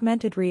 and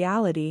augmented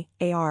reality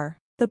 (AR).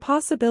 The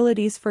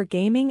possibilities for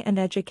gaming and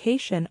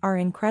education are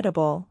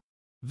incredible.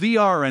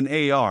 VR and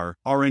AR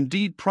are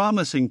indeed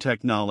promising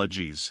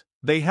technologies.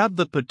 They have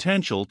the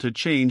potential to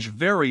change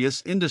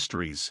various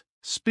industries.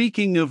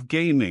 Speaking of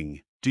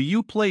gaming, do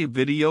you play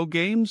video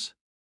games?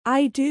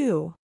 I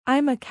do.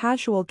 I'm a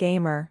casual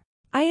gamer.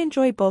 I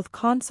enjoy both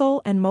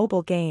console and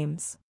mobile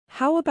games.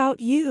 How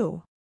about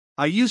you?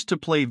 I used to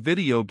play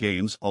video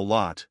games a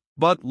lot,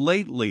 but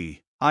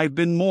lately, I've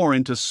been more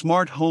into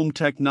smart home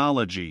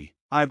technology.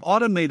 I've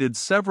automated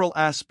several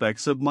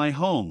aspects of my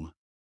home.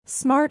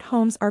 Smart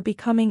homes are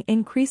becoming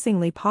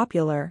increasingly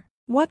popular.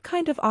 What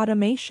kind of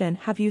automation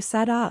have you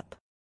set up?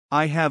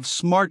 I have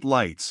smart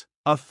lights,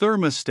 a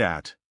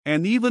thermostat,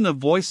 and even a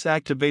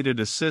voice-activated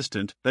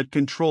assistant that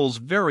controls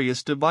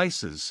various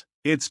devices.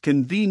 It's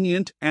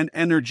convenient and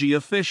energy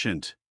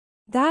efficient.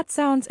 That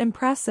sounds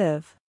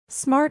impressive.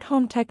 Smart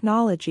home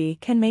technology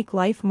can make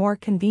life more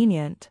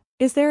convenient.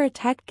 Is there a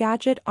tech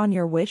gadget on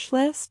your wish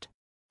list?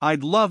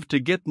 I'd love to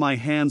get my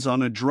hands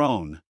on a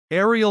drone.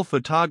 Aerial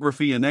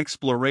photography and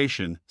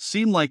exploration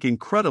seem like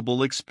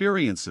incredible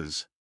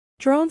experiences.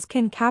 Drones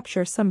can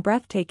capture some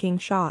breathtaking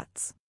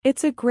shots.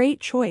 It's a great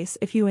choice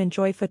if you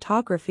enjoy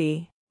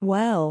photography.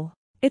 Well,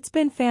 it's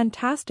been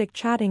fantastic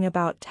chatting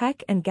about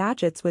tech and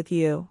gadgets with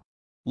you.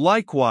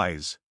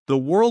 Likewise, the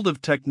world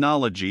of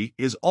technology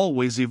is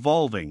always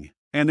evolving,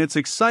 and it's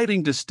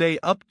exciting to stay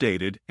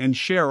updated and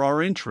share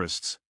our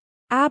interests.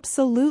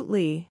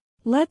 Absolutely.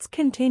 Let's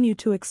continue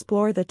to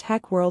explore the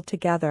tech world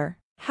together.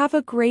 Have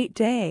a great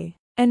day,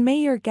 and may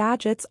your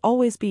gadgets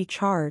always be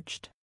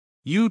charged.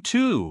 You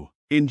too.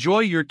 Enjoy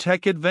your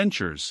tech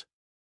adventures.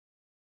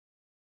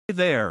 Hey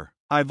there,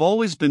 I've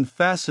always been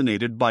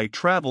fascinated by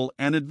travel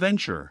and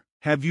adventure.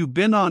 Have you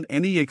been on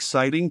any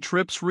exciting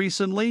trips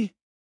recently?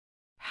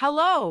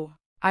 Hello!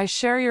 I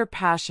share your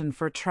passion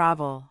for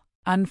travel.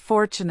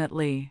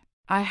 Unfortunately,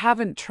 I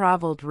haven't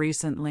traveled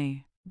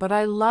recently, but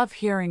I love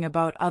hearing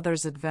about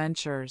others'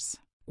 adventures.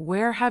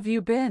 Where have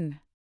you been?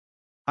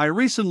 I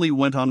recently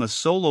went on a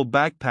solo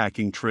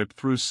backpacking trip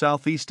through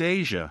Southeast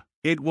Asia.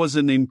 It was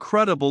an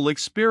incredible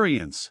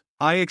experience.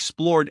 I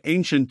explored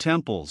ancient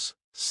temples,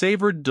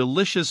 savored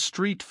delicious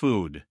street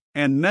food,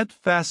 and met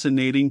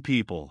fascinating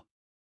people.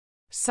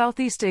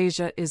 Southeast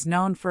Asia is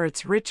known for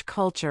its rich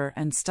culture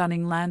and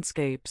stunning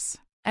landscapes.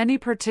 Any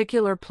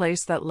particular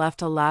place that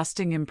left a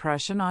lasting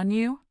impression on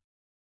you?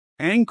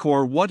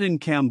 Angkor Wat in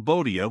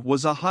Cambodia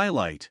was a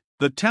highlight.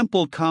 The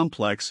temple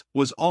complex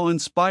was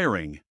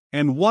awe-inspiring,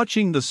 and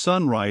watching the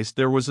sunrise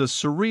there was a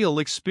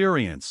surreal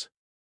experience.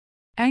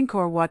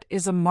 Angkor Wat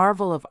is a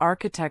marvel of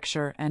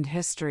architecture and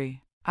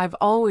history. I've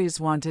always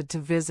wanted to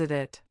visit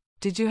it.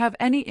 Did you have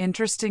any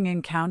interesting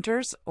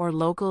encounters or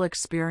local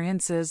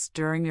experiences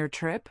during your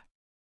trip?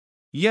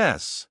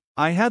 Yes,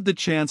 I had the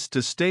chance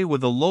to stay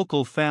with a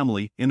local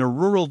family in a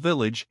rural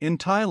village in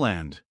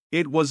Thailand.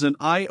 It was an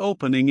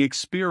eye-opening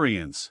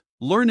experience,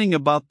 learning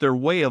about their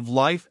way of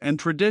life and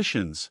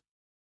traditions.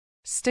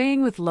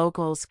 Staying with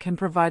locals can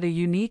provide a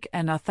unique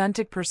and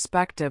authentic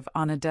perspective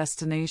on a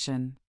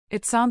destination.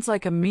 It sounds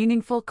like a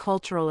meaningful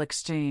cultural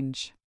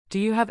exchange. Do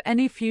you have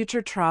any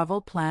future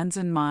travel plans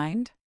in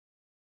mind?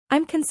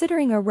 I'm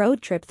considering a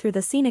road trip through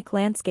the scenic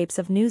landscapes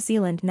of New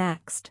Zealand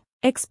next.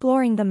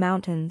 Exploring the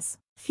mountains,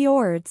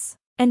 fjords,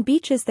 and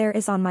beaches there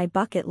is on my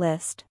bucket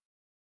list.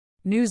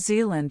 New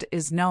Zealand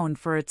is known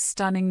for its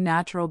stunning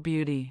natural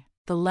beauty.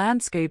 The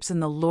landscapes in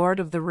the Lord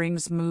of the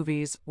Rings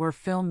movies were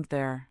filmed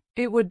there.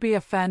 It would be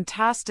a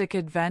fantastic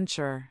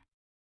adventure.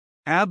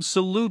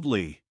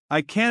 Absolutely.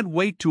 I can't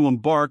wait to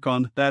embark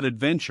on that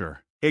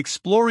adventure.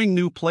 Exploring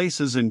new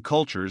places and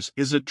cultures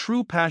is a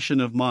true passion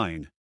of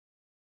mine.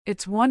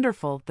 It's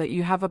wonderful that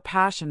you have a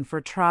passion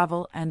for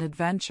travel and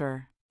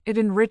adventure. It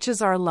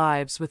enriches our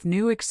lives with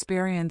new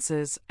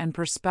experiences and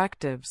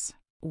perspectives.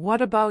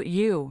 What about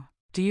you?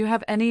 Do you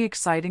have any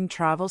exciting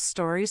travel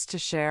stories to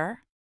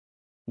share?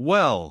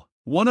 Well,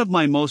 one of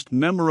my most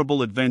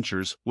memorable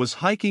adventures was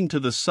hiking to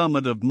the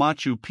summit of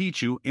Machu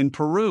Picchu in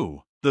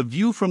Peru. The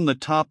view from the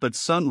top at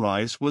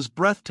sunrise was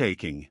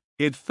breathtaking.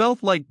 It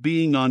felt like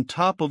being on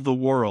top of the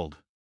world.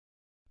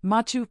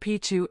 Machu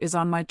Picchu is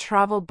on my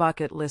travel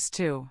bucket list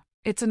too.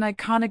 It's an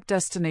iconic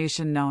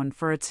destination known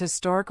for its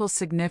historical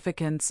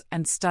significance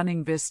and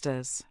stunning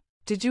vistas.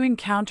 Did you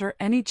encounter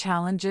any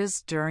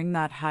challenges during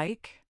that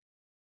hike?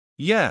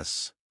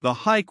 Yes, the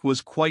hike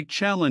was quite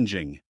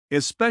challenging,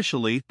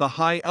 especially the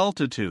high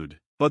altitude,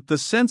 but the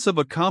sense of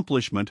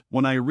accomplishment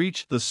when I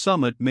reached the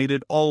summit made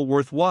it all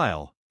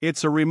worthwhile.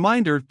 It's a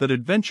reminder that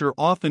adventure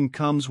often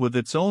comes with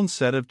its own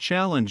set of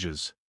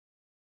challenges.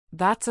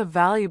 That's a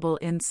valuable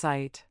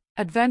insight.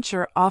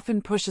 Adventure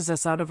often pushes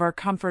us out of our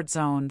comfort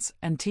zones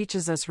and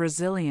teaches us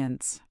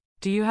resilience.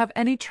 Do you have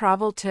any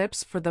travel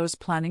tips for those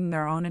planning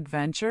their own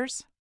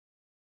adventures?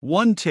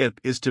 One tip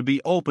is to be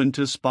open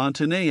to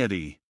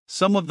spontaneity.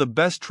 Some of the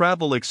best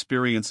travel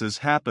experiences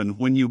happen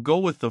when you go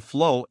with the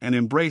flow and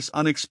embrace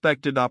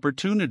unexpected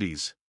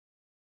opportunities.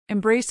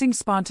 Embracing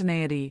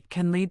spontaneity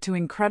can lead to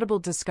incredible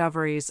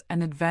discoveries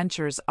and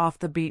adventures off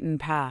the beaten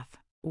path.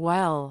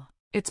 Well,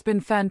 it's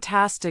been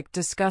fantastic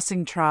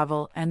discussing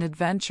travel and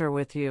adventure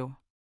with you.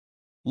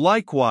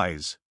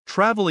 Likewise,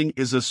 traveling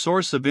is a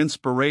source of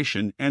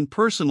inspiration and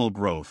personal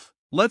growth.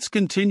 Let's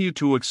continue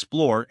to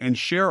explore and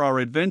share our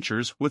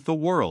adventures with the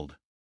world.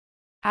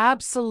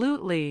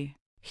 Absolutely.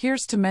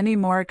 Here's to many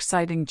more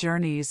exciting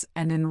journeys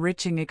and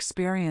enriching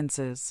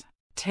experiences.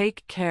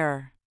 Take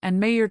care, and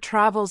may your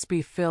travels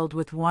be filled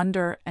with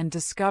wonder and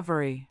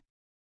discovery.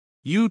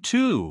 You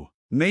too.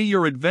 May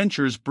your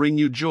adventures bring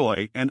you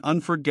joy and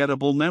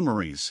unforgettable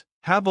memories.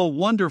 Have a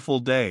wonderful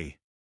day.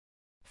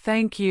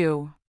 Thank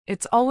you.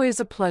 It's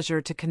always a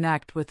pleasure to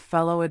connect with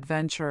fellow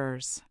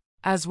adventurers.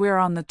 As we're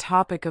on the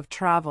topic of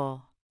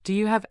travel, do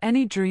you have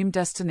any dream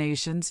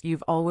destinations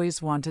you've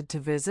always wanted to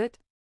visit?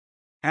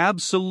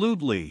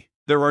 Absolutely.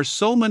 There are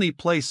so many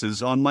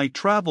places on my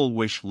travel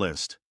wish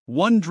list.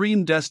 One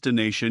dream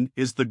destination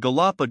is the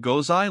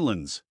Galapagos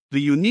Islands. The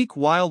unique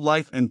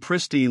wildlife and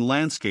pristine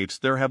landscapes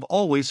there have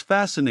always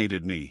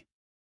fascinated me.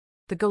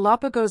 The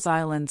Galapagos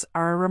Islands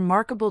are a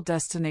remarkable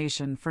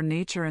destination for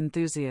nature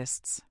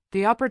enthusiasts.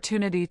 The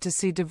opportunity to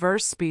see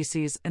diverse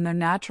species in their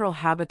natural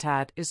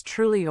habitat is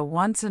truly a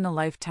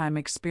once-in-a-lifetime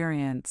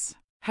experience.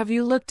 Have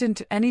you looked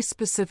into any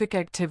specific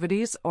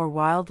activities or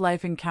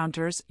wildlife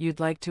encounters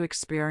you'd like to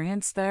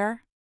experience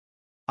there?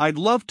 I'd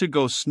love to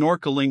go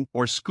snorkeling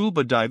or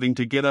scuba diving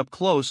to get up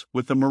close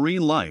with the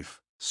marine life.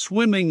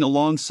 Swimming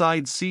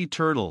alongside sea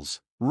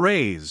turtles,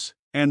 rays,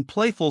 and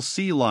playful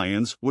sea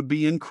lions would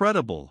be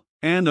incredible.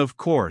 And of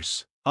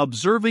course,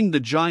 observing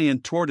the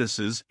giant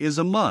tortoises is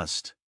a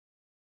must.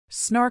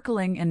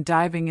 Snorkeling and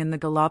diving in the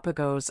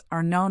Galapagos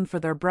are known for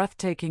their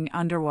breathtaking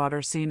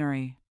underwater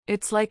scenery.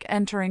 It's like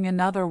entering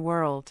another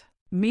world.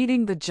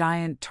 Meeting the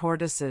giant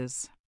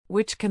tortoises,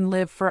 which can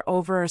live for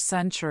over a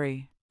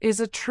century, is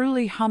a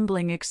truly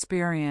humbling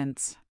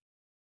experience.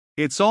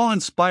 It's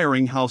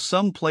awe-inspiring how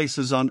some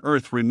places on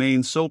Earth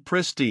remain so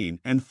pristine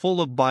and full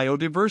of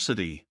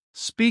biodiversity.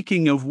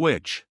 Speaking of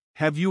which,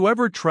 have you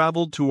ever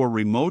traveled to a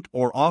remote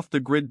or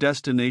off-the-grid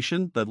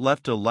destination that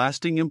left a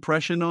lasting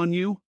impression on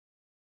you?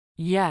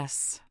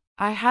 Yes,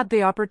 I had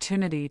the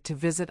opportunity to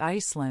visit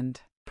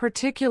Iceland,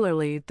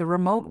 particularly the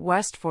remote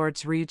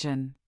Westfjords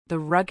region. The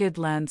rugged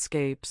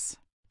landscapes,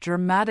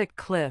 dramatic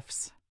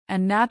cliffs,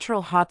 and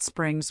natural hot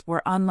springs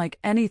were unlike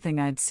anything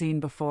I'd seen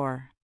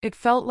before. It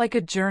felt like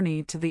a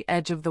journey to the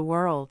edge of the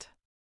world.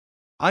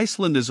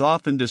 Iceland is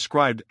often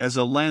described as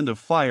a land of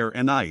fire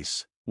and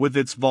ice, with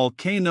its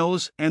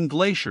volcanoes and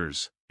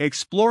glaciers.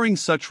 Exploring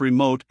such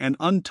remote and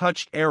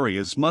untouched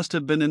areas must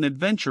have been an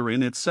adventure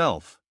in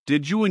itself.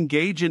 Did you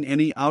engage in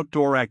any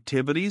outdoor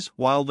activities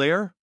while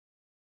there?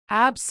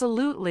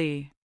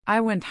 Absolutely.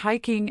 I went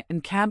hiking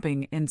and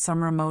camping in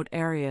some remote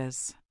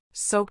areas,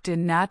 soaked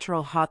in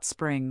natural hot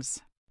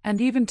springs,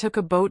 and even took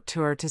a boat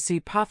tour to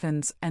see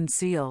puffins and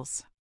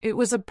seals. It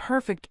was a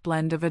perfect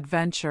blend of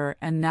adventure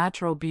and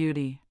natural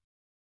beauty.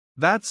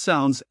 That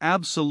sounds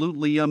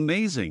absolutely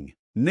amazing.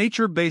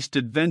 Nature-based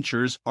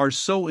adventures are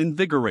so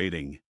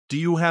invigorating. Do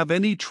you have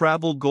any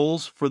travel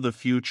goals for the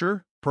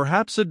future?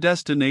 Perhaps a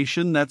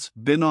destination that's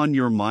been on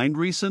your mind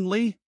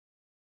recently?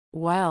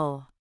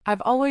 Well,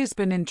 I've always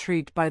been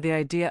intrigued by the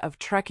idea of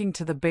trekking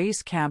to the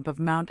base camp of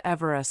Mount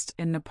Everest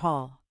in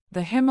Nepal.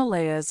 The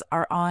Himalayas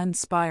are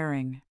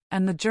awe-inspiring,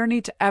 and the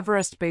journey to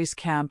Everest Base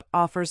Camp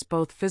offers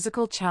both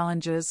physical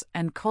challenges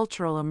and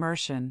cultural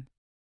immersion.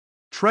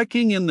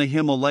 Trekking in the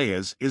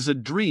Himalayas is a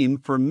dream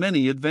for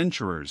many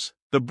adventurers.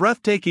 The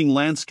breathtaking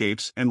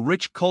landscapes and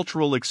rich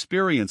cultural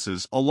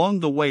experiences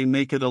along the way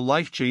make it a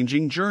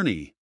life-changing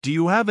journey. Do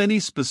you have any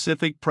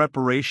specific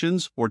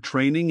preparations or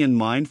training in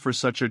mind for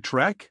such a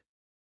trek?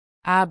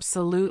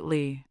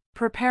 Absolutely.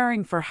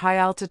 Preparing for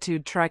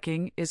high-altitude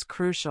trekking is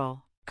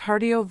crucial.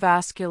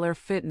 Cardiovascular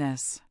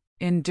fitness,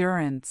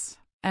 endurance,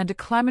 and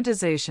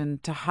acclimatization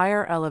to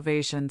higher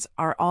elevations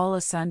are all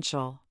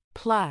essential.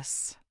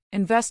 Plus,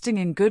 investing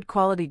in good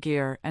quality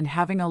gear and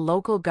having a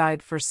local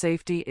guide for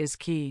safety is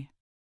key.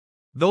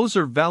 Those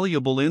are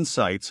valuable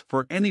insights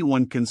for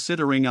anyone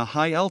considering a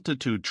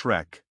high-altitude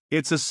trek.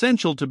 It's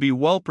essential to be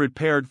well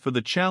prepared for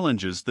the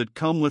challenges that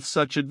come with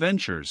such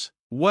adventures.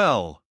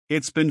 Well,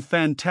 it's been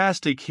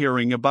fantastic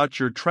hearing about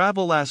your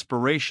travel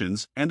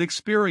aspirations and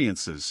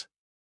experiences.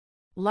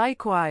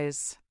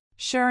 Likewise,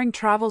 sharing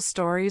travel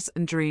stories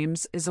and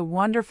dreams is a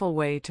wonderful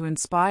way to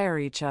inspire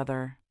each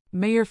other.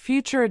 May your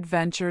future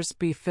adventures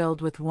be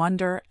filled with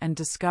wonder and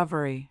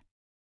discovery.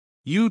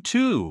 You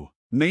too.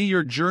 May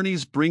your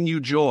journeys bring you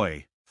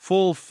joy,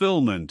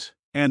 fulfillment,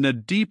 and a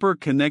deeper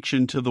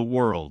connection to the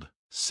world.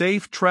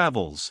 Safe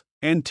travels,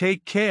 and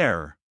take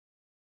care.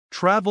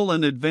 Travel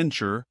and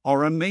adventure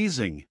are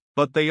amazing,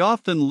 but they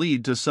often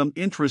lead to some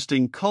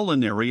interesting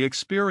culinary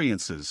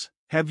experiences.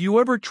 Have you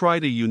ever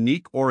tried a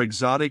unique or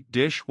exotic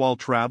dish while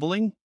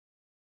traveling?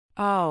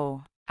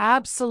 Oh,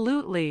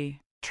 absolutely.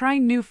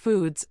 Trying new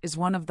foods is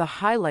one of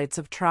the highlights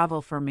of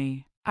travel for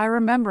me. I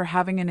remember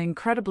having an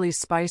incredibly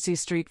spicy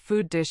street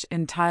food dish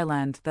in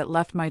Thailand that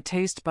left my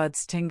taste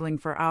buds tingling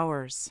for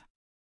hours.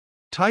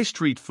 Thai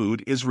street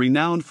food is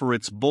renowned for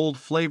its bold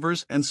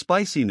flavors and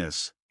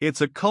spiciness.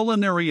 It's a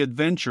culinary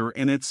adventure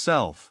in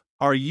itself.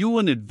 Are you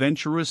an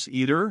adventurous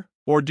eater,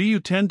 or do you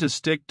tend to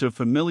stick to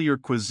familiar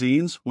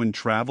cuisines when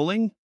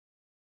traveling?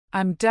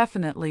 I'm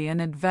definitely an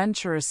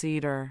adventurous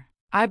eater.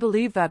 I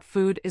believe that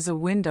food is a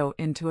window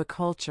into a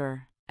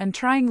culture, and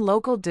trying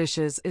local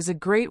dishes is a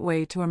great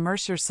way to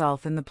immerse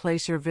yourself in the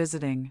place you're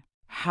visiting.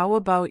 How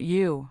about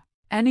you?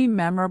 Any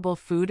memorable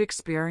food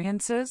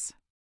experiences?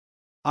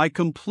 I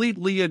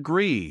completely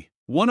agree.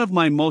 One of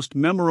my most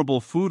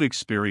memorable food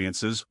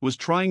experiences was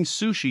trying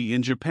sushi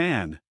in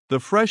Japan. The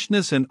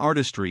freshness and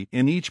artistry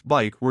in each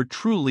bite were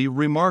truly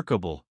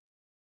remarkable.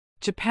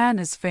 Japan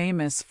is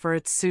famous for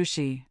its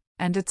sushi,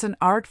 and it's an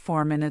art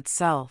form in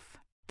itself.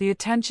 The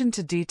attention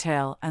to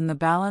detail and the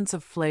balance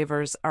of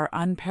flavors are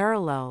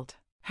unparalleled.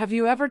 Have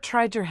you ever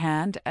tried your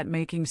hand at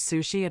making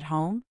sushi at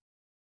home?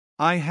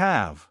 I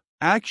have.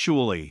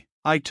 Actually,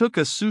 I took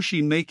a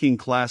sushi making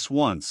class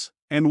once,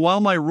 and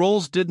while my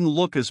rolls didn't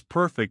look as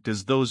perfect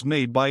as those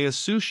made by a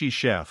sushi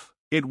chef,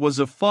 it was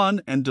a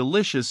fun and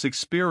delicious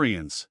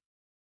experience.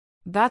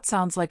 That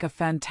sounds like a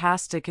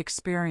fantastic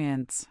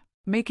experience.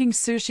 Making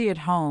sushi at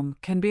home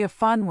can be a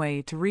fun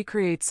way to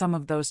recreate some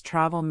of those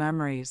travel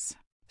memories.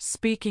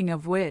 Speaking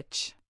of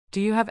which,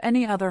 do you have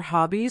any other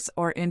hobbies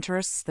or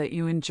interests that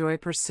you enjoy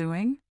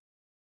pursuing?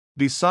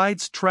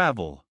 Besides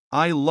travel,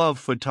 I love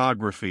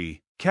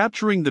photography.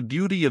 Capturing the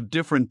beauty of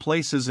different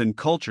places and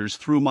cultures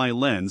through my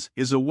lens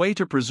is a way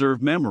to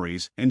preserve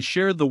memories and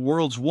share the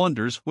world's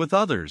wonders with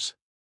others.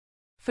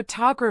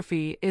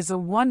 Photography is a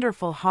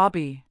wonderful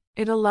hobby.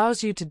 It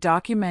allows you to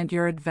document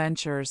your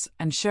adventures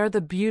and share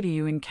the beauty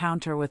you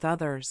encounter with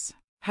others.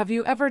 Have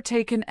you ever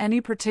taken any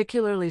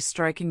particularly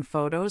striking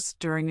photos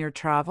during your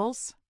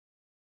travels?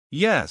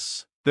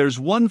 Yes, there's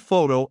one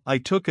photo I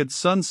took at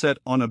sunset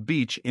on a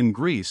beach in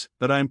Greece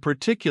that I'm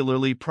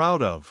particularly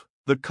proud of.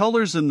 The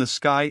colors in the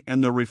sky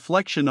and the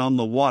reflection on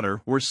the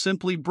water were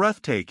simply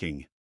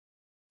breathtaking.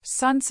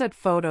 Sunset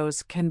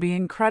photos can be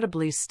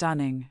incredibly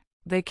stunning.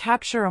 They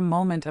capture a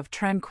moment of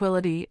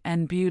tranquility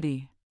and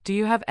beauty. Do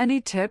you have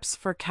any tips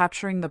for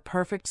capturing the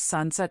perfect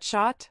sunset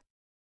shot?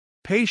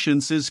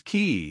 Patience is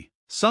key.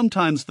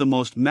 Sometimes the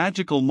most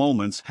magical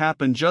moments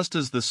happen just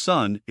as the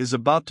sun is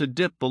about to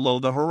dip below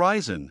the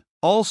horizon.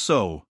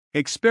 Also,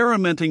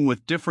 experimenting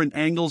with different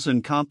angles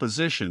and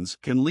compositions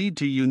can lead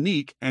to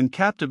unique and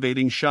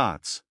captivating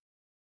shots.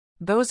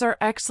 Those are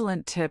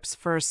excellent tips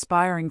for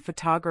aspiring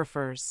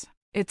photographers.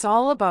 It's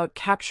all about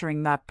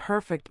capturing that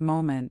perfect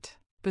moment.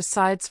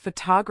 Besides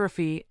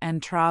photography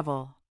and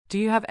travel, do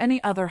you have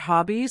any other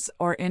hobbies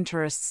or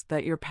interests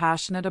that you're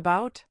passionate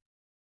about?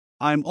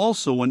 I'm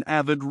also an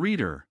avid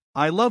reader.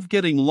 I love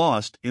getting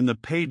lost in the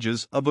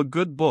pages of a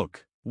good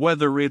book,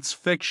 whether it's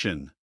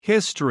fiction,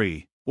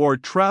 history, or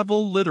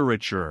travel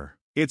literature.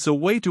 It's a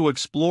way to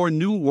explore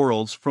new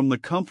worlds from the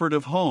comfort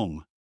of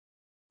home.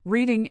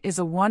 Reading is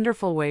a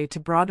wonderful way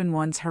to broaden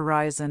one's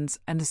horizons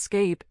and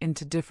escape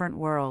into different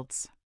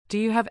worlds. Do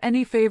you have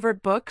any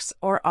favorite books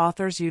or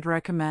authors you'd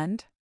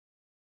recommend?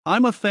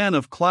 I'm a fan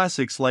of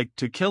classics like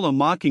To Kill a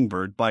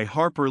Mockingbird by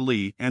Harper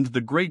Lee and The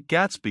Great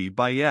Gatsby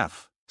by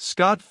F.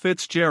 Scott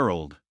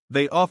Fitzgerald.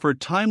 They offer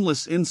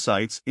timeless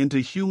insights into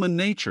human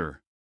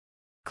nature.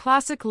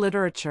 Classic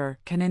literature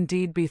can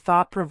indeed be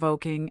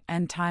thought-provoking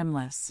and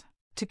timeless.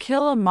 To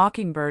Kill a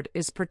Mockingbird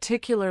is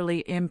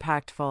particularly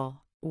impactful.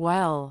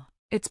 Well,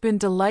 it's been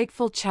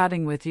delightful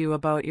chatting with you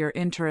about your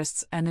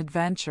interests and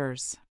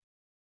adventures.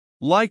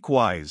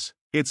 Likewise,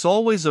 it's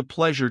always a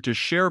pleasure to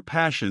share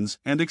passions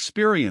and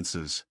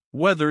experiences,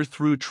 whether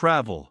through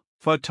travel,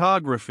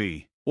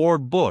 photography, or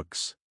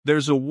books.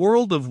 There's a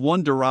world of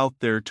wonder out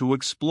there to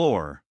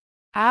explore.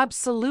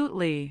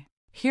 Absolutely.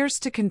 Here's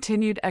to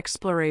continued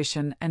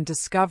exploration and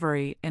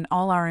discovery in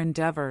all our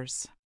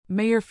endeavors.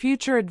 May your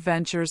future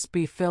adventures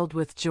be filled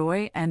with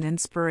joy and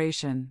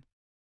inspiration.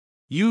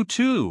 You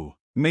too.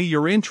 May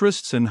your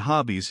interests and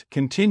hobbies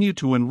continue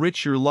to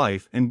enrich your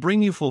life and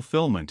bring you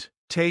fulfillment.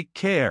 Take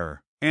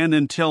care, and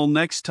until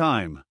next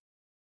time.